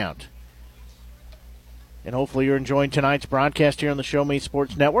 strike count. And hopefully you're enjoying tonight's broadcast here on the Show Me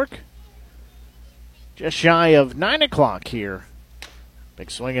Sports Network. Just shy of 9 o'clock here. Big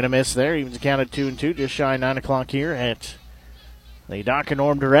swing and a miss there. Evens the count at 2-2. Just shy of 9 o'clock here at the Doc and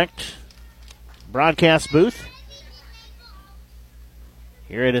Norm Direct broadcast booth.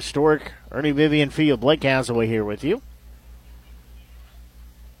 Here at historic Ernie Vivian Field. Blake Hathaway here with you.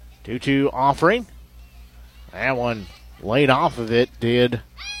 2-2 offering. That one laid off of it did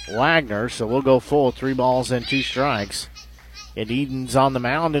Wagner, so we'll go full 3 balls and 2 strikes. And Eden's on the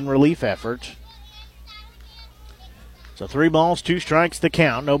mound in relief effort. So 3 balls, 2 strikes to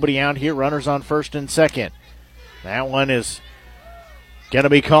count. Nobody out here. Runners on first and second. That one is going to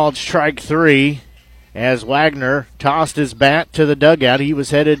be called strike 3 as Wagner tossed his bat to the dugout. He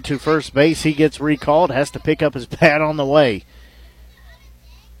was headed to first base. He gets recalled, has to pick up his bat on the way.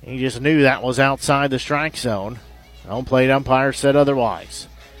 He just knew that was outside the strike zone. Home plate umpire said otherwise.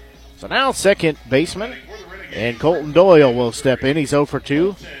 So now second baseman and Colton Doyle will step in. He's 0 for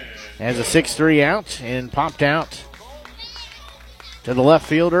 2. Has a 6-3 out and popped out to the left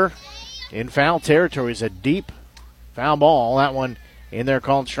fielder in foul territory. It's a deep foul ball. That one in there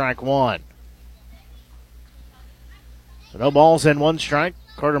called strike 1. So no balls and 1 strike.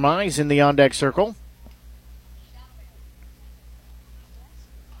 Carter Mize in the on-deck circle.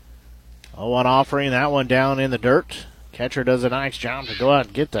 0-1 offering. That one down in the dirt. Catcher does a nice job to go out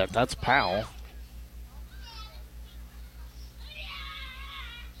and get that. That's Powell.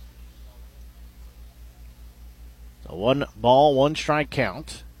 So 1 ball, 1 strike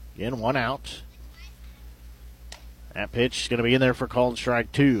count. Again, 1 out. That pitch is going to be in there for called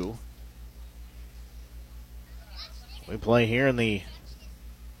strike 2. We play here in the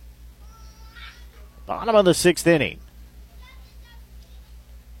bottom of the 6th inning.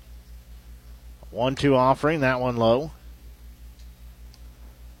 1-2 offering, that one low.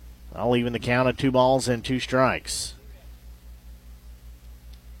 I'll even the count at 2 balls and 2 strikes.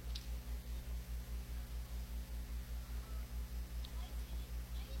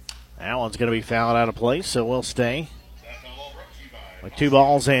 That one's going to be fouled out of place, so we'll stay with 2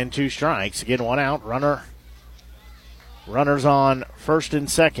 balls and 2 strikes. Again, 1 out. Runners on first and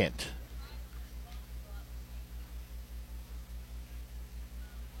second.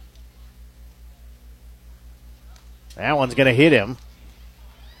 That one's going to hit him.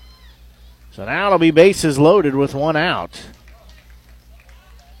 So now it'll be bases loaded with 1 out.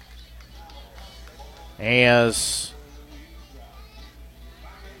 As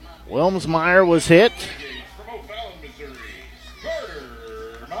Wilmsmeyer was hit.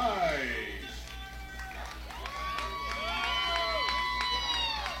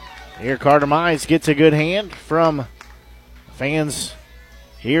 Here Carter Mize gets a good hand from fans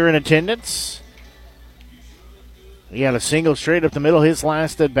here in attendance. He had a single straight up the middle his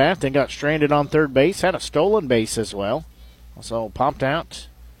last at bat, then got stranded on third base. Had a stolen base as well. Also popped out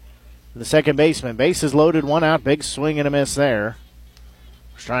to the second baseman. Bases loaded, 1 out. Big swing and a miss there.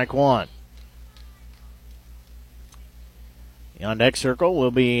 Strike 1. The on-deck circle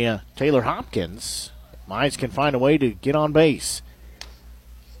will be Taylor Hopkins. Mize can find a way to get on base.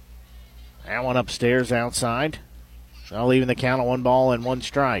 That one upstairs outside. I'll even the count of 1 ball and 1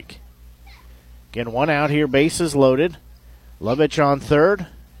 strike. Again, 1 out here, bases loaded. Lovich on third.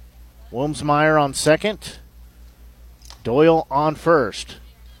 Wilmsmeyer on second. Doyle on first.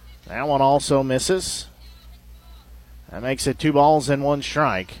 That one also misses. That makes it 2 balls and 1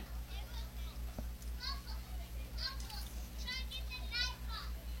 strike.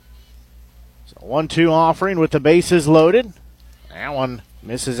 So 1-2 offering with the bases loaded. That one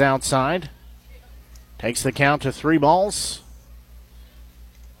misses outside. Takes the count to 3 balls.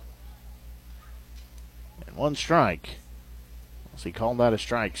 1 strike. Unless he called that a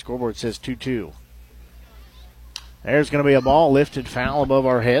strike. Scoreboard says 2-2. There's going to be a ball lifted foul above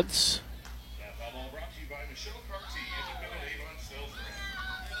our heads.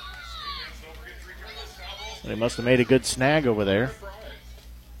 They must have made a good snag over there.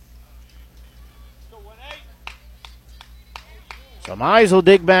 So Mize will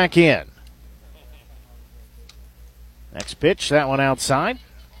dig back in. Next pitch, that one outside.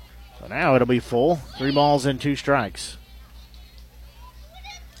 So now it'll be full. 3 balls and 2 strikes.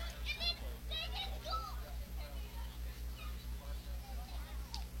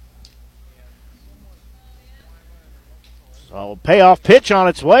 So payoff pitch on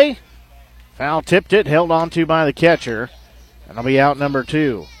its way. Foul tipped it, held on to by the catcher. And it'll be out number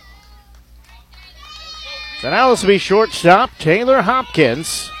 2. So now this will be shortstop Taylor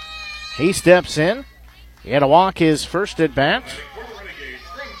Hopkins. He steps in. He had to walk his first at bat.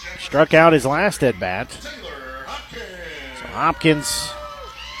 Struck out his last at bat. So Hopkins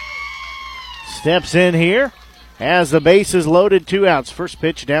steps in here. Has the bases loaded, 2 outs. First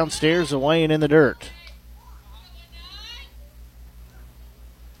pitch downstairs, away and in the dirt.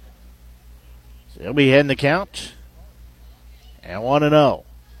 So he'll be heading the count. And 1-0.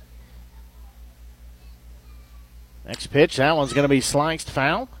 Next pitch, that one's going to be sliced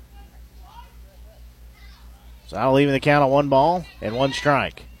foul. So I'll leave the count on 1 ball and 1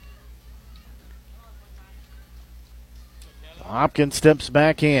 strike. So Hopkins steps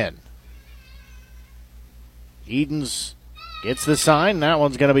back in. Edens gets the sign. That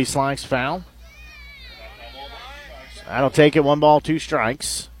one's going to be sliced foul. So that'll take it 1 ball, 2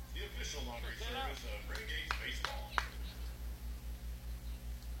 strikes.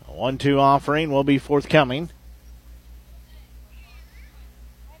 A 1-2 offering will be forthcoming.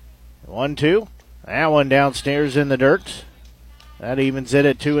 1-2. That one downstairs in the dirt. That evens it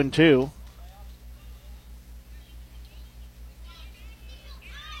at 2-2.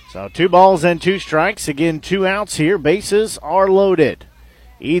 So 2 balls and 2 strikes. Again, 2 outs here. Bases are loaded.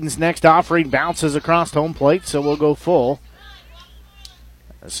 Eden's next offering bounces across home plate, so we'll go full.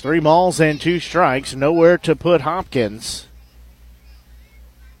 That's 3 balls and 2 strikes. Nowhere to put Hopkins.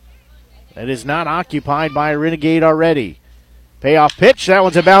 That is not occupied by a Renegade already. Payoff pitch. That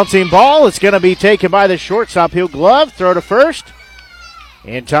one's a bouncing ball. It's going to be taken by the shortstop. He'll glove, throw to first.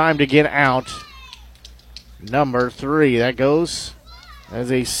 In time to get out. Number 3. That goes as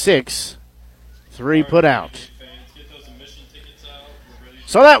a 6-3 put out.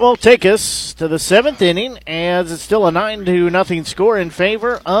 So that will take us to the 7th inning, as it's still a 9-0 score in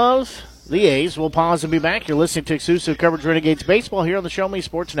favor of the A's. We'll pause and be back. You're listening to exclusive coverage Renegades Baseball here on the Show Me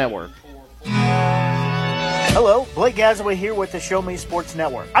Sports Network. Hello, Blake Gazaway here with the Show Me Sports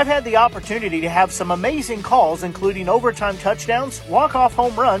Network. I've had the opportunity to have some amazing calls, including overtime touchdowns, walk-off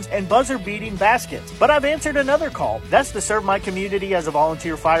home runs, and buzzer-beating baskets. But I've answered another call. That's to serve my community as a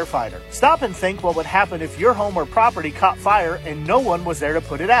volunteer firefighter. Stop and think what would happen if your home or property caught fire and no one was there to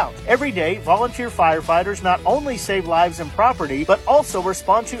put it out. Every day, volunteer firefighters not only save lives and property, but also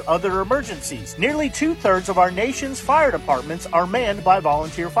respond to other emergencies. Nearly 2/3 of our nation's fire departments are manned by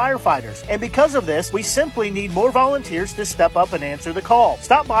volunteer firefighters. And because of this, we simply need more volunteers to step up and answer the call.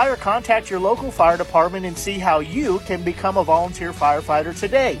 Stop by or contact your local fire department and see how you can become a volunteer firefighter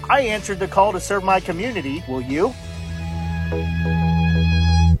today. I answered the call to serve my community. Will you?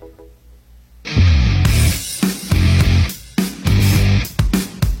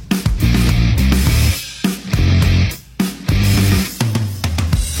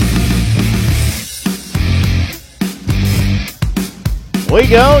 We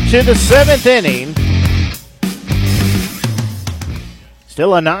go to the 7th inning.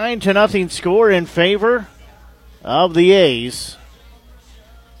 Still a 9-0 score in favor of the A's.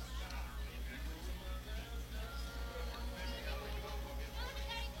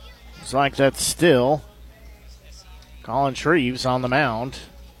 Looks like that's still Colin Shreves on the mound.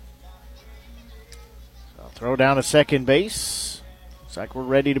 So throw down to second base. Looks like we're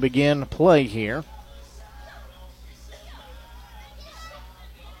ready to begin play here.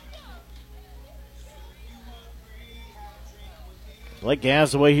 Blake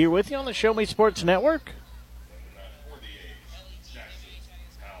Gazaway here with you on the Show Me Sports Network.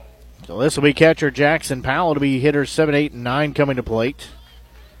 So this will be catcher Jackson Powell. It'll be hitters 7, 8, and 9 coming to plate.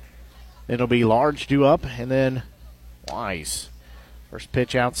 It'll be Large due up, and then Wise. First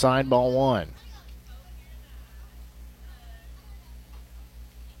pitch outside, ball 1.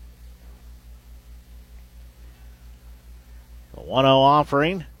 The 1-0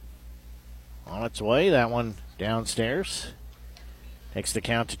 offering on its way. That one downstairs. Takes the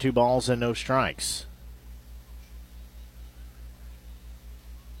count to 2 balls and no strikes.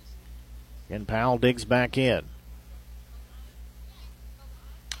 And Powell digs back in.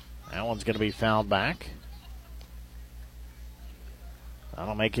 That one's going to be fouled back.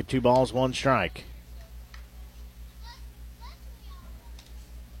 That'll make it 2 balls, 1 strike.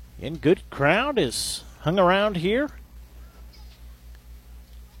 And good crowd is hung around here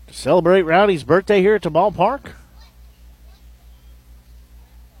to celebrate Rowdy's birthday here at the ballpark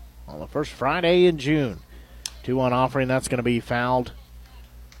on the first Friday in June. 2-1 offering. That's going to be fouled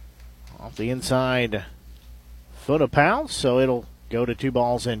off the inside foot of Powell, so it'll go to 2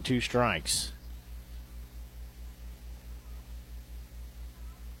 balls and 2 strikes.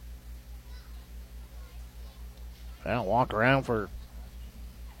 Now walk around for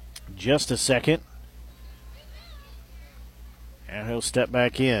just a second. And he'll step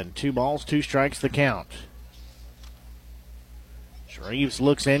back in. 2 balls, 2 strikes the count. Shreves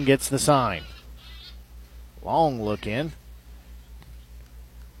looks in, gets the sign. Long look in.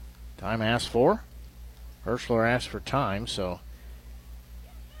 Time asked for. Hirschler asked for time, so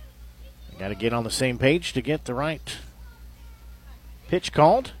got to get on the same page to get the right pitch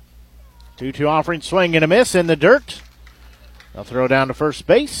called. 2-2 offering, swing and a miss in the dirt. They'll throw down to first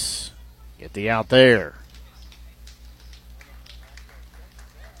base. Get the out there.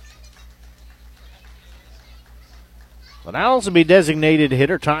 But now also be designated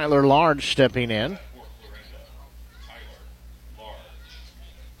hitter Tyler Large stepping in.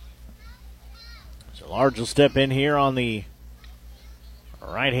 So Large will step in here on the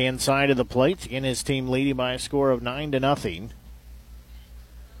right-hand side of the plate. Again, his team leading by a score of 9-0.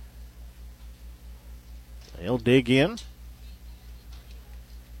 He'll dig in.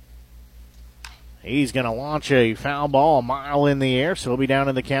 He's going to launch a foul ball a mile in the air, so he'll be down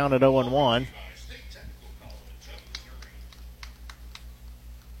in the count at 0-1.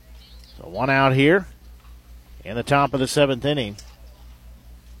 So 1 out here in the top of the 7th inning.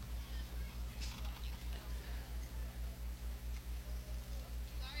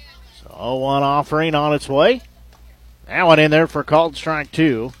 So 0-1 offering on its way. That one in there for called strike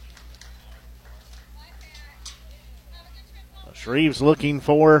 2. So Shreves looking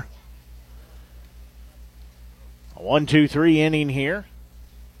for a 1-2-3 inning here.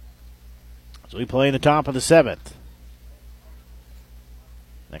 So we play in the top of the 7th.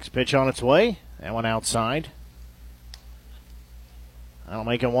 Next pitch on its way. That one outside. That'll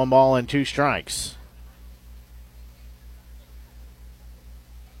make it 1 ball and 2 strikes.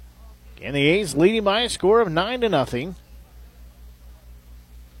 And the A's leading by a score of 9-0.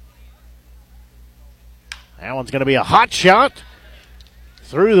 That one's going to be a hot shot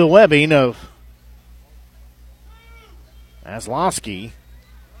through the webbing of Maslowski.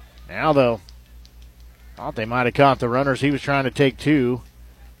 Now, though, thought they might have caught the runners. He was trying to take 2.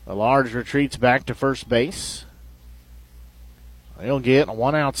 The Large retreats back to first base. He'll get a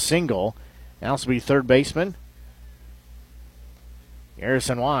 1-out single. Now this will be third baseman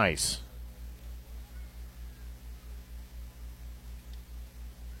Garrison Wise.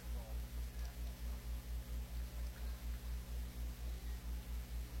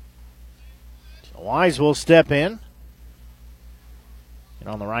 So Wise will step in. And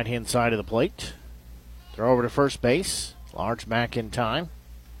on the right-hand side of the plate. Throw over to first base. Large back in time.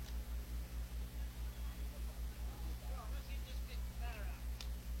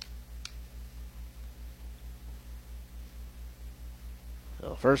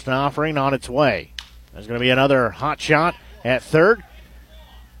 So first offering on its way. There's going to be another hot shot at third.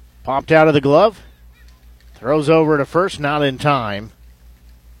 Popped out of the glove. Throws over to first, not in time.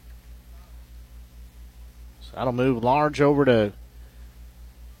 So that'll move Large over to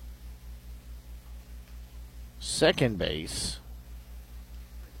second base.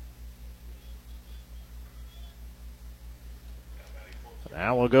 So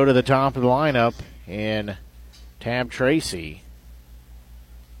now we'll go to the top of the lineup in Tab Tracy.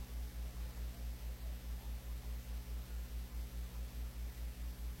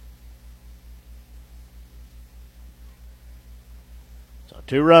 So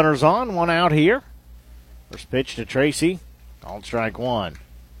 2 runners on, 1 out here. First pitch to Tracy, on strike 1.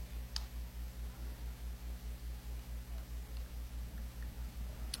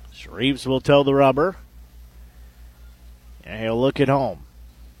 Shreves will toe the rubber. And he'll look at home.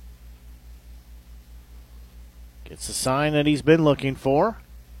 Gets the sign that he's been looking for.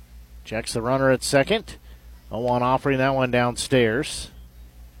 Checks the runner at second. 0-1 offering that one downstairs.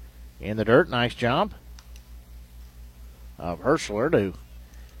 In the dirt, nice job of Hirschler to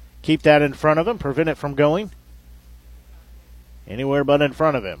keep that in front of him, prevent it from going anywhere but in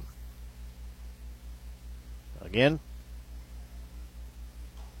front of him. Again,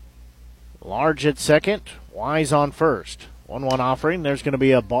 Large at second, Wise on first. 1-1 offering. There's going to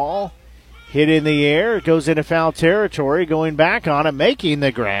be a ball hit in the air. It goes into foul territory. Going back on it, making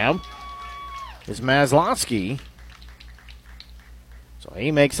the grab is Maslowski. So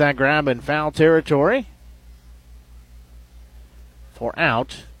he makes that grab in foul territory for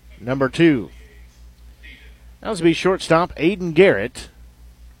out number 2. That was to be shortstop Aiden Garrett.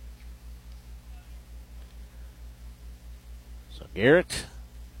 So Garrett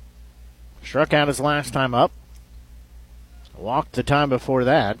struck out his last time up. Walked the time before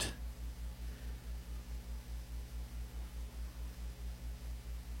that.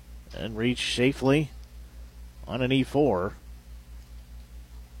 And reached safely on an E4.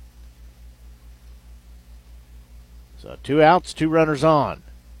 So 2 outs, 2 runners on.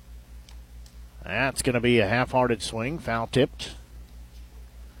 That's going to be a half-hearted swing, foul tipped.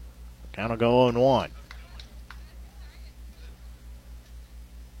 Count will go 0-1.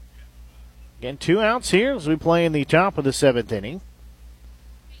 Again, 2 outs here as we play in the top of the 7th inning.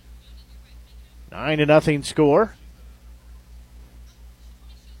 9-0 score.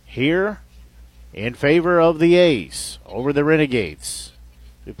 Here in favor of the A's over the Renegades.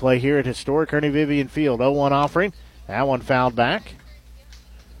 We play here at historic Ernie Vivian Field. 0-1 offering. That one fouled back.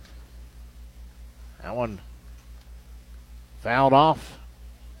 That one fouled off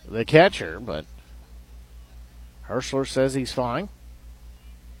the catcher, but Hirschler says he's fine.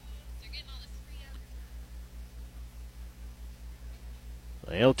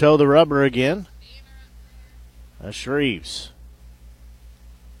 He'll toe the rubber again. That's Shreves.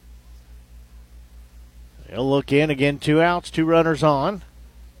 He'll look in again, 2 outs, 2 runners on.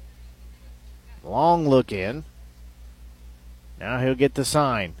 Long look in. Now he'll get the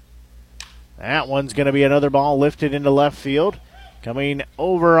sign. That one's going to be another ball lifted into left field. Coming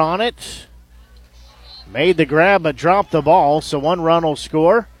over on it. Made the grab but dropped the ball, so 1 run will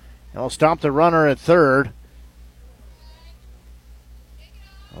score. They'll stop the runner at third.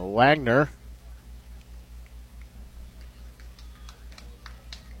 Wagner.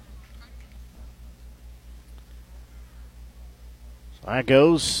 So that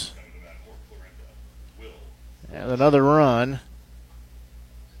goes. And another run.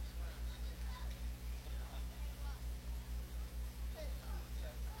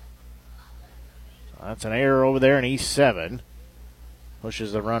 So that's an error over there in East 7.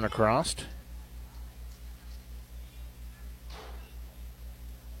 Pushes the run across.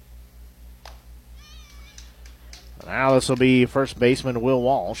 Now this will be first baseman Will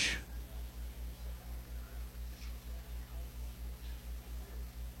Walsh.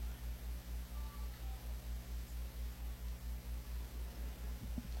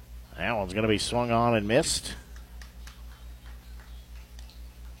 That one's going to be swung on and missed.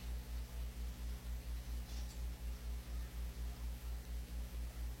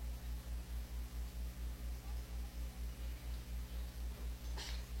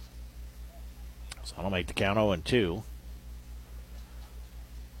 So that'll make the count 0-2.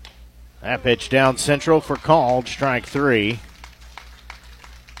 That pitch down central for called, strike 3.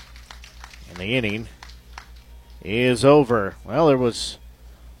 And the inning is over. Well, there was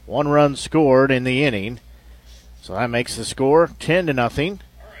 1 run scored in the inning. So that makes the score 10-0.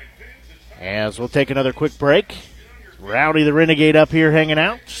 As we'll take another quick break. Rowdy the Renegade up here hanging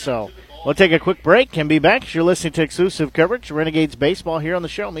out. So we'll take a quick break and be back as you're listening to exclusive coverage of Renegades baseball here on the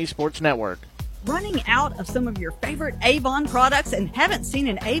Show Me Sports Network. Running out of some of your favorite Avon products and haven't seen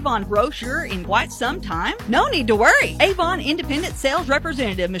an Avon brochure in quite some time? No need to worry. Avon Independent Sales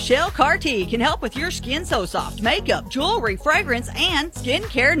Representative Michelle Carty can help with your Skin So Soft makeup, jewelry, fragrance, and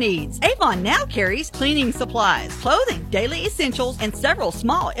skincare needs. Avon now carries cleaning supplies, clothing, daily essentials, and several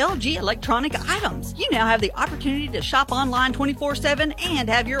small LG electronic items. You now have the opportunity to shop online 24/7 and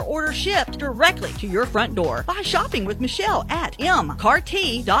have your order shipped directly to your front door by shopping with Michelle at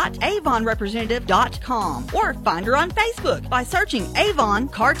mcarty.avonrepresentative.com or find her on Facebook by searching Avon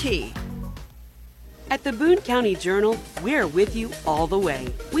Carty. At the Boone County Journal, we're with you all the way.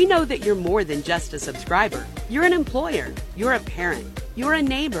 We know that you're more than just a subscriber. You're an employer, you're a parent, you're a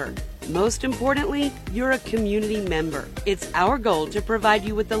neighbor. Most importantly, you're a community member. It's our goal to provide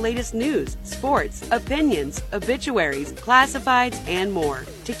you with the latest news, sports, opinions, obituaries, classifieds, and more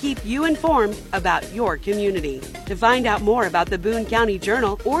to keep you informed about your community. To find out more about the Boone County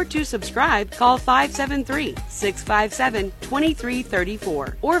Journal or to subscribe, call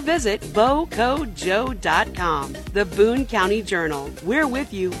 573-657-2334 or visit bocojoe.com. The Boone County Journal. We're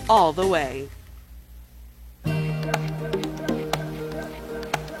with you all the way.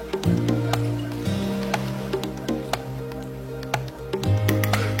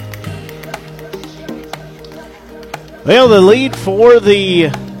 Well, the lead for the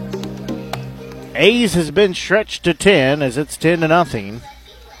A's has been stretched to 10 as it's 10-0. I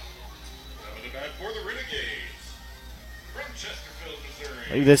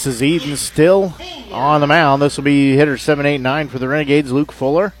believe this is Eden still on the mound. This will be hitter 7, 8, 9 for the Renegades. Luke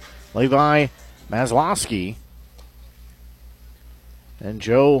Fuller, Levi Maslowski, and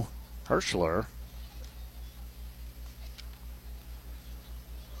Joe Hirschler.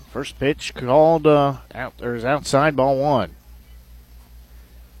 First pitch called there's outside, ball 1.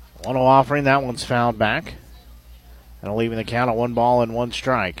 1-0 offering, that one's fouled back. And leaving the count at 1 ball and 1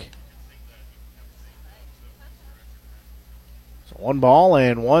 strike. So 1 ball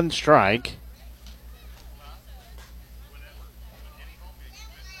and 1 strike.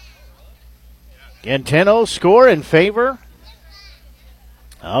 Again, 10-0 score in favor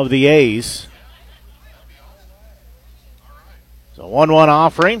of the A's. So 1-1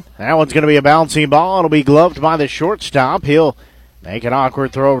 offering. That one's going to be a bouncing ball. It'll be gloved by the shortstop. He'll make an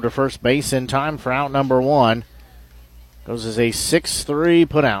awkward throw over to first base in time for out number 1. Goes as a 6-3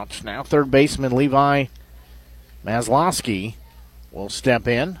 put out. Now third baseman Levi Maslowski will step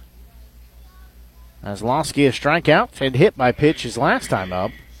in. Maslowski a strikeout and hit by pitch his last time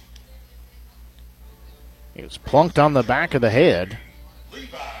up. He was plunked on the back of the head.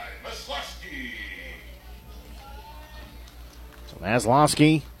 So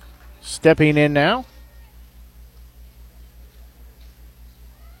Maslowski stepping in now.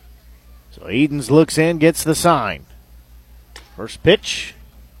 So Edens looks in, gets the sign. First pitch,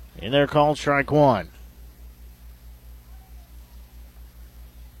 in there called strike 1.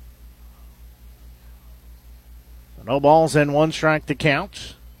 So no balls and 1 strike to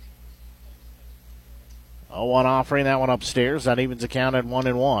count. 0-1 offering, that one upstairs. That evens the count at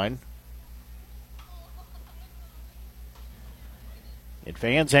 1-1. And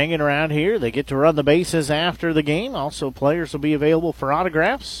fans hanging around here, they get to run the bases after the game. Also, players will be available for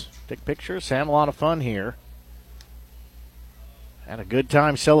autographs, take pictures, have a lot of fun here. Had a good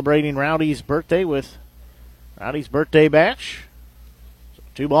time celebrating Rowdy's birthday with Rowdy's birthday bash. So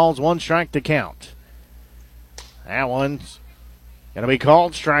 2 balls, 1 strike to count. That one's going to be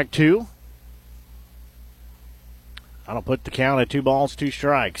called strike 2. That'll put the count at 2 balls, 2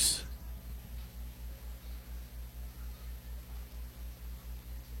 strikes.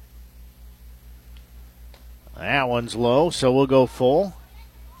 That one's low, so we'll go full.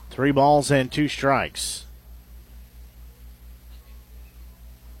 3 balls and 2 strikes.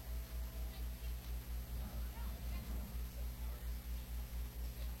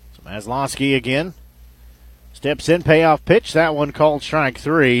 So Maslowski again. Steps in, payoff pitch. That one called strike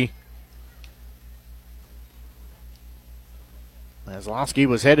 3. Maslowski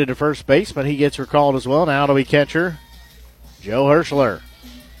was headed to first base, but he gets recalled as well. Now it'll be catcher Joe Hirschler.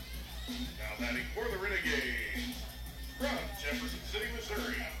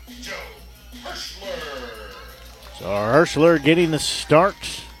 So Hirschler getting the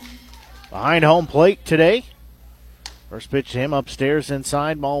start behind home plate today. First pitch to him upstairs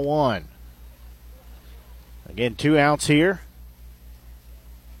inside, ball 1. Again, 2 outs here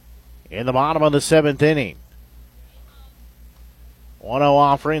in the bottom of the 7th inning. 1-0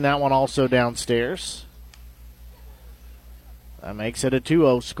 offering, that one also downstairs. That makes it a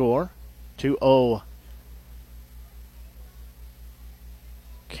 2-0 score. 2-0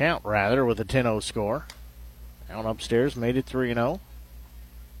 count, rather, with a 10-0 score. Down upstairs, made it 3-0.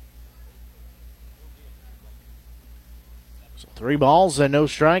 So 3 balls and no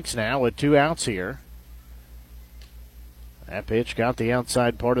strikes now with 2 outs here. That pitch got the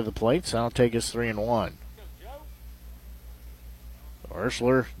outside part of the plate, so that'll take us 3-1.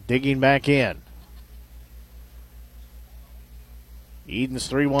 Hirschler digging back in. Edens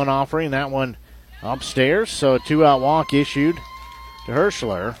 3-1 offering, that one upstairs, so a 2-out walk issued to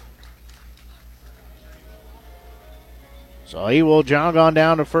Hirschler. So he will jog on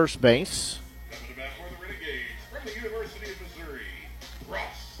down to first base.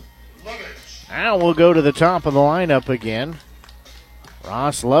 Now we'll go to the top of the lineup again.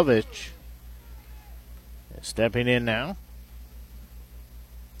 Ross Lovich is stepping in now.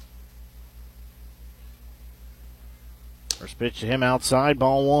 First pitch to him outside,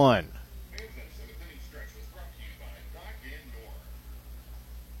 ball 1.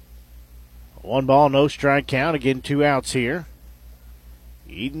 One ball, no strike count. Again, 2 outs here.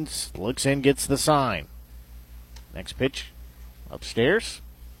 Edens looks in, gets the sign. Next pitch upstairs.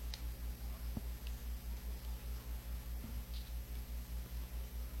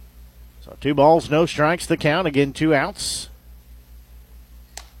 So 2 balls, no strikes, the count. Again, 2 outs.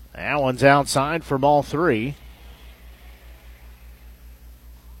 That one's outside for ball 3.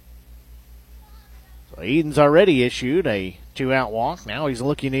 So Edens already issued a 2-out walk. Now he's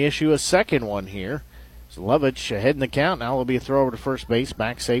looking to issue a second one here. So Lovich ahead in the count. Now it'll be a throw over to first base.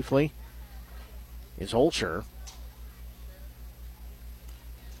 Back safely is Holscher.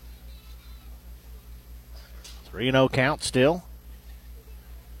 Three 3-0 count still.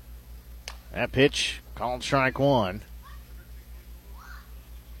 That pitch called strike 1.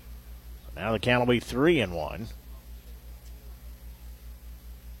 Now the count will be 3-1.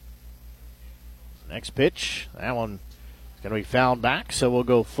 Next pitch, that one is going to be fouled back, so we'll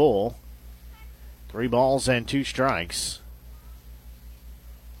go full. 3 balls and 2 strikes.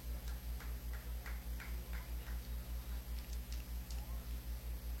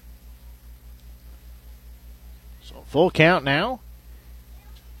 So full count now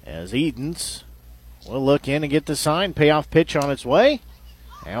as Edens will look in and get the sign. Payoff pitch on its way.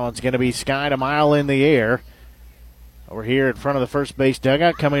 That one's going to be skied a mile in the air. Over here in front of the first base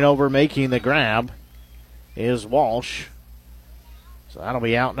dugout, coming over, making the grab, is Walsh. So that'll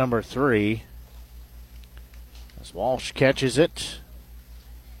be out number 3. As Walsh catches it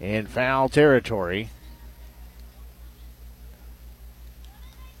in foul territory.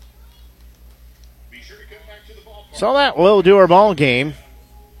 So that will do our ball game.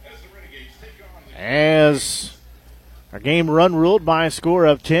 As our game run ruled by a score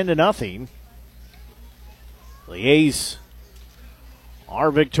of 10-0. The A's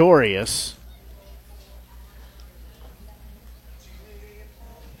are victorious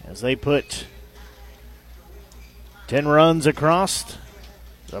as they put 10 runs across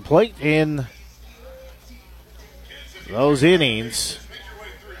the plate in those innings.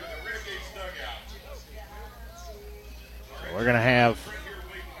 So we're going to have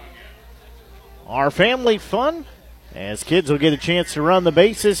our family fun as kids will get a chance to run the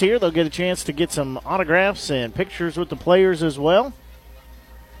bases here. They'll get a chance to get some autographs and pictures with the players as well.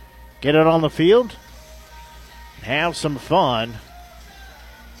 Get it on the field. Have some fun.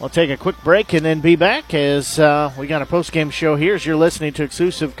 We'll take a quick break and then be back as we got a post-game show here as you're listening to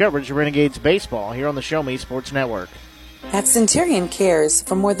exclusive coverage of Renegades baseball here on the Show Me Sports Network. At Centurion Cares,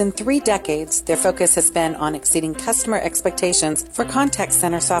 for more than 3 decades, their focus has been on exceeding customer expectations for contact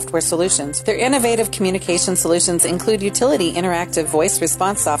center software solutions. Their innovative communication solutions include utility interactive voice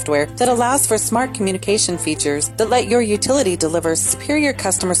response software that allows for smart communication features that let your utility deliver superior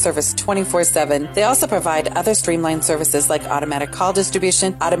customer service 24/7. They also provide other streamlined services like automatic call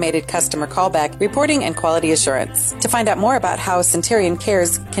distribution, automated customer callback, reporting, and quality assurance. To find out more about how Centurion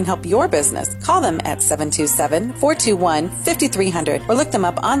Cares can help your business, call them at 727-421-5300 or look them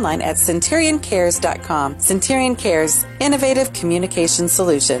up online at centurioncares.com. Centurion Cares, innovative communication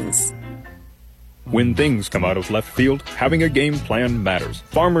solutions. When things come out of left field, having a game plan matters.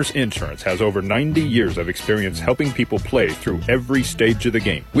 Farmers Insurance has over 90 years of experience helping people play through every stage of the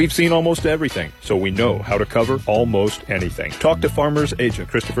game. We've seen almost everything, so we know how to cover almost anything. Talk to Farmers agent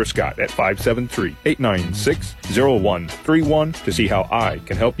Christopher Scott at 573-896-0131 to see how I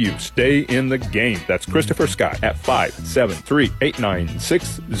can help you stay in the game. That's Christopher Scott at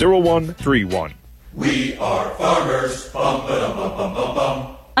 573-896-0131. We are farmers. Bum, ba-dum, bum, bum, bum,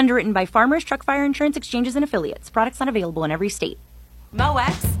 bum. Underwritten by Farmers Truck Fire Insurance Exchanges and Affiliates. Products not available in every state.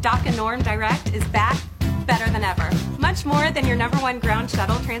 MoX Dock and Norm Direct is back better than ever. Much more than your #1 ground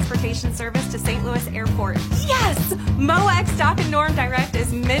shuttle transportation service to St. Louis Airport. Yes! MoX Dock and Norm Direct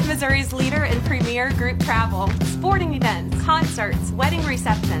is Mid-Missouri's leader in premier group travel. Sporting events, concerts, wedding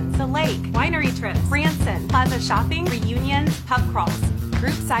receptions, the lake, winery trips, Branson, plaza shopping, reunions, pub crawls.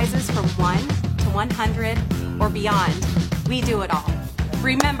 Group sizes from 1 to 100 or beyond. We do it all.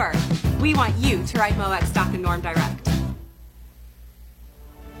 Remember, we want you to ride MoX Dock and Norm Direct.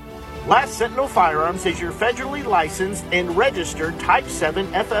 Last Sentinel Firearms is your federally licensed and registered Type 7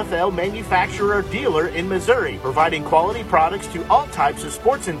 FFL manufacturer dealer in Missouri, providing quality products to all types of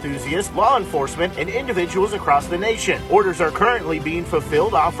sports enthusiasts, law enforcement, and individuals across the nation. Orders are currently being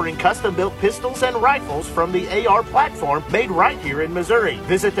fulfilled, offering custom-built pistols and rifles from the AR platform made right here in Missouri.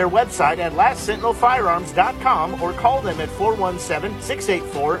 Visit their website at lastsentinelfirearms.com or call them at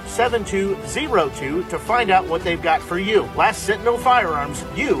 417-684-7202 to find out what they've got for you. Last Sentinel Firearms,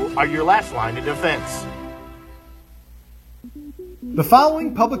 you are your last line of defense. The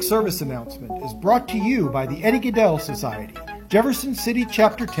following public service announcement is brought to you by the Eddie Gaedel Society, Jefferson City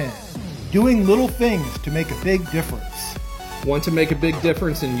Chapter 10, doing little things to make a big difference. Want to make a big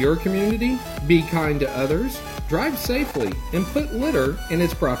difference in your community? Be kind to others, drive safely, and put litter in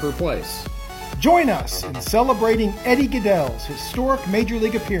its proper place. Join us in celebrating Eddie Gaedel's historic Major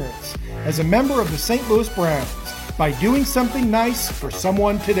League appearance as a member of the St. Louis Browns by doing something nice for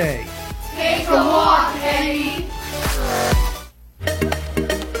someone today. Take a walk, Eddie.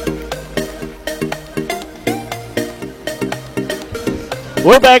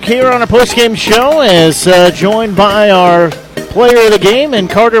 We're back here on our postgame show as joined by our player of the game and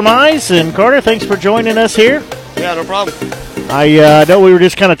Carter Mize. And Carter, thanks for joining us here. Yeah, no problem. I know we were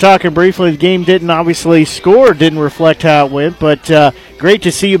just kind of talking briefly. The game didn't obviously score, didn't reflect how it went, but great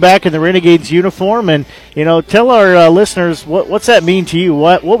to see you back in the Renegades uniform. And, you know, tell our listeners, what's that mean to you?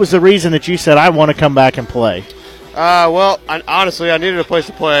 What was the reason that you said, I want to come back and play? Well, honestly, I needed a place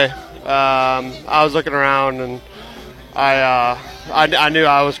to play. I was looking around, and I knew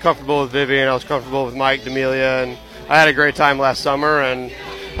I was comfortable with Vivian. I was comfortable with Mike D'Amelia, and I had a great time last summer, and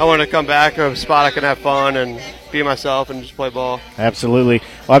I wanted to come back to a spot I can have fun and be myself and just play ball. Absolutely.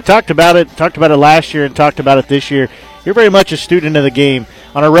 Well, I've talked about it last year and talked about it this year. You're very much a student of the game.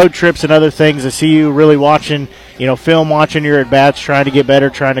 On our road trips and other things, I see you really watching, film, watching your at-bats, trying to get better,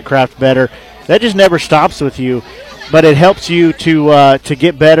 trying to craft better. That just never stops with you. but it helps you to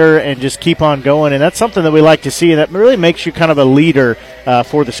get better and just keep on going, and that's something that we like to see, and that really makes you kind of a leader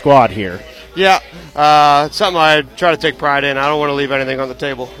for the squad here. Yeah, it's something I try to take pride in. I don't want to leave anything on the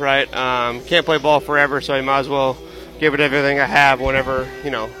table, right? Can't play ball forever, so you might as well give it everything I have whenever,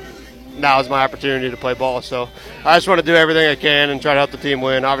 now is my opportunity to play ball. So I just want to do everything I can and try to help the team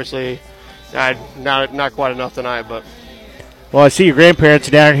win. Obviously, not quite enough tonight, but. Well, I see your grandparents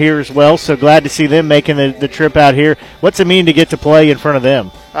down here as well, so glad to see them making the trip out here. What's it mean to get to play in front of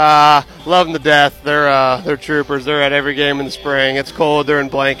them? Love them to death. They're troopers. They're at every game in the spring. It's cold. They're in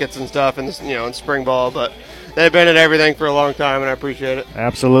blankets and stuff, and in spring ball, but they've been at everything for a long time, and I appreciate it.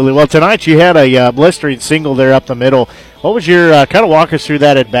 Absolutely. Well, tonight you had a blistering single there up the middle. What was your kind of walk us through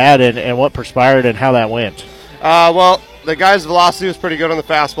that at bat and what perspired and how that went? Well, the guy's velocity was pretty good on the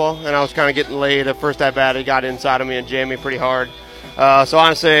fastball, and I was kind of getting laid. At first at bat, he got inside of me and jammed me pretty hard. So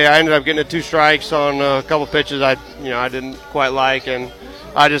honestly, I ended up getting 2 strikes on a couple pitches I didn't quite like, and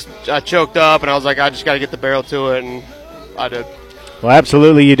I choked up, and I was like, I just got to get the barrel to it, and I did. Well,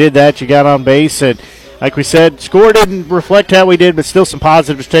 absolutely, you did that. You got on base, and like we said, score didn't reflect how we did, but still some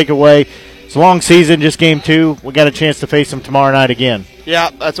positives to take away. It's a long season, just game 2. We got a chance to face them tomorrow night again. Yeah,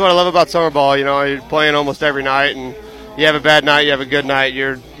 that's what I love about summer ball. You're playing almost every night, and you have a bad night, you have a good night.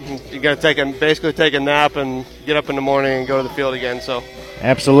 You're going to basically take a nap and get up in the morning and go to the field again. So.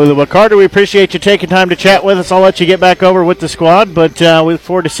 Absolutely. Well, Carter, we appreciate you taking time to chat with us. I'll let you get back over with the squad, but we look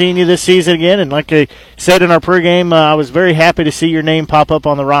forward to seeing you this season again. And like I said in our pregame, I was very happy to see your name pop up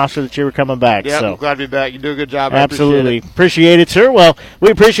on the roster that you were coming back. Yeah, so. I'm glad to be back. You do a good job. Absolutely. Appreciate it, sir. Well,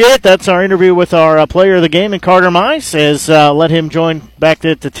 we appreciate it. That's our interview with our player of the game, and Carter Mize, as let him join back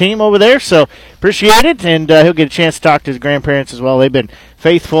at the team over there. So appreciate it, and he'll get a chance to talk to his grandparents as well. They've been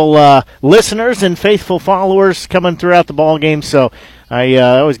faithful listeners and faithful followers coming throughout the ball game, so I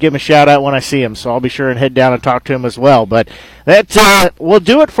always give him a shout-out when I see him, so I'll be sure and head down and talk to him as well. But that will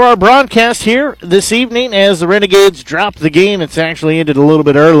do it for our broadcast here this evening as the Renegades drop the game. It's actually ended a little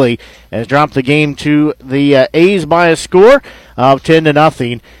bit early, as dropped the game to the A's by a score of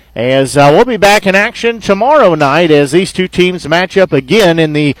 10-0. As we'll be back in action tomorrow night as these two teams match up again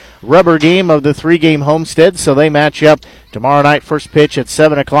in the rubber game of the 3-game homestead. So they match up tomorrow night, first pitch at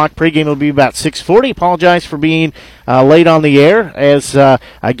 7 o'clock. Pregame will be about 6:40. Apologize for being late on the air, as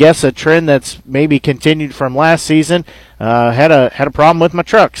I guess a trend that's maybe continued from last season. Had a problem with my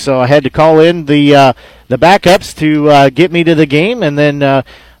truck, so I had to call in the backups to get me to the game, and then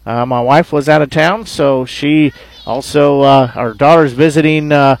my wife was out of town, so she also our daughter's visiting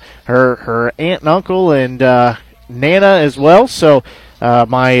her aunt and uncle and Nana as well. So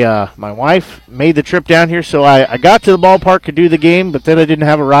my wife made the trip down here, so I got to the ballpark to do the game, but then I didn't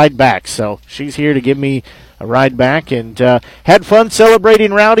have a ride back. So she's here to give me a ride back, and had fun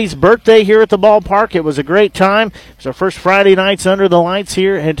celebrating Rowdy's birthday here at the ballpark. It was a great time. It was our first Friday nights under the lights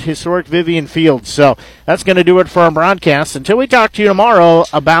here at historic Vivian Field. So that's going to do it for our broadcast until we talk to you tomorrow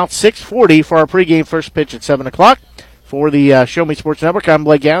about 6:40 for our pregame first pitch at 7 o'clock. For the Show Me Sports Network, I'm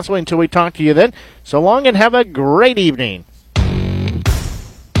Blake Gasaway. Until we talk to you then, so long and have a great evening.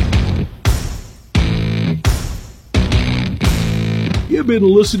 You've been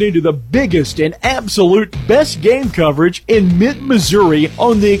listening to the biggest and absolute best game coverage in Mint, Missouri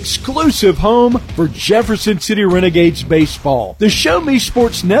on the exclusive home for Jefferson City Renegades baseball, the Show Me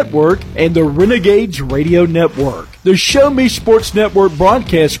Sports Network, and the Renegades Radio Network. The Show Me Sports Network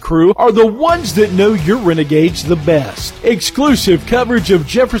broadcast crew are the ones that know your Renegades the best. Exclusive coverage of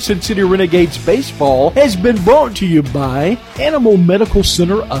Jefferson City Renegades baseball has been brought to you by Animal Medical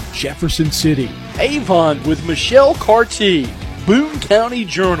Center of Jefferson City, Avon with Michelle Cartier, Boone County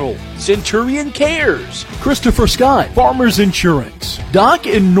Journal, Centurion Cares, Christopher Scott, Farmers Insurance, Doc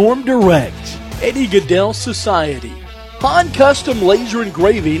and Norm Direct, Eddie Goodell Society, Han Custom Laser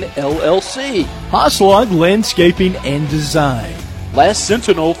Engraving, LLC, Haslog Landscaping and Design, Last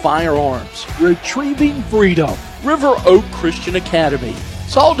Sentinel Firearms, Retrieving Freedom, River Oak Christian Academy,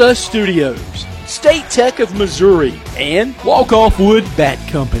 Sawdust Studios, State Tech of Missouri, and Walk Off Wood Bat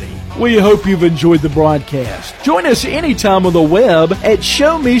Company. We hope you've enjoyed the broadcast. Join us anytime on the web at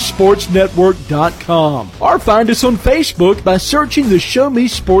ShowMeSportsNetwork.com or find us on Facebook by searching the Show Me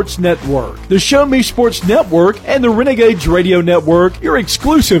Sports Network. The Show Me Sports Network and the Renegades Radio Network, your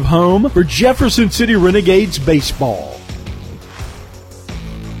exclusive home for Jefferson City Renegades baseball.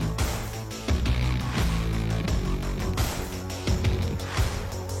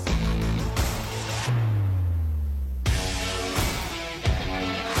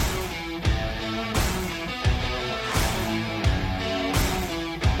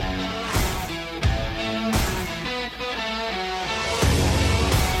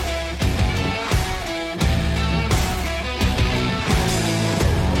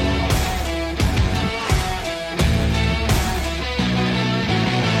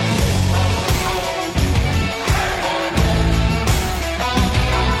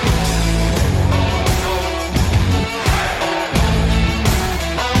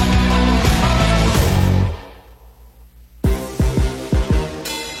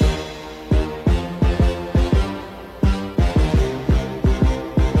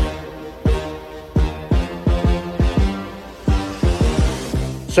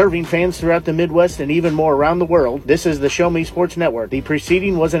 Serving fans throughout the Midwest and even more around the world, this is the Show Me Sports Network. The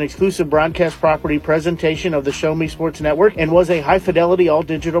preceding was an exclusive broadcast property presentation of the Show Me Sports Network and was a high-fidelity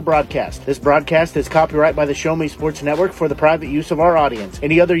all-digital broadcast. This broadcast is copyright by the Show Me Sports Network for the private use of our audience.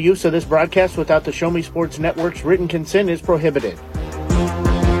 Any other use of this broadcast without the Show Me Sports Network's written consent is prohibited.